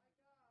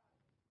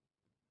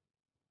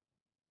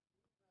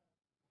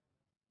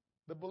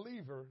 The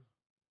believer,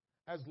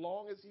 as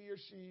long as he or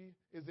she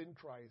is in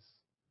Christ,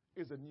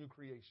 is a new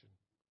creation.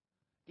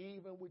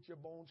 Even with your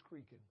bones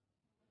creaking.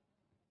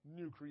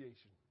 New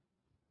creation.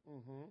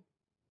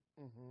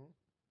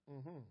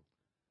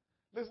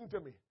 Listen to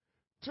me.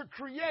 To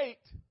create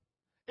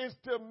is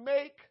to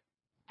make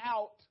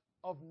out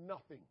of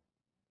nothing.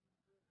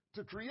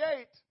 To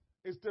create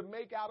is to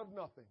make out of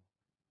nothing.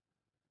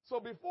 So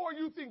before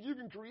you think you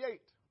can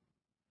create,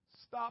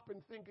 stop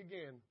and think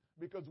again.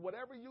 Because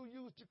whatever you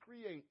use to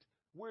create,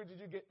 where did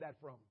you get that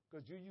from?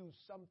 Because you used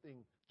something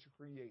to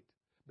create.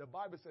 The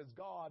Bible says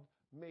God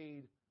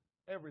made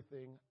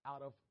everything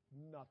out of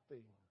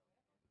nothing.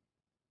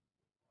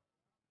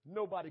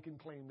 Nobody can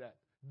claim that.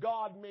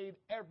 God made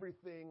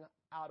everything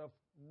out of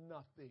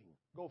nothing.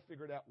 Go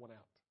figure that one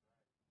out.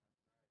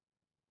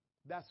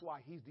 That's why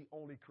he's the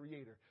only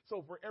creator.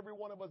 So for every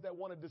one of us that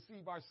want to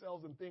deceive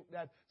ourselves and think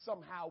that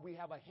somehow we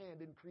have a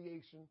hand in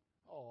creation,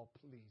 oh,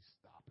 please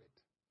stop it.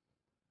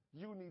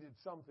 You needed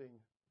something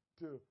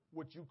to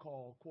what you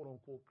call, quote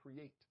unquote,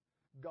 create.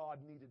 God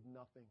needed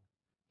nothing.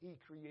 He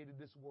created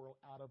this world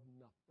out of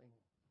nothing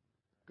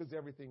because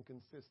everything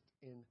consists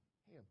in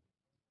him.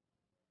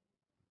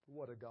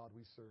 What a God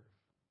we serve.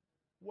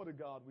 What a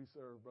God we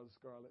serve, Brother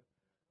Scarlett.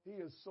 He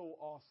is so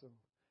awesome.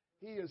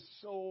 He is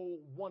so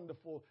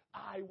wonderful.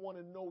 I want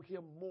to know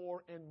him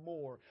more and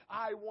more.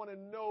 I want to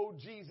know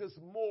Jesus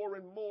more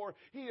and more.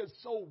 He is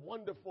so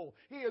wonderful.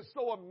 He is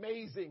so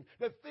amazing.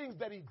 The things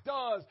that he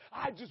does,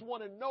 I just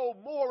want to know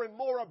more and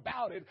more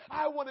about it.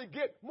 I want to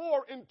get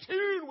more in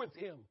tune with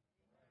him.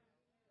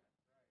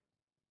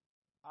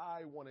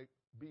 I want to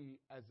be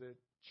as a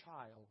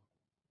child,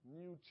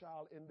 new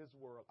child in this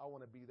world. I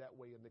want to be that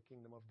way in the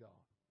kingdom of God.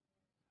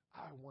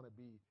 I want to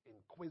be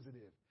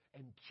inquisitive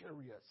and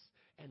curious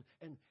and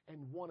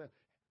want to,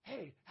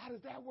 hey, how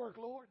does that work,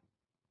 Lord?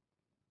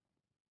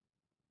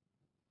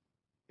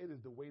 It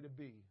is the way to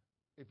be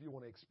if you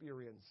want to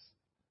experience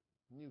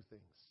new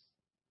things.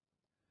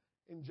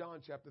 In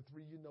John chapter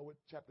 3, you know it,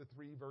 chapter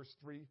 3, verse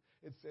 3,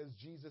 it says,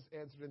 Jesus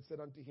answered and said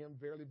unto him,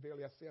 verily,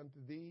 verily, I say unto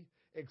thee,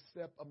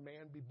 except a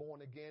man be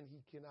born again,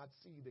 he cannot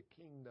see the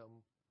kingdom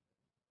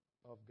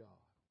of God.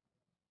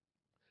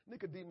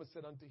 Nicodemus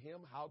said unto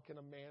him, how can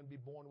a man be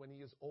born when he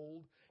is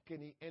old?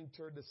 Can he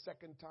enter the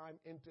second time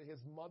into his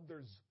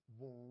mother's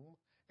womb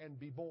and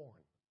be born?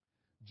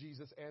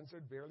 Jesus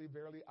answered, verily,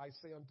 verily, I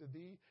say unto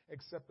thee,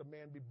 except a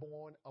man be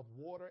born of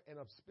water and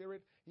of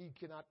spirit, he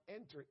cannot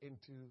enter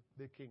into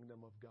the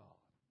kingdom of God.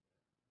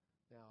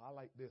 Now, I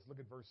like this. Look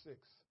at verse 6.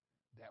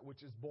 That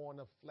which is born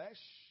of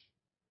flesh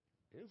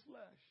is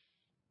flesh,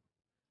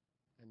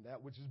 and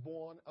that which is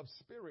born of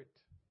spirit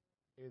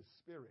is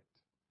spirit.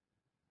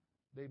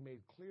 They made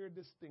clear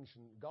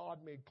distinction. God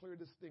made clear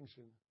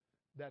distinction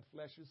that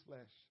flesh is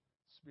flesh,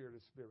 spirit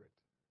is spirit.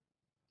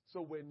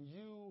 So when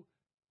you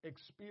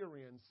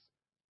experience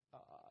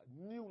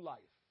new life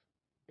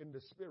in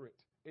the spirit,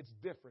 it's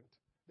different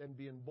than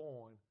being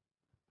born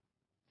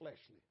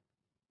fleshly.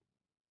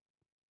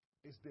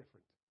 It's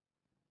different.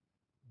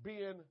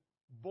 Being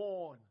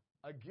born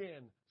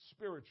again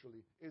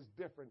spiritually is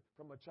different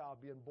from a child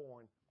being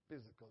born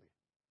physically.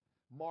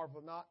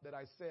 Marvel not that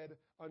I said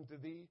unto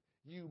thee,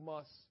 you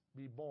must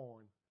be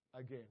born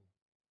again.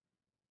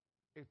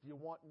 If you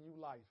want new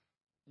life,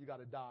 you got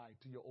to die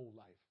to your old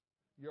life.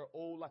 Your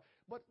old life.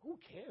 But who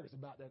cares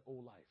about that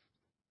old life?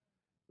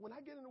 When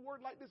I get in a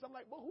word like this, I'm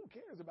like, well, who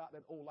cares about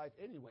that old life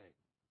anyway?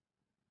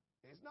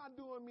 It's not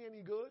doing me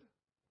any good.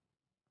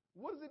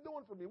 What is it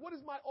doing for me? What is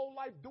my old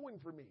life doing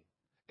for me?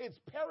 It's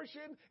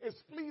perishing. It's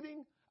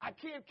fleeting. I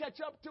can't catch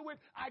up to it.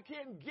 I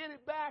can't get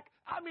it back.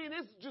 I mean,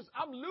 it's just,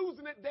 I'm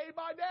losing it day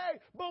by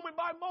day, moment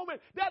by moment.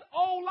 That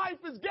old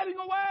life is getting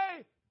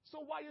away.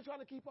 So why are you trying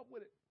to keep up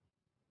with it?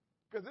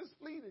 Because it's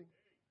fleeting.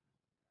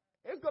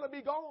 It's going to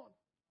be gone.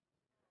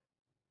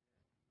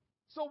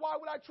 So why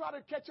would I try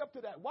to catch up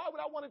to that? Why would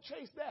I want to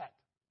chase that?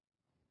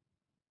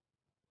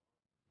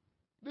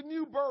 The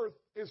new birth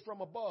is from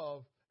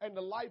above, and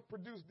the life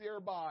produced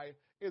thereby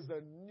is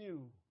a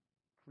new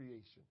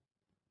creation.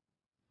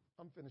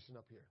 I'm finishing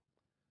up here.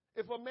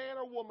 If a man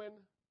or woman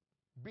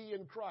be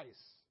in Christ,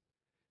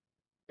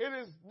 it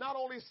is not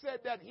only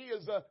said that he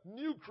is a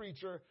new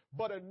creature,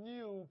 but a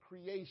new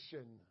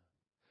creation.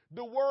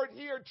 The word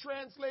here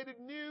translated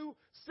new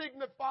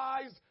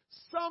signifies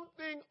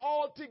something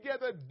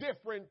altogether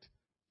different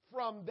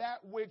from that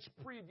which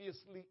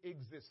previously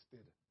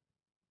existed.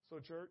 So,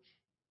 church,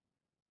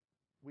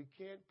 we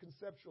can't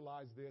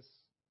conceptualize this,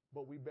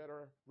 but we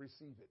better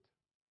receive it.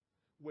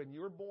 When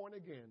you're born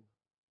again,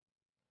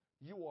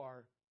 you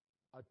are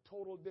a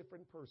total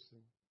different person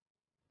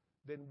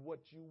than what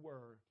you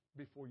were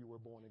before you were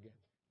born again.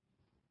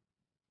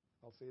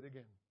 I'll say it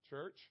again.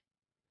 Church,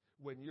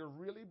 when you're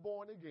really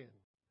born again,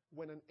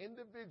 when an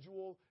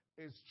individual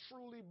is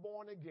truly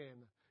born again,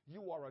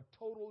 you are a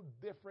total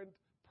different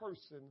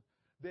person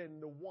than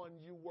the one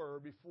you were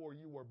before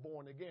you were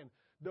born again.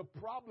 The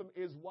problem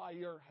is why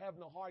you're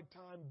having a hard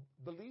time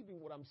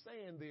believing what I'm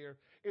saying there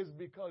is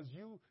because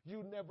you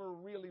never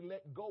really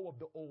let go of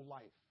the old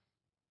life.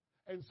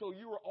 And so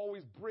you were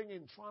always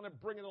trying to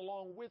bring it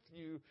along with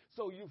you.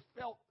 So you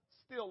felt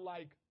still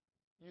like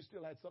you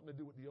still had something to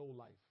do with the old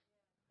life.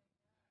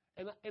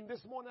 And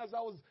this morning as I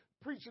was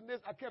preaching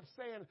this, I kept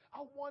saying,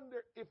 I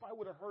wonder if I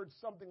would have heard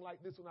something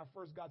like this when I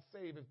first got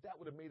saved, if that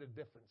would have made a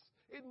difference.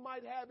 It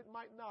might have, it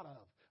might not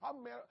have. I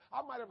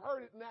might have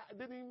heard it and I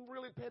didn't even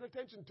really pay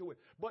attention to it.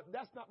 But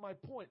that's not my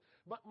point.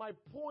 But my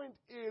point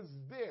is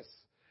this,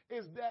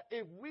 is that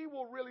if we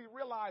will really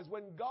realize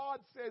when God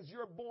says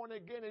you're born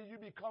again and you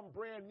become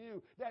brand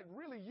new, that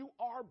really you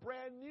are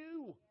brand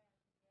new.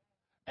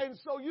 And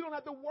so you don't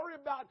have to worry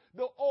about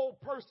the old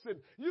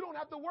person. You don't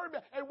have to worry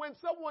about, and when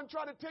someone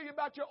try to tell you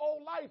about your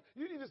old life,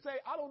 you need to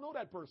say, I don't know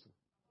that person.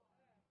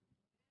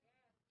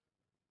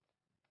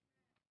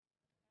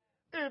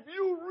 If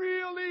you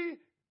really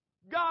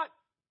got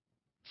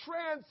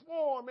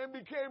transformed and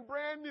became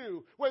brand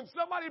new, when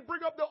somebody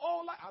bring up the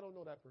old life, I don't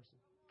know that person.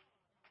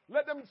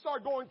 Let them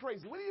start going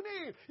crazy. What do you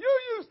mean? You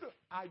used to.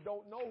 I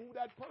don't know who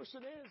that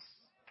person is.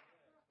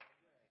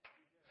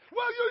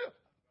 Well,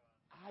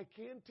 I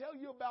can't tell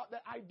you about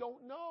that. I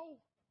don't know.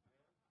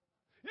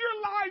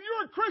 You're lying.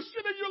 You're a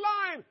Christian and you're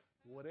lying.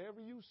 Whatever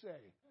you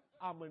say,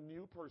 I'm a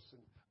new person.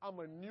 I'm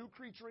a new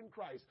creature in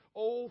Christ.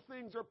 Old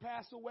things are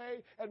passed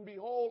away, and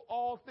behold,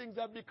 all things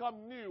have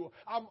become new.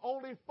 I'm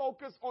only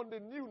focused on the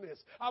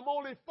newness. I'm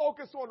only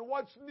focused on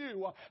what's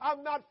new.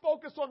 I'm not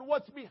focused on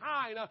what's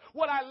behind,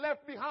 what I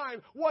left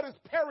behind, what is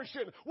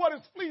perishing, what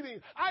is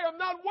fleeting. I am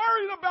not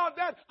worried about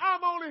that.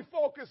 I'm only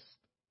focused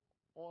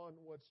on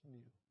what's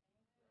new.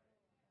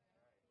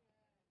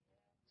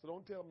 So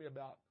don't tell me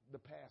about the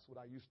past, what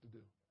I used to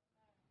do.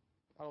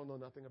 I don't know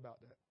nothing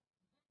about that.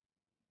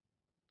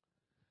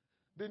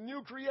 The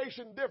new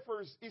creation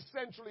differs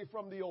essentially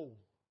from the old.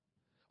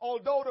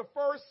 Although the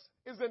first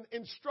is an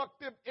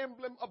instructive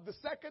emblem of the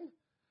second,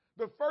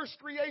 the first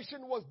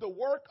creation was the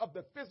work of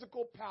the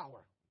physical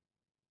power.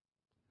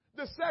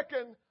 The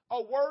second,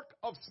 a work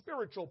of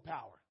spiritual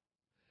power.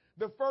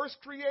 The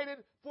first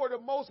created, for the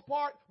most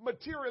part,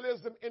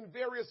 materialism in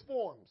various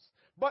forms.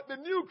 But the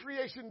new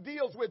creation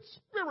deals with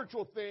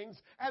spiritual things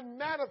and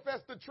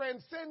manifests the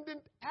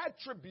transcendent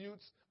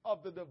attributes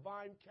of the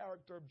divine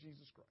character of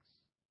Jesus Christ.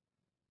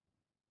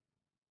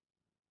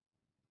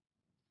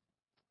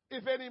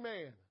 If any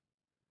man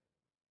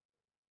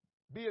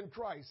be in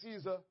Christ, he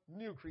is a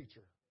new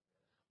creature.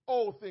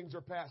 Old things are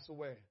passed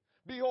away.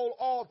 Behold,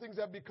 all things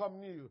have become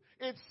new.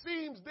 It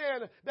seems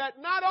then that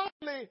not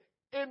only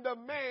is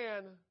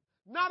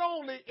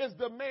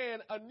the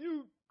man a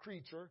new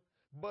creature,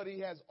 but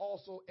he has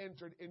also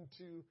entered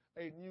into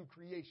a new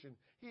creation.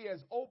 He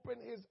has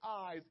opened his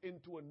eyes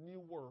into a new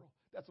world.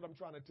 That's what I'm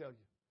trying to tell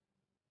you.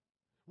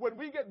 When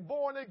we get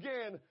born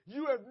again,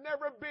 you have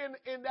never been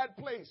in that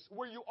place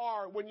where you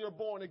are when you're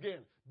born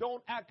again.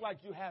 Don't act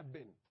like you have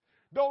been.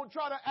 Don't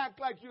try to act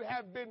like you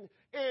have been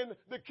in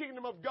the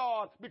kingdom of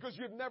God because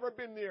you've never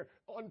been there.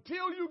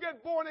 Until you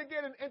get born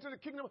again and enter the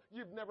kingdom,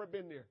 you've never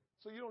been there.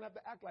 So you don't have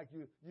to act like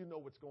you know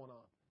what's going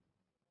on.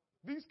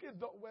 These kids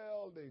don't,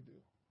 well, they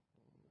do.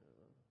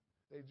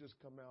 They just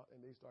come out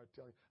and they start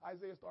telling.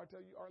 Isaiah start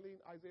telling you,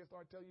 Arlene, Isaiah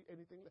start telling you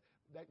anything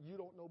that you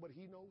don't know but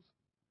he knows.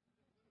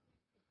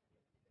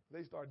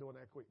 They start doing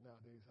that quick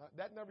nowadays.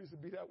 That never used to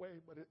be that way,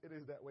 but it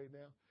is that way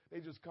now. They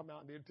just come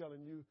out and they're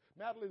telling you.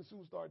 Madeline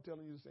Sue started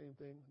telling you the same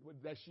thing,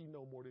 that she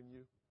know more than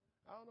you.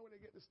 I don't know where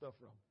they get this stuff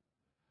from.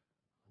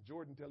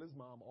 Jordan tell his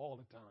mom all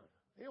the time.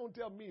 He don't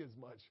tell me as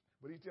much,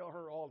 but he tell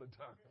her all the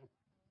time.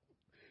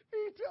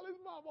 He tell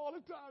his mom all the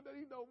time that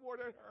he know more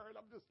than her, and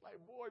I'm just like,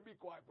 boy, be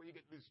quiet before you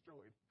get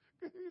destroyed.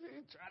 He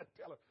try to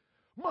tell her,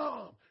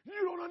 Mom,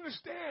 you don't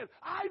understand.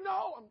 I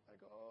know. I'm like,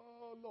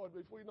 oh, Lord,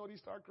 before you know it, he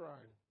start crying.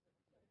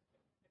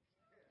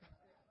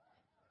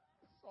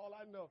 That's all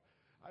I know.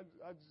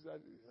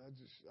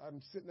 I'm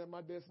sitting at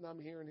my desk and I'm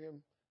hearing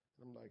him.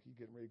 And I'm like, he's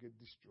getting ready to get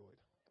destroyed.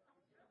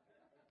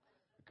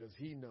 Because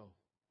he know.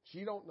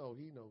 She don't know.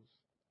 He knows.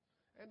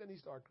 And then he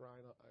start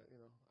crying.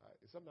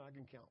 Sometimes I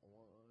can count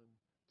 1,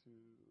 2, 3.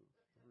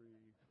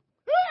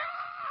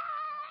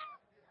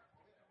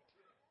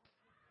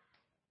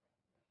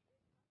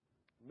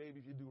 Maybe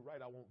if you do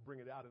right, I won't bring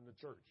it out in the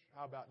church.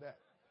 How about that?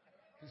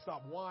 If you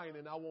stop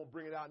whining, I won't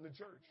bring it out in the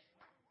church.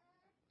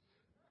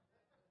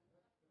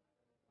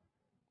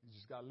 You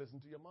just got to listen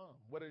to your mom.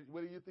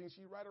 Whether you think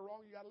she's right or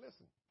wrong, you got to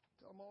listen.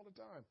 Tell them all the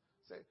time.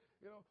 Say,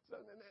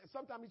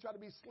 sometimes you try to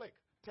be slick.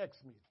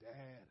 Text me,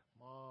 Dad,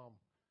 Mom.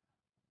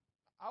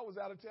 I was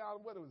out of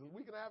town, what it was, a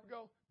week and a half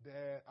ago?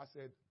 Dad, I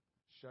said,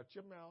 shut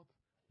your mouth,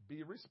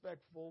 be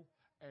respectful,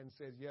 and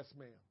says, yes,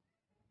 ma'am.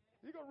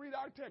 You're going to read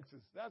our texts.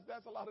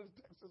 That's a lot of the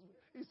texts.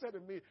 He said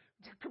to me,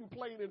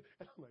 complaining.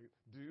 And I'm like,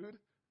 dude,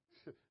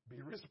 be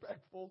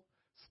respectful,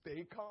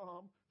 stay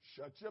calm,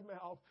 shut your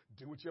mouth,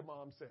 do what your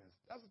mom says.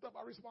 That's the stuff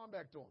I respond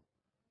back to him.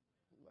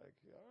 I'm like,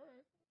 yeah, all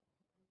right.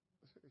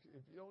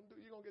 If you don't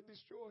do, you're going to get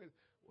destroyed.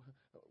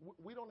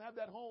 We don't have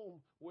that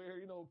home where,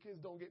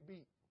 kids don't get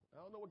beat. I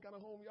don't know what kind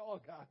of home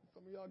y'all got.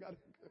 Some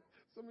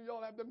of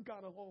y'all have them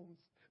kind of homes.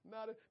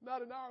 Not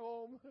in our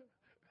home.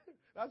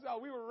 That's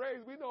how we were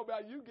raised. We know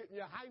about you getting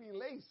your hiney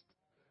laced.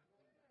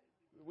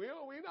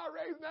 We're not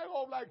raised in that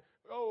home like,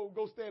 oh,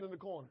 go stand in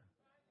the corner.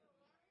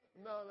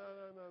 No.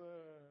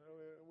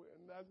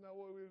 That's not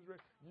what we was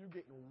raised. You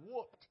getting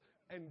whooped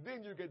and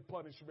then you get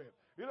punishment.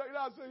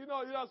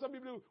 Some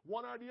people do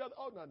one or the other.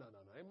 Oh, no.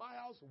 In my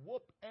house,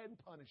 whoop and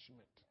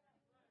punishment.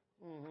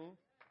 Mm-hmm.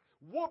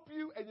 Whoop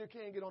you and you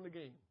can't get on the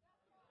game.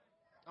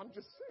 I'm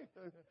just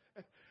saying.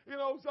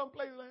 Some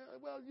places,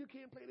 well, you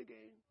can't play the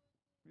game.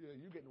 Yeah,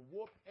 you're getting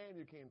whooped and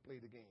you can't play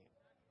the game.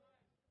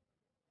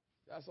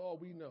 That's all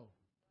we know.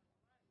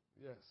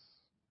 Yes.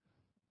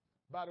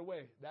 By the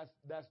way,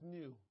 that's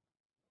new.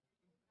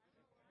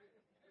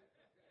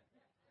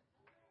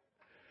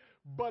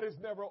 But it's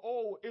never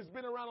old. It's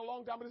been around a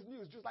long time, but it's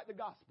new. It's just like the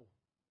gospel.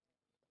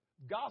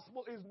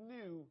 Gospel is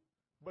new,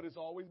 but it's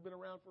always been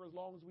around for as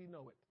long as we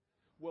know it.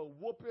 Well,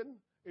 whooping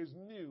is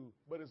new,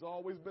 but it's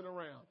always been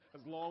around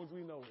as long as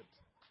we know it.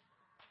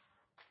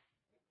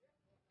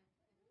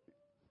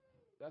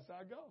 That's how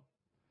I go.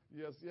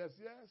 Yes.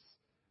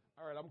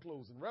 All right, I'm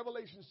closing.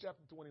 Revelations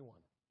chapter 21.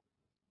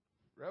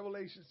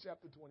 Revelations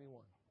chapter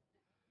 21.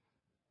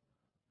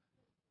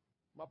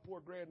 My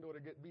poor granddaughter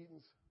get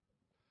beatings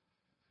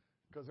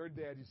because her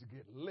dad used to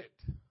get lit.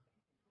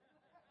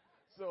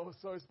 So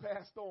it's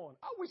passed on.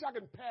 I wish I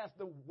could pass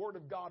the word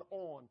of God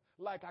on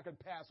like I can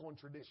pass on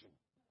tradition.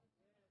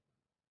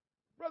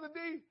 Brother D,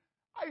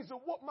 I used to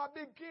whoop my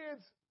big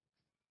kids.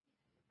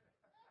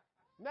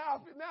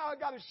 Now I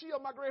got to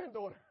shield my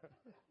granddaughter.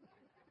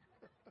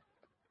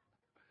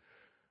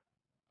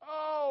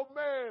 Oh,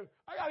 man.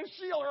 I got to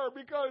shield her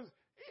because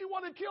he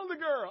wanted to kill the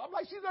girl. I'm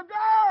like, she's a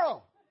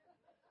girl.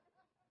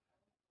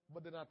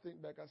 But then I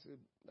think back, I said,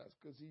 that's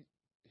because he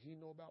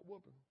know about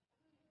whooping.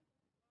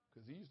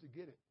 Because he used to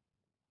get it.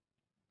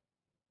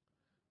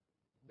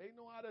 They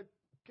know how to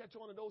catch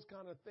on to those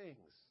kind of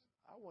things.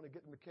 I want to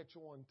get them to catch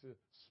on to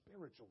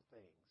spiritual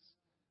things.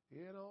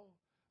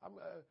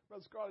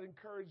 Brother Scarlett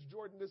encouraged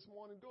Jordan this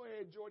morning. Go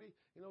ahead, Jordy.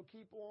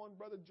 Keep on.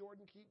 Brother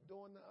Jordan, keep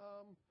doing the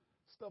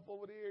stuff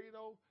over there.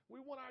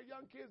 We want our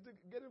young kids to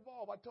get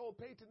involved. I told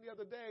Peyton the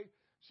other day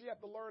she had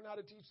to learn how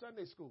to teach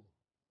Sunday school.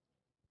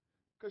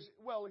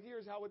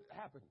 Here's how it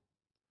happened.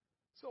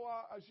 So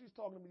she's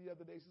talking to me the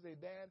other day. She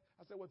said, Dad,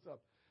 I said, what's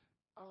up?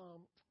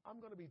 I'm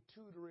going to be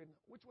tutoring,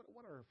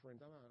 one of her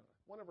friends?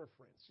 One of her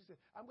friends. She said,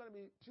 I'm going to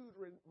be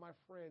tutoring my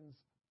friend's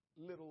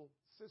little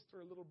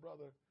sister, little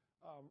brother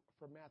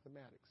for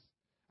mathematics.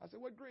 I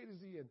said, what grade is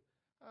he in?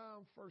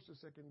 First or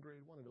second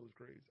grade, one of those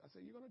grades. I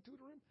said, you going to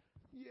tutor him?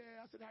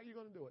 Yeah. I said, how are you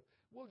going to do it?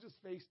 We'll just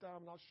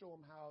FaceTime and I'll show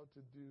him how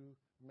to do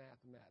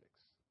mathematics.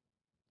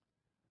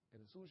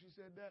 And as soon as she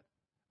said that,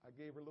 I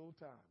gave her a little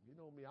time. You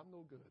know me, I'm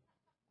no good.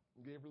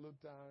 Gave her a little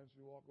time.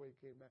 She walked away,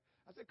 came back.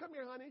 I said, come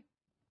here, honey.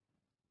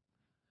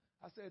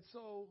 I said,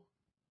 so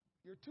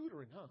you're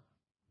tutoring, huh?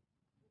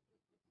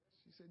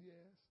 She said,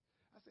 yes.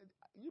 I said,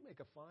 you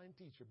make a fine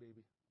teacher,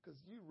 baby, because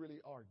you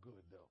really are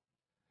good, though.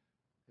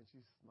 And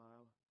she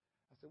smiled.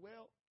 I said,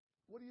 well,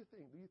 what do you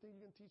think? Do you think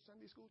you can teach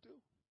Sunday school, too?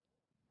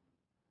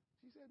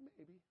 She said,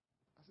 maybe.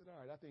 I said, all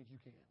right, I think you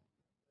can.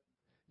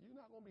 You're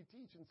not going to be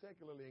teaching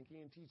secularly and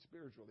can't teach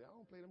spiritually. I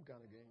don't play them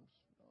kind of games.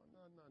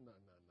 No.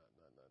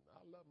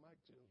 I love my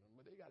children,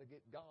 but they got to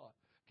get God.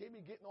 Can't be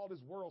getting all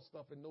this world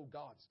stuff and no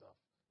God stuff.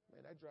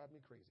 Man, that drives me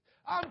crazy.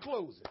 I'm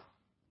closing.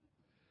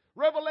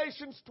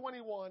 Revelations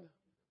 21,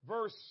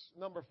 verse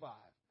number 5.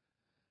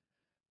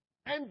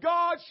 And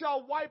God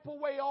shall wipe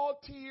away all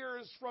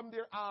tears from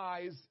their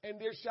eyes, and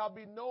there shall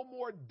be no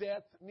more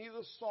death,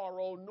 neither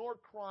sorrow, nor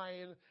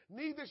crying,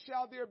 neither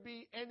shall there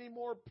be any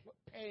more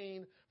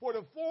pain, for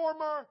the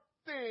former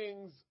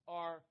things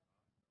are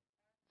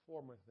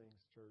former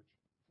things, church.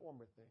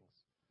 Former things.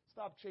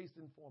 Stop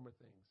chasing former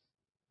things.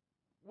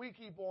 We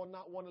keep on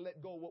not wanting to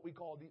let go of what we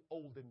call the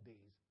olden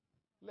days.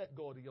 Let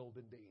go of the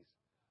olden days.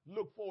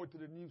 Look forward to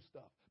the new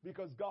stuff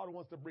because God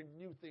wants to bring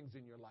new things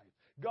in your life.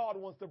 God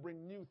wants to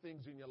bring new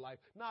things in your life,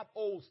 not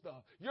old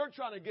stuff. You're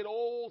trying to get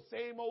old,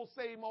 same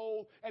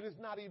old, and it's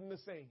not even the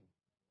same.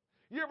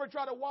 You ever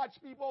try to watch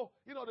people?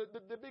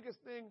 The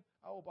biggest thing,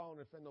 I hope I don't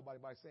offend nobody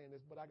by saying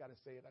this, but I got to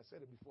say it. I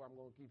said it before. I'm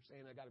going to keep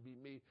saying it. I got to be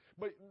me.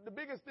 But the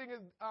biggest thing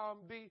is a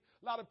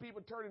lot of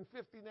people turning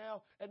 50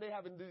 now, and they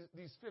having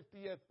these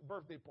 50th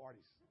birthday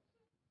parties.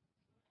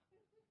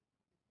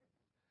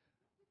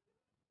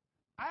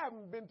 I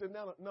haven't been to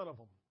none of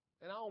them,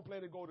 and I don't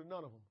plan to go to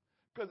none of them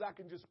because I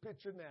can just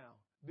picture now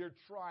they're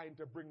trying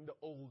to bring the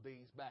old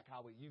days back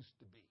how it used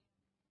to be.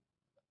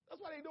 That's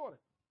why they're doing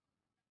it.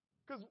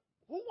 Because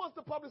who wants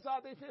to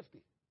publicize they're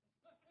 50?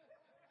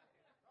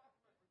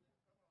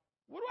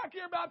 What do I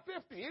care about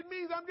 50? It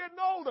means I'm getting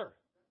older.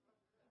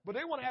 But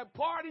they want to have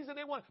parties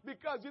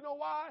because you know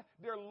why?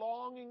 They're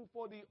longing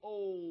for the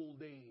old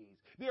days.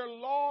 They're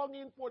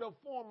longing for the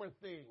former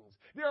things.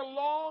 They're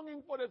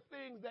longing for the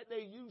things that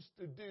they used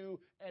to do,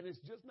 and it's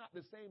just not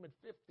the same at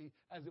 50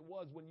 as it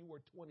was when you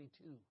were 22.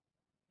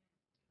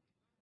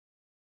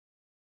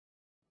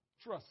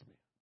 Trust me.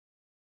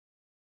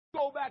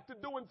 Go back to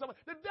doing something.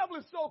 The devil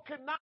is so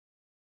conniving,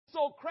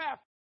 so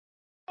crafty.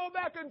 Go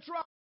back and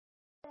try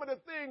some of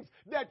the things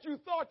that you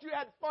thought you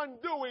had fun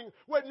doing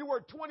when you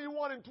were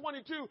 21 and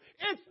 22.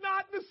 It's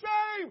not the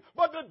same,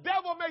 but the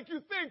devil makes you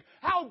think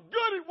how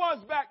good it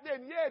was back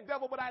then. Yeah, said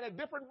devil, but I had a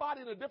different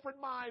body and a different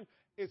mind.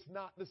 It's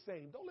not the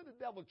same. Don't let the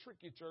devil trick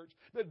you, church.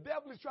 The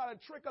devil is trying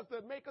to trick us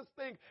to make us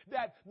think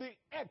that the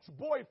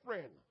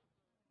ex-boyfriend.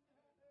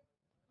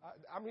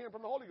 I'm hearing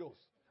from the Holy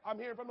Ghost. I'm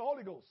hearing from the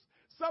Holy Ghost.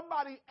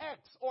 Somebody ex,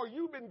 or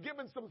you've been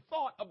given some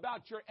thought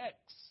about your ex.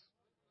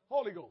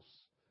 Holy Ghost.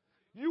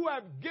 You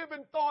have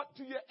given thought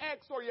to your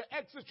ex, or your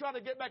ex is trying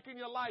to get back in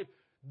your life.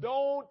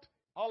 Don't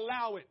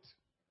allow it.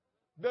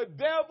 The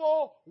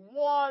devil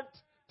wants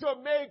to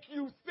make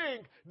you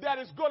think that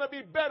it's going to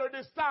be better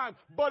this time,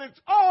 but it's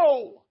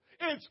old.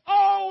 It's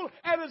old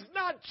and it's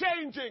not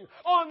changing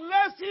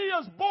unless he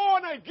is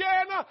born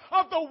again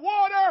of the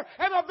water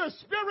and of the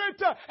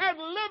Spirit and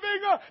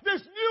living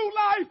this new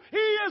life. He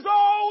is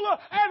old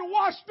and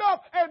washed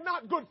up and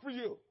not good for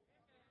you.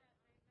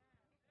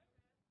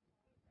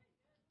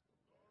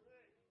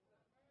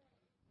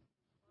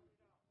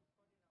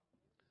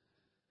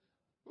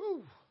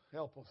 Whew,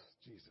 help us,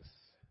 Jesus.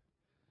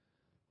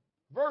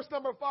 Verse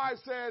number 5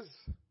 says,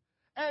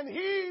 and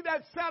he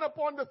that sat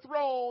upon the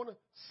throne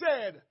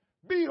said,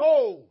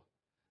 behold,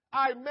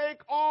 I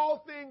make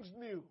all things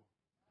new.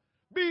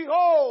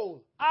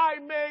 Behold, I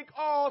make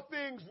all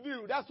things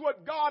new. That's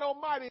what God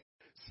Almighty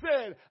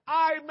said.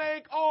 I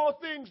make all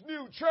things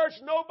new. Church,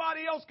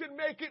 nobody else can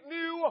make it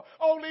new.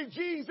 Only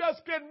Jesus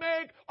can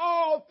make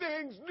all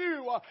things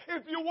new.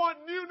 If you want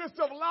newness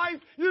of life,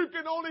 you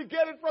can only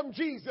get it from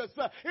Jesus.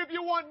 If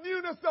you want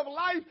newness of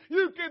life,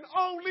 you can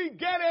only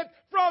get it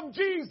from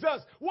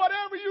Jesus.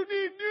 Whatever you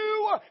need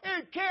new,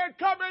 it can't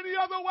come any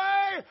other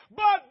way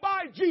but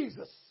by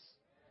Jesus.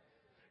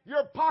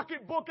 Your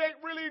pocketbook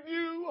ain't really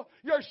new.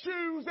 Your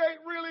shoes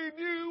ain't really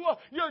new.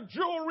 Your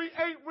jewelry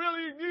ain't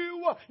really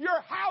new.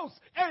 Your house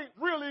ain't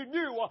really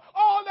new.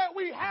 All that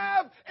we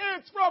have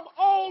is from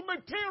old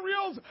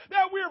materials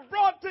that we're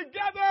brought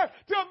together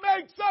to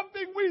make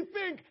something we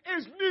think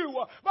is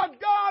new.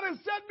 But God has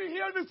sent me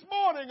here this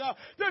morning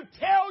to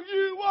tell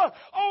you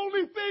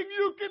only thing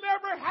you can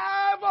ever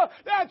have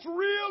that's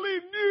really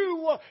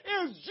new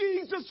is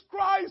Jesus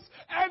Christ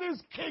and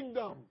His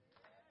kingdom.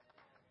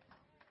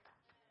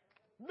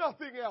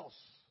 Nothing else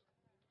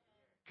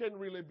can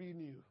really be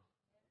new.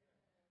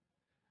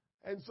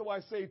 And so I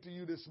say to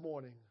you this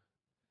morning,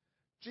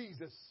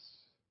 Jesus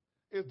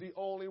is the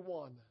only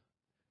one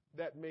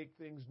that makes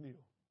things new.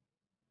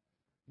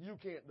 You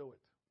can't do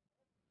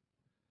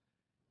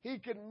it. He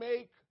can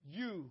make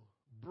you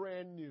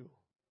brand new.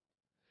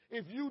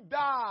 If you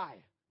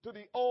die to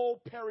the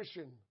old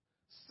perishing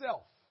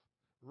self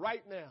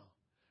right now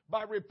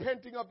by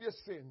repenting of your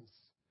sins,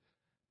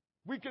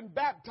 we can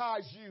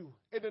baptize you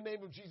in the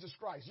name of Jesus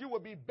Christ. You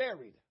will be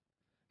buried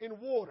in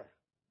water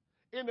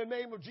in the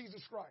name of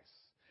Jesus Christ.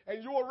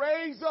 And you will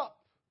raise up.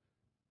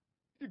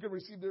 You can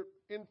receive the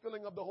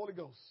infilling of the Holy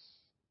Ghost.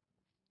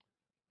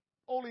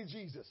 Only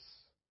Jesus,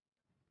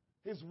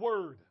 His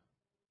Word,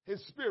 His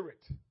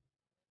Spirit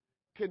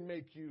can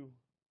make you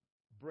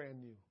brand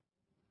new.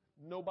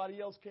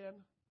 Nobody else can,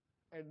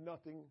 and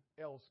nothing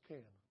else can.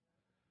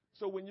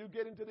 So when you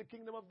get into the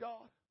kingdom of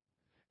God,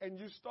 and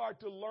you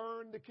start to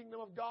learn the kingdom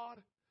of God,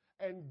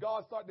 and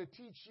God start to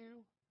teach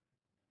you,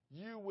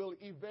 you will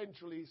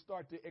eventually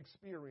start to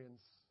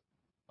experience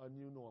a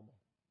new normal.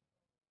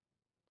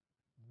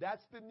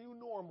 That's the new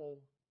normal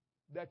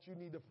that you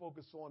need to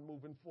focus on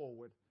moving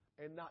forward,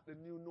 and not the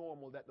new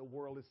normal that the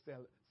world is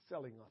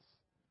selling us.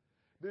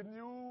 The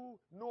new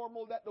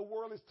normal that the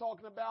world is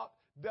talking about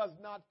does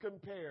not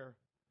compare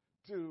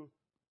to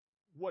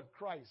what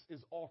Christ is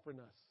offering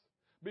us,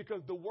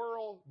 because the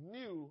world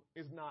new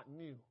is not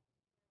new.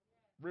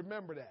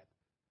 Remember that.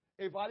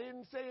 If I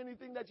didn't say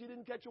anything that you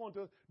didn't catch on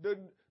to,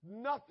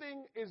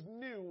 nothing is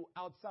new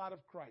outside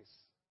of Christ.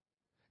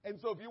 And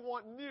so if you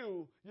want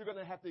new, you're going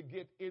to have to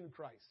get in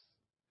Christ.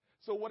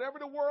 So whatever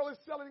the world is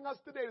selling us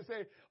today to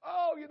say,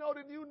 oh, you know,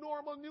 the new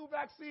normal, new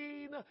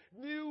vaccine,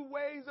 new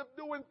ways of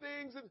doing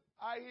things, and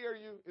I hear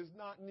you, is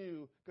not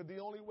new, because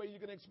the only way you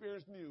can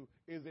experience new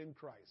is in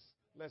Christ.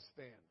 Let's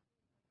stand.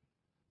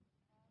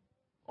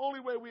 Only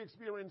way we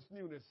experience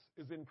newness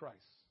is in Christ.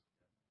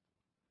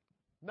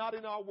 Not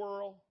in our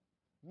world,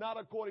 not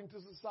according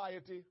to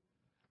society,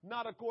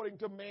 not according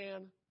to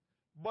man,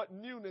 but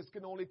newness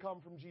can only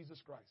come from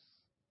Jesus Christ.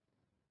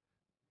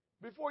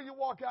 Before you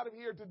walk out of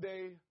here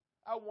today,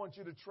 I want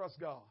you to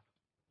trust God.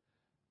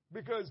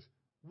 Because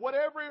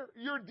whatever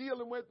you're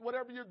dealing with,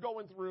 whatever you're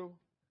going through,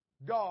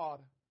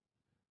 God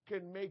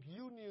can make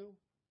you new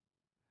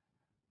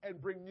and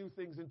bring new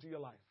things into your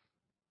life.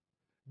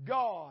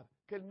 God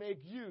can make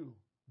you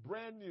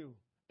brand new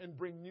and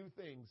bring new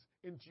things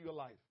into your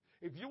life.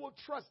 If you will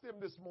trust Him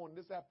this morning,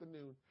 this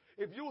afternoon,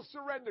 if you will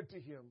surrender to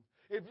Him,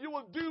 if you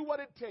will do what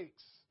it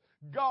takes,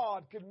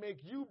 God can make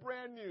you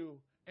brand new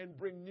and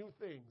bring new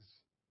things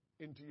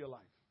into your life.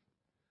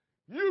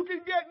 You can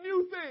get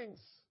new things,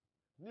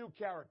 new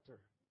character,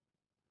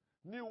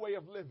 new way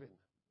of living,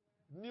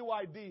 new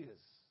ideas,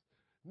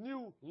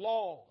 new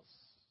laws.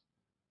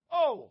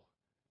 Oh,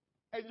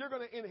 and you're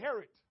going to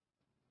inherit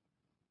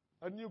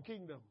a new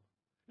kingdom.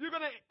 You're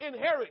going to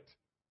inherit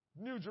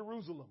New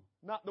Jerusalem,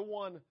 not the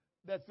one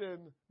that's in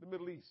the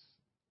Middle East.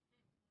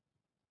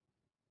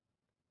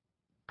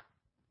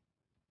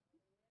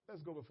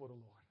 Let's go before the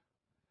Lord.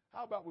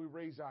 How about we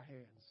raise our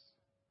hands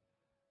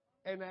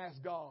and ask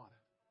God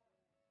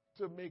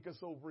to make us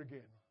over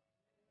again?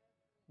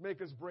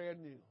 Make us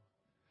brand new.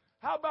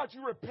 How about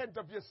you repent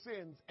of your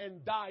sins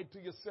and die to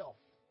yourself?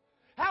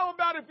 How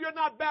about if you're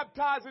not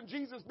baptized in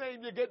Jesus'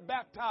 name, you get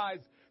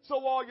baptized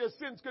so all your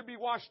sins can be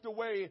washed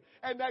away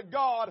and that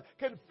God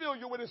can fill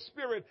you with His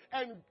Spirit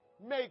and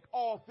make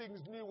all things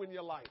new in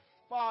your life.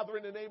 Father,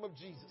 in the name of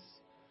Jesus,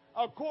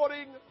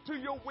 according to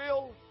your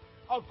will,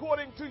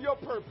 according to your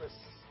purpose,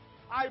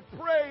 I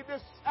pray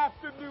this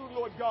afternoon,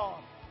 Lord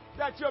God,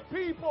 that your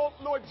people,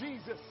 Lord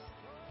Jesus,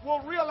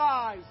 will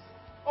realize,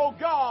 oh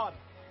God,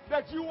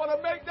 that you want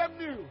to make them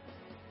new.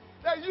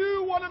 That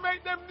you want to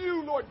make them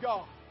new, Lord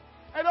God.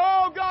 And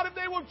oh God, if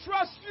they will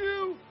trust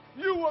you,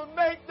 you will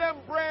make them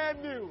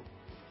brand new.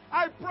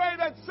 I pray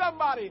that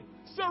somebody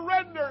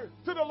surrender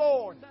to the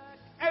Lord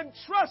and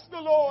trust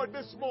the Lord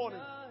this morning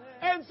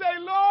and say,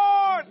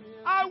 Lord,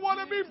 I want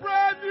to be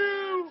brand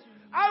new.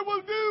 I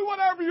will do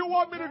whatever you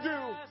want me to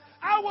do.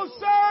 I will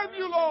serve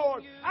you,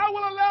 Lord. I will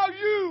allow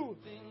you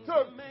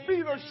to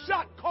be the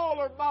shot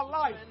caller of my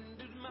life.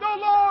 No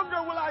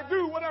longer will I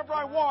do whatever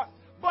I want,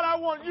 but I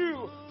want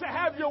you to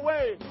have your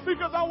way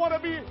because I want to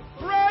be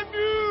brand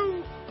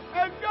new.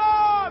 And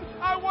God,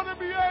 I want to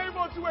be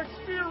able to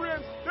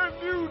experience the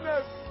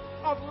newness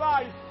of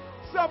life.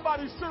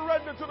 Somebody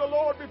surrender to the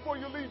Lord before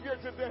you leave here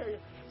today.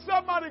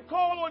 Somebody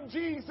call on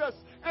Jesus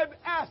and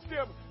ask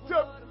Him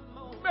to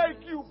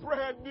make you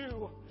brand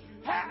new.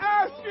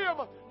 Ask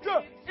Him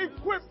to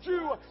equip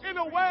you in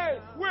a way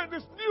where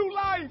this new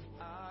life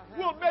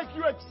will make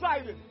you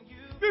excited.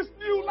 This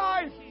new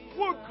life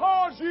will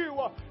cause you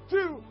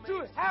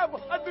to have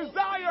a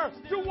desire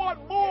to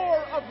want more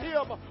of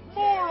Him,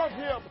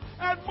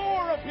 and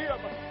more of Him.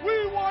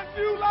 We want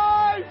new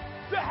life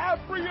to have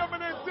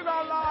preeminence in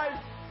our life.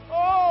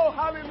 Oh,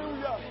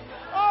 hallelujah.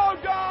 Oh,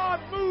 God,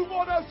 move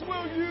on us,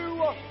 will you?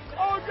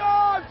 Oh,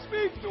 God,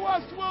 speak to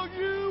us, will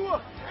you?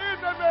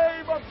 In the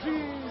name of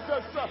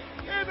Jesus.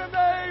 In the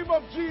name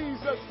of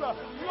Jesus.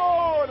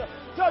 Lord,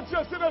 touch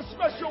us in a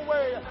special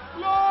way.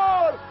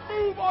 Lord,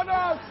 move on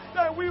us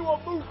that we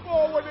will move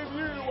forward in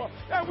you.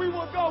 That we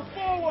will go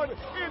forward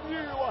in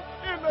you.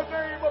 In the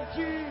name of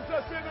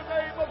Jesus. In the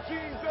name of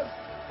Jesus.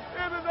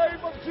 In the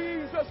name of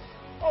Jesus.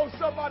 Oh,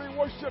 somebody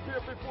worship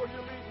Him before you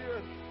leave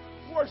here.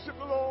 Worship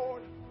the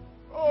Lord.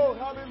 Oh,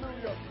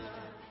 hallelujah.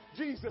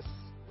 Jesus,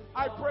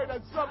 I pray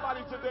that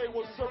somebody today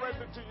will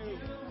surrender to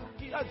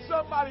you. That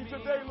somebody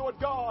today, Lord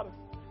God,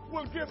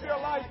 will give their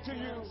life to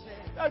you.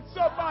 That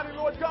somebody,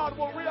 Lord God,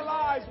 will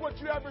realize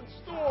what you have in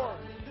store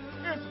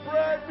is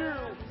brand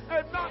new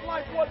and not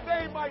like what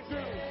they might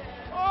do.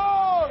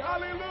 Oh,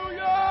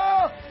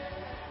 hallelujah.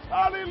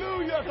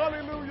 Hallelujah,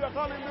 hallelujah,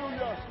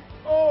 hallelujah.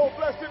 Oh,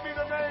 blessed be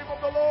the name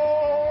of the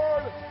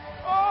Lord.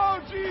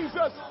 Oh,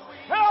 Jesus,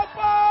 help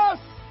us.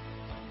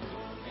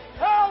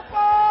 Help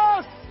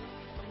us.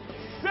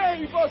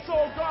 Save us,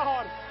 oh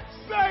God.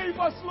 Save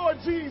us, Lord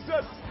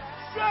Jesus.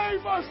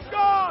 Save us,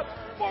 God,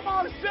 from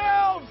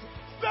ourselves.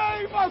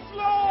 Save us,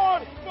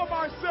 Lord, from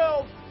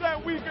ourselves,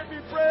 that we can be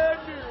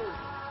brand new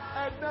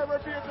and never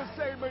be the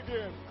same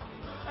again.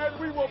 And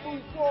we will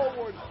move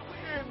forward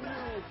in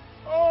you.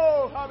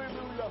 Oh,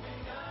 hallelujah.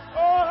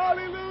 Oh,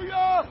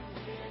 hallelujah.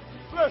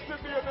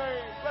 Blessed be your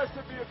name.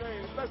 Blessed be your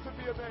name. Blessed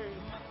be your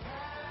name.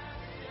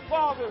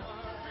 Father,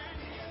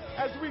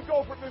 as we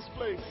go from this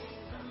place,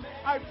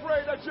 I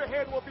pray that your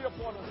hand will be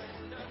upon us,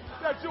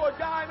 that you will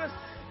guide us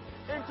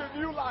into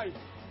new life,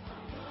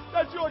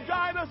 that you will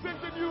guide us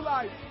into new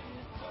life.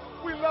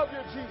 We love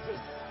you,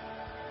 Jesus.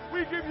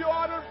 We give you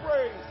honor and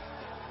praise.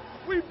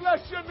 We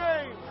bless your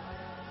name,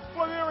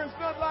 for there is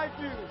none like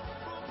you.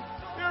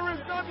 There is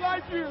none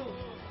like you.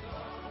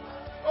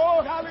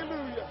 Oh,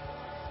 hallelujah.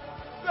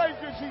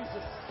 Thank you,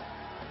 Jesus.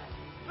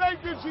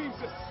 Thank you,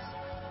 Jesus.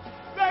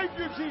 Thank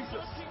you,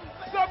 Jesus.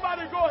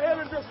 Somebody go ahead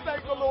and just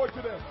thank the Lord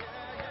today.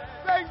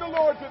 Thank the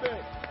Lord today.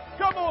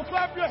 Come on,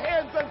 clap your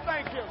hands and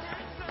thank Him.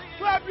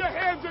 Clap your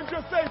hands and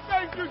just say,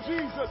 thank you,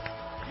 Jesus.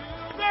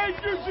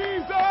 Thank you,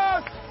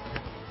 Jesus.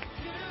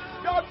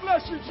 God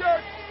bless you,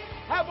 church.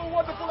 Have a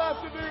wonderful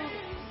afternoon.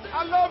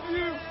 I love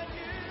you.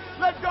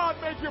 Let God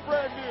make you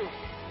brand new.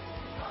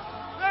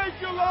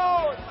 Thank you,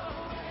 Lord.